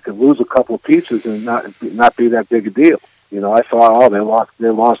 you can lose a couple of pieces and not be that big a deal. I thought, they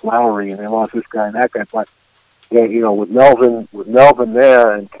lost Lowry and they lost this guy and that guy. But with Melvin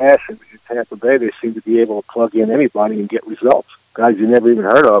there and Cash in Tampa Bay, they seem to be able to plug in anybody and get results. Guys you never even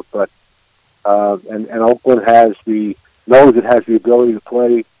heard of, but and Oakland knows it has the ability to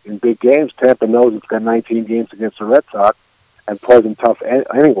play in big games. Tampa knows it's got 19 games against the Red Sox and play them tough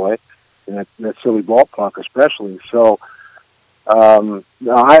anyway in that silly ballpark, especially. So, no,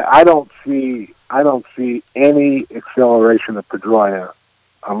 I don't see any acceleration of Pedroia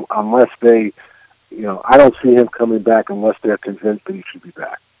unless they, I don't see him coming back unless they're convinced that he should be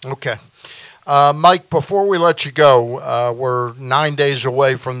back. Okay. Mike, before we let you go, we're 9 days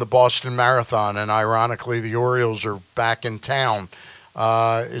away from the Boston Marathon, and ironically, the Orioles are back in town.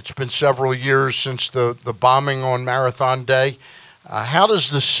 It's been several years since the bombing on Marathon Day. How does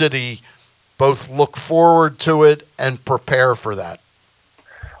the city both look forward to it and prepare for that?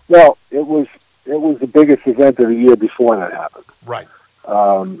 Well, it was the biggest event of the year before that happened. Right.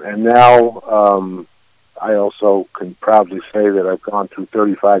 And now I also can proudly say that I've gone through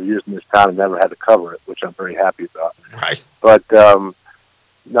 35 years in this town and never had to cover it, which I'm very happy about. Right. But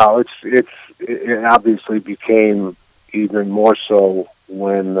no, it obviously became even more so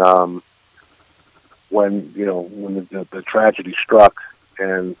when the tragedy struck.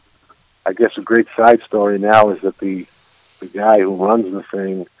 And I guess a great side story now is that the guy who runs the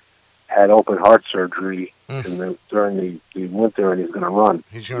thing had open heart surgery during the winter, and he's going to run.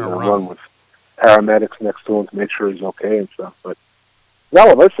 He's going to run with paramedics next to him to make sure he's okay and stuff. But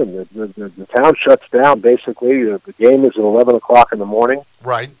no, listen, the town shuts down basically. The game is at 11 o'clock in the morning.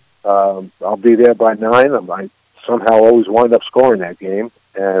 Right. I'll be there by 9. I somehow always wind up scoring that game,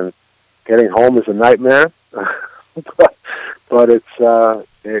 and getting home is a nightmare. but it's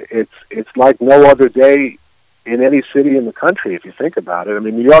like no other day in any city in the country, if you think about it. I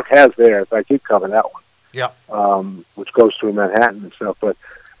mean, New York has theirs. I did cover that one. Yeah. Which goes through Manhattan and stuff, but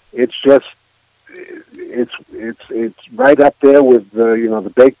it's just it's right up there with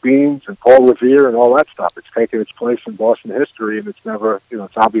the baked beans and Paul Revere and all that stuff. It's taken its place in Boston history, and it's never,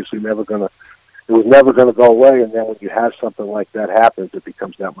 it's obviously it was never gonna go away. And then when you have something like that happens, it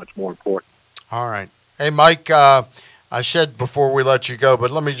becomes that much more important. All right. Hey, Mike. I said before we let you go,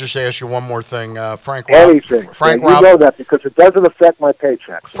 but let me just ask you one more thing. Frank you know that because it doesn't affect my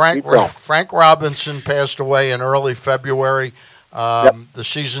paycheck. Frank Robinson passed away in early February. The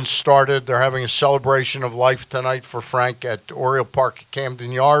season started. They're having a celebration of life tonight for Frank at Oriole Park at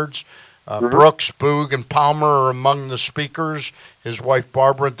Camden Yards. Brooks, Boog, and Palmer are among the speakers. His wife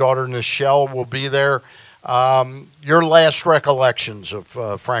Barbara, daughter Nichelle will be there. Your last recollections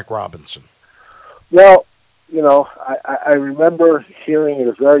of Frank Robinson? Well, I remember hearing at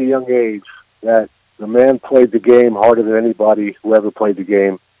a very young age that the man played the game harder than anybody who ever played the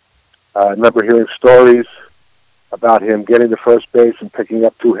game. I remember hearing stories about him getting to first base and picking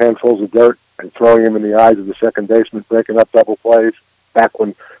up 2 handfuls of dirt and throwing him in the eyes of the second baseman, breaking up double plays. Back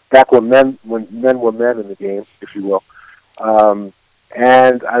when men were men in the game, if you will.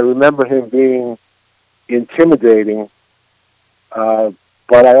 And I remember him being intimidating, but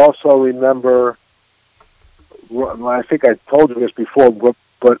I also remember I think I told you this before,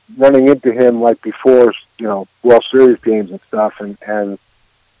 but running into him like before, World Series games and stuff, and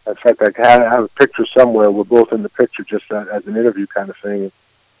in fact, I have a picture somewhere. We're both in the picture just as an interview kind of thing.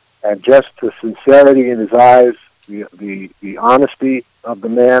 And just the sincerity in his eyes, the honesty of the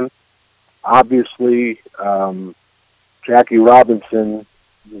man. Obviously, Jackie Robinson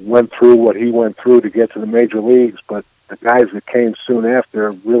went through what he went through to get to the major leagues, but the guys that came soon after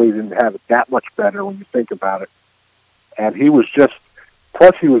really didn't have it that much better when you think about it. And he was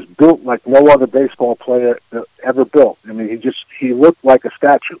plus he was built like no other baseball player ever built. I mean, he looked like a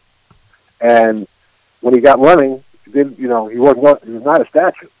statue. And when he got running, he was not a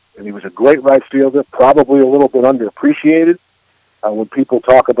statue. And he was a great right fielder, probably a little bit underappreciated. When people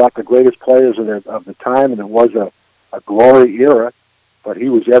talk about the greatest players of the time, and it was a glory era, but he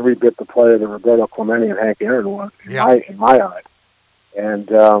was every bit the player that Roberto Clemente and Hank Aaron was in my eyes. And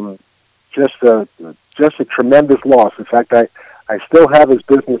just a tremendous loss. In fact, I still have his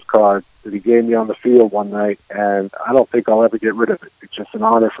business card that he gave me on the field one night, and I don't think I'll ever get rid of it. It's just an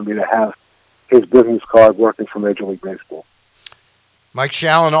honor for me to have his business card working for Major League Baseball. Mike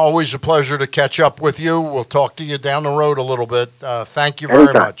Shalin, always a pleasure to catch up with you. We'll talk to you down the road a little bit. Thank you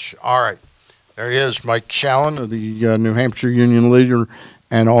very much. All right. There he is, Mike Shalin, the New Hampshire Union leader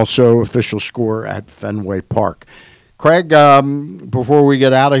and also official scorer at Fenway Park. Craig, before we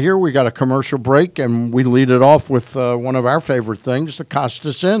get out of here, we got a commercial break, and we lead it off with one of our favorite things, the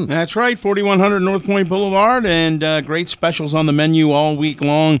Costas Inn. That's right, 4100 North Point Boulevard, and great specials on the menu all week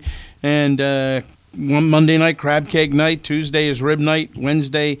long. And one Monday night, crab cake night. Tuesday is rib night.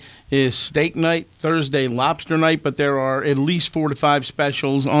 Wednesday is steak night. Thursday, lobster night. But there are at least 4 to 5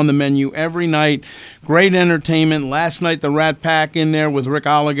 specials on the menu every night. Great entertainment. Last night, the Rat Pack in there with Rick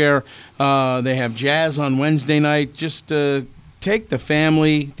Oliger. They have jazz on Wednesday night. Just take the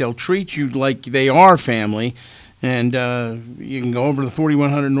family. They'll treat you like they are family. And you can go over to the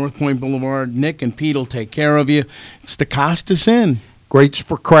 4100 North Point Boulevard. Nick and Pete will take care of you. It's the Costas Inn. Greats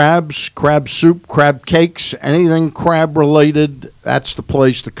for crabs, crab soup, crab cakes, anything crab-related, that's the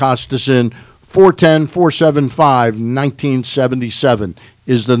place to Costas Inn. 410-475-1977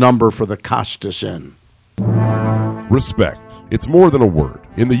 is the number for the Costas Inn. Respect. It's more than a word.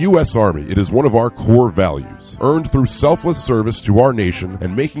 In the U.S. Army, it is one of our core values, earned through selfless service to our nation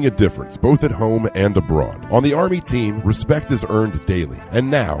and making a difference both at home and abroad. On the Army team, respect is earned daily. And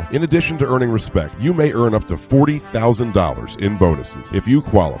now, in addition to earning respect, you may earn up to $40,000 in bonuses if you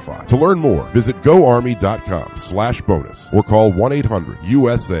qualify. To learn more, visit goarmy.com/bonus or call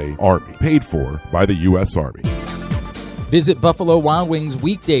 1-800-USA-ARMY. Paid for by the U.S. Army. Visit Buffalo Wild Wings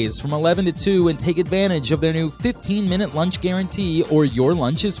weekdays from 11 to 2 and take advantage of their new 15-minute lunch guarantee, or your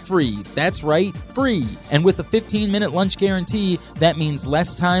lunch is free. That's right, free. And with a 15-minute lunch guarantee, that means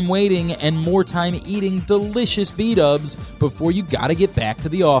less time waiting and more time eating delicious B-dubs before you gotta get back to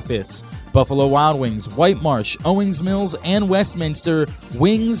the office. Buffalo Wild Wings, White Marsh, Owings Mills, and Westminster.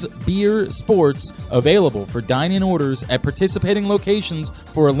 Wings, beer, sports. Available for dine-in orders at participating locations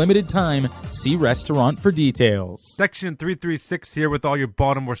for a limited time. See restaurant for details. Section 336 here with all your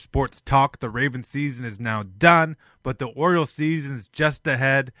Baltimore sports talk. The Ravens season is now done, but the Orioles season is just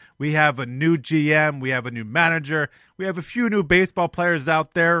ahead. We have a new GM. We have a new manager. We have a few new baseball players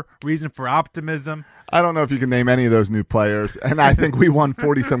out there. Reason for optimism. I don't know if you can name any of those new players, and I think we won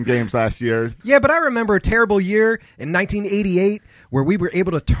 40-some games last year. Yeah, but I remember a terrible year in 1988 where we were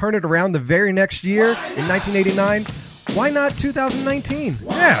able to turn it around the very next year in 1989. Why not 2019?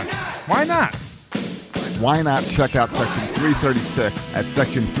 Yeah, why not? Why not check out Section 336 at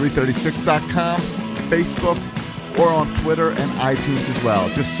section336.com, Facebook, or on Twitter and iTunes as well.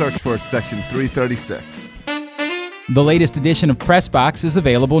 Just search for Section 336. The latest edition of Press Box is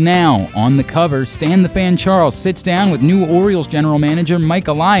available now. On the cover, Stan the Fan Charles sits down with new Orioles general manager Mike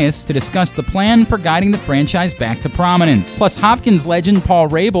Elias to discuss the plan for guiding the franchise back to prominence. Plus, Hopkins legend Paul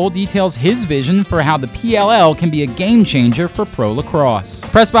Rabel details his vision for how the PLL can be a game changer for pro lacrosse.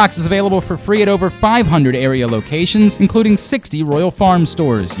 Press Box is available for free at over 500 area locations, including 60 Royal Farm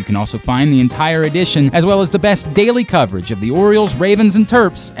stores. You can also find the entire edition, as well as the best daily coverage of the Orioles, Ravens, and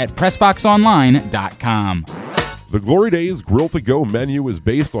Terps at PressBoxOnline.com. The Glory Days Grill to Go menu is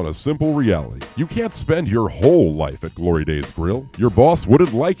based on a simple reality. You can't spend your whole life at Glory Days Grill. Your boss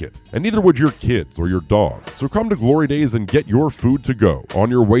wouldn't like it, and neither would your kids or your dog. So come to Glory Days and get your food to go. On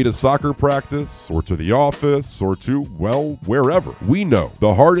your way to soccer practice, or to the office, or to, well, wherever. We know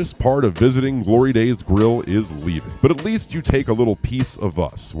the hardest part of visiting Glory Days Grill is leaving. But at least you take a little piece of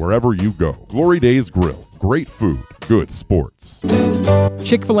us wherever you go. Glory Days Grill. Great food, good sports.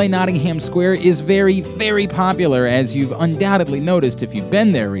 Chick-fil-A Nottingham Square is very, very popular, as you've undoubtedly noticed if you've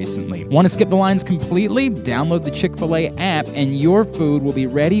been there recently. Want to skip the lines completely? Download the Chick-fil-A app and your food will be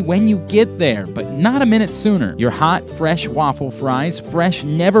ready when you get there, but not a minute sooner. Your hot, fresh waffle fries, fresh,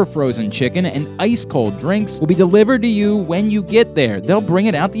 never frozen chicken, and ice-cold drinks will be delivered to you when you get there. They'll bring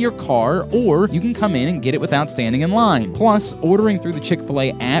it out to your car, or you can come in and get it without standing in line. Plus, ordering through the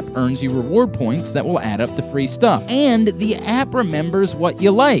Chick-fil-A app earns you reward points that will add up to free stuff. And the app remembers what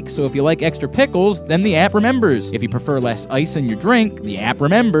you like. So if you like extra pickles, then the app remembers. If you prefer less ice in your drink, the app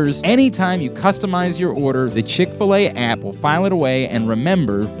remembers. Anytime you customize your order, the Chick-fil-A app will file it away and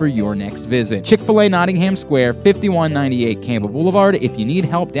remember for your next visit. Chick-fil-A Nottingham Square, 5198 Campbell Boulevard. If you need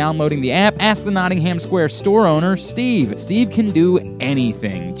help downloading the app, ask the Nottingham Square store owner, Steve. Steve can do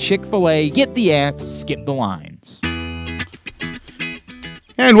anything. Chick-fil-A, get the app, skip the lines.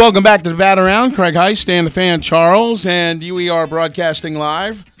 And welcome back to the Bat Around. Craig Heist and the fan Charles, and we are broadcasting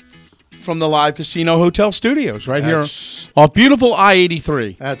live from the Live Casino Hotel Studios right here off beautiful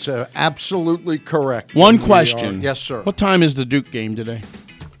I-83. That's absolutely correct. One question. Yes, sir. What time is the Duke game today?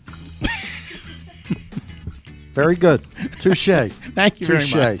 Very good. Touche. Thank you very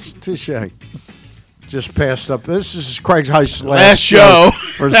much. Touche. Just passed up. This is Craig Heist's last show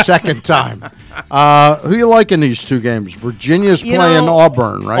for the second time. Who you like in these two games? Virginia's playing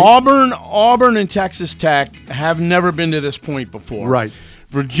Auburn, right? Auburn and Texas Tech have never been to this point before. Right.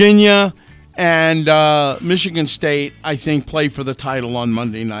 Virginia and Michigan State, I think, play for the title on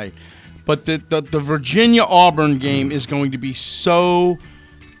Monday night. But the Virginia-Auburn game is going to be so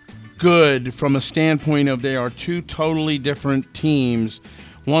good from a standpoint of they are two totally different teams.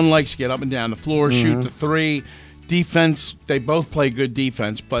 One likes to get up and down the floor, shoot the three. Defense, they both play good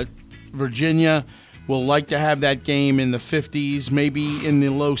defense, but Virginia will like to have that game in the 50s, maybe in the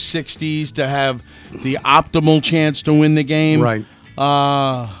low 60s to have the optimal chance to win the game. Right.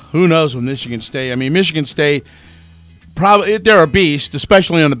 Who knows with Michigan State? I mean, Michigan State, probably they're a beast,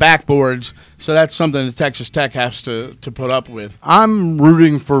 especially on the backboards, so that's something that Texas Tech has to put up with. I'm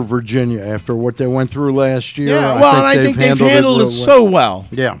rooting for Virginia after what they went through last year. Yeah, I think they've handled it so well.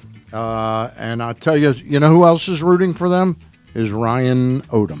 Yeah. And I'll tell you, you know who else is rooting for them? Is Ryan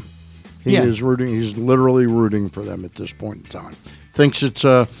Odom. He is rooting. He's literally rooting for them at this point in time.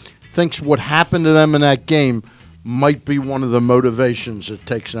 Thinks what happened to them in that game might be one of the motivations that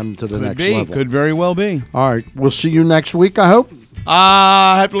takes them to the next level. Could very well be. All right. We'll see you next week, I hope.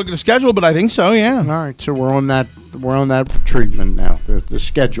 I have to look at the schedule, but I think so, yeah. All right. So we're on that treatment now. The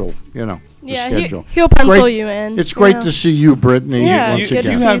schedule, Yeah, the schedule. He'll pencil you in. It's great to see you, Brittney, once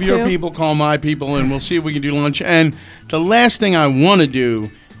again. You have your people call my people, and we'll see if we can do lunch. And the last thing I want to do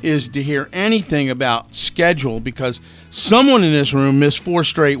is to hear anything about schedule, because someone in this room missed 4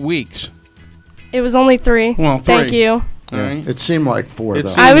 straight weeks. It was only 3. Well, 3. Thank you. All right. It seemed like 4,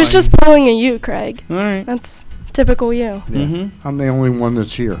 though. I was just pulling a you, Craig. All right. That's typical you. Yeah. I'm the only one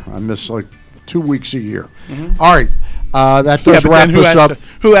that's here. I miss like 2 weeks a year. All right. That does wrap us up.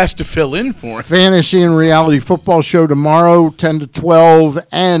 Who has to fill in for it? Fantasy and Reality Football Show tomorrow, 10 to 12,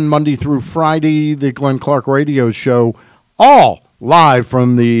 and Monday through Friday, the Glenn Clark Radio Show, all live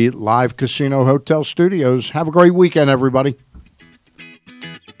from the Live Casino Hotel Studios. Have a great weekend, everybody.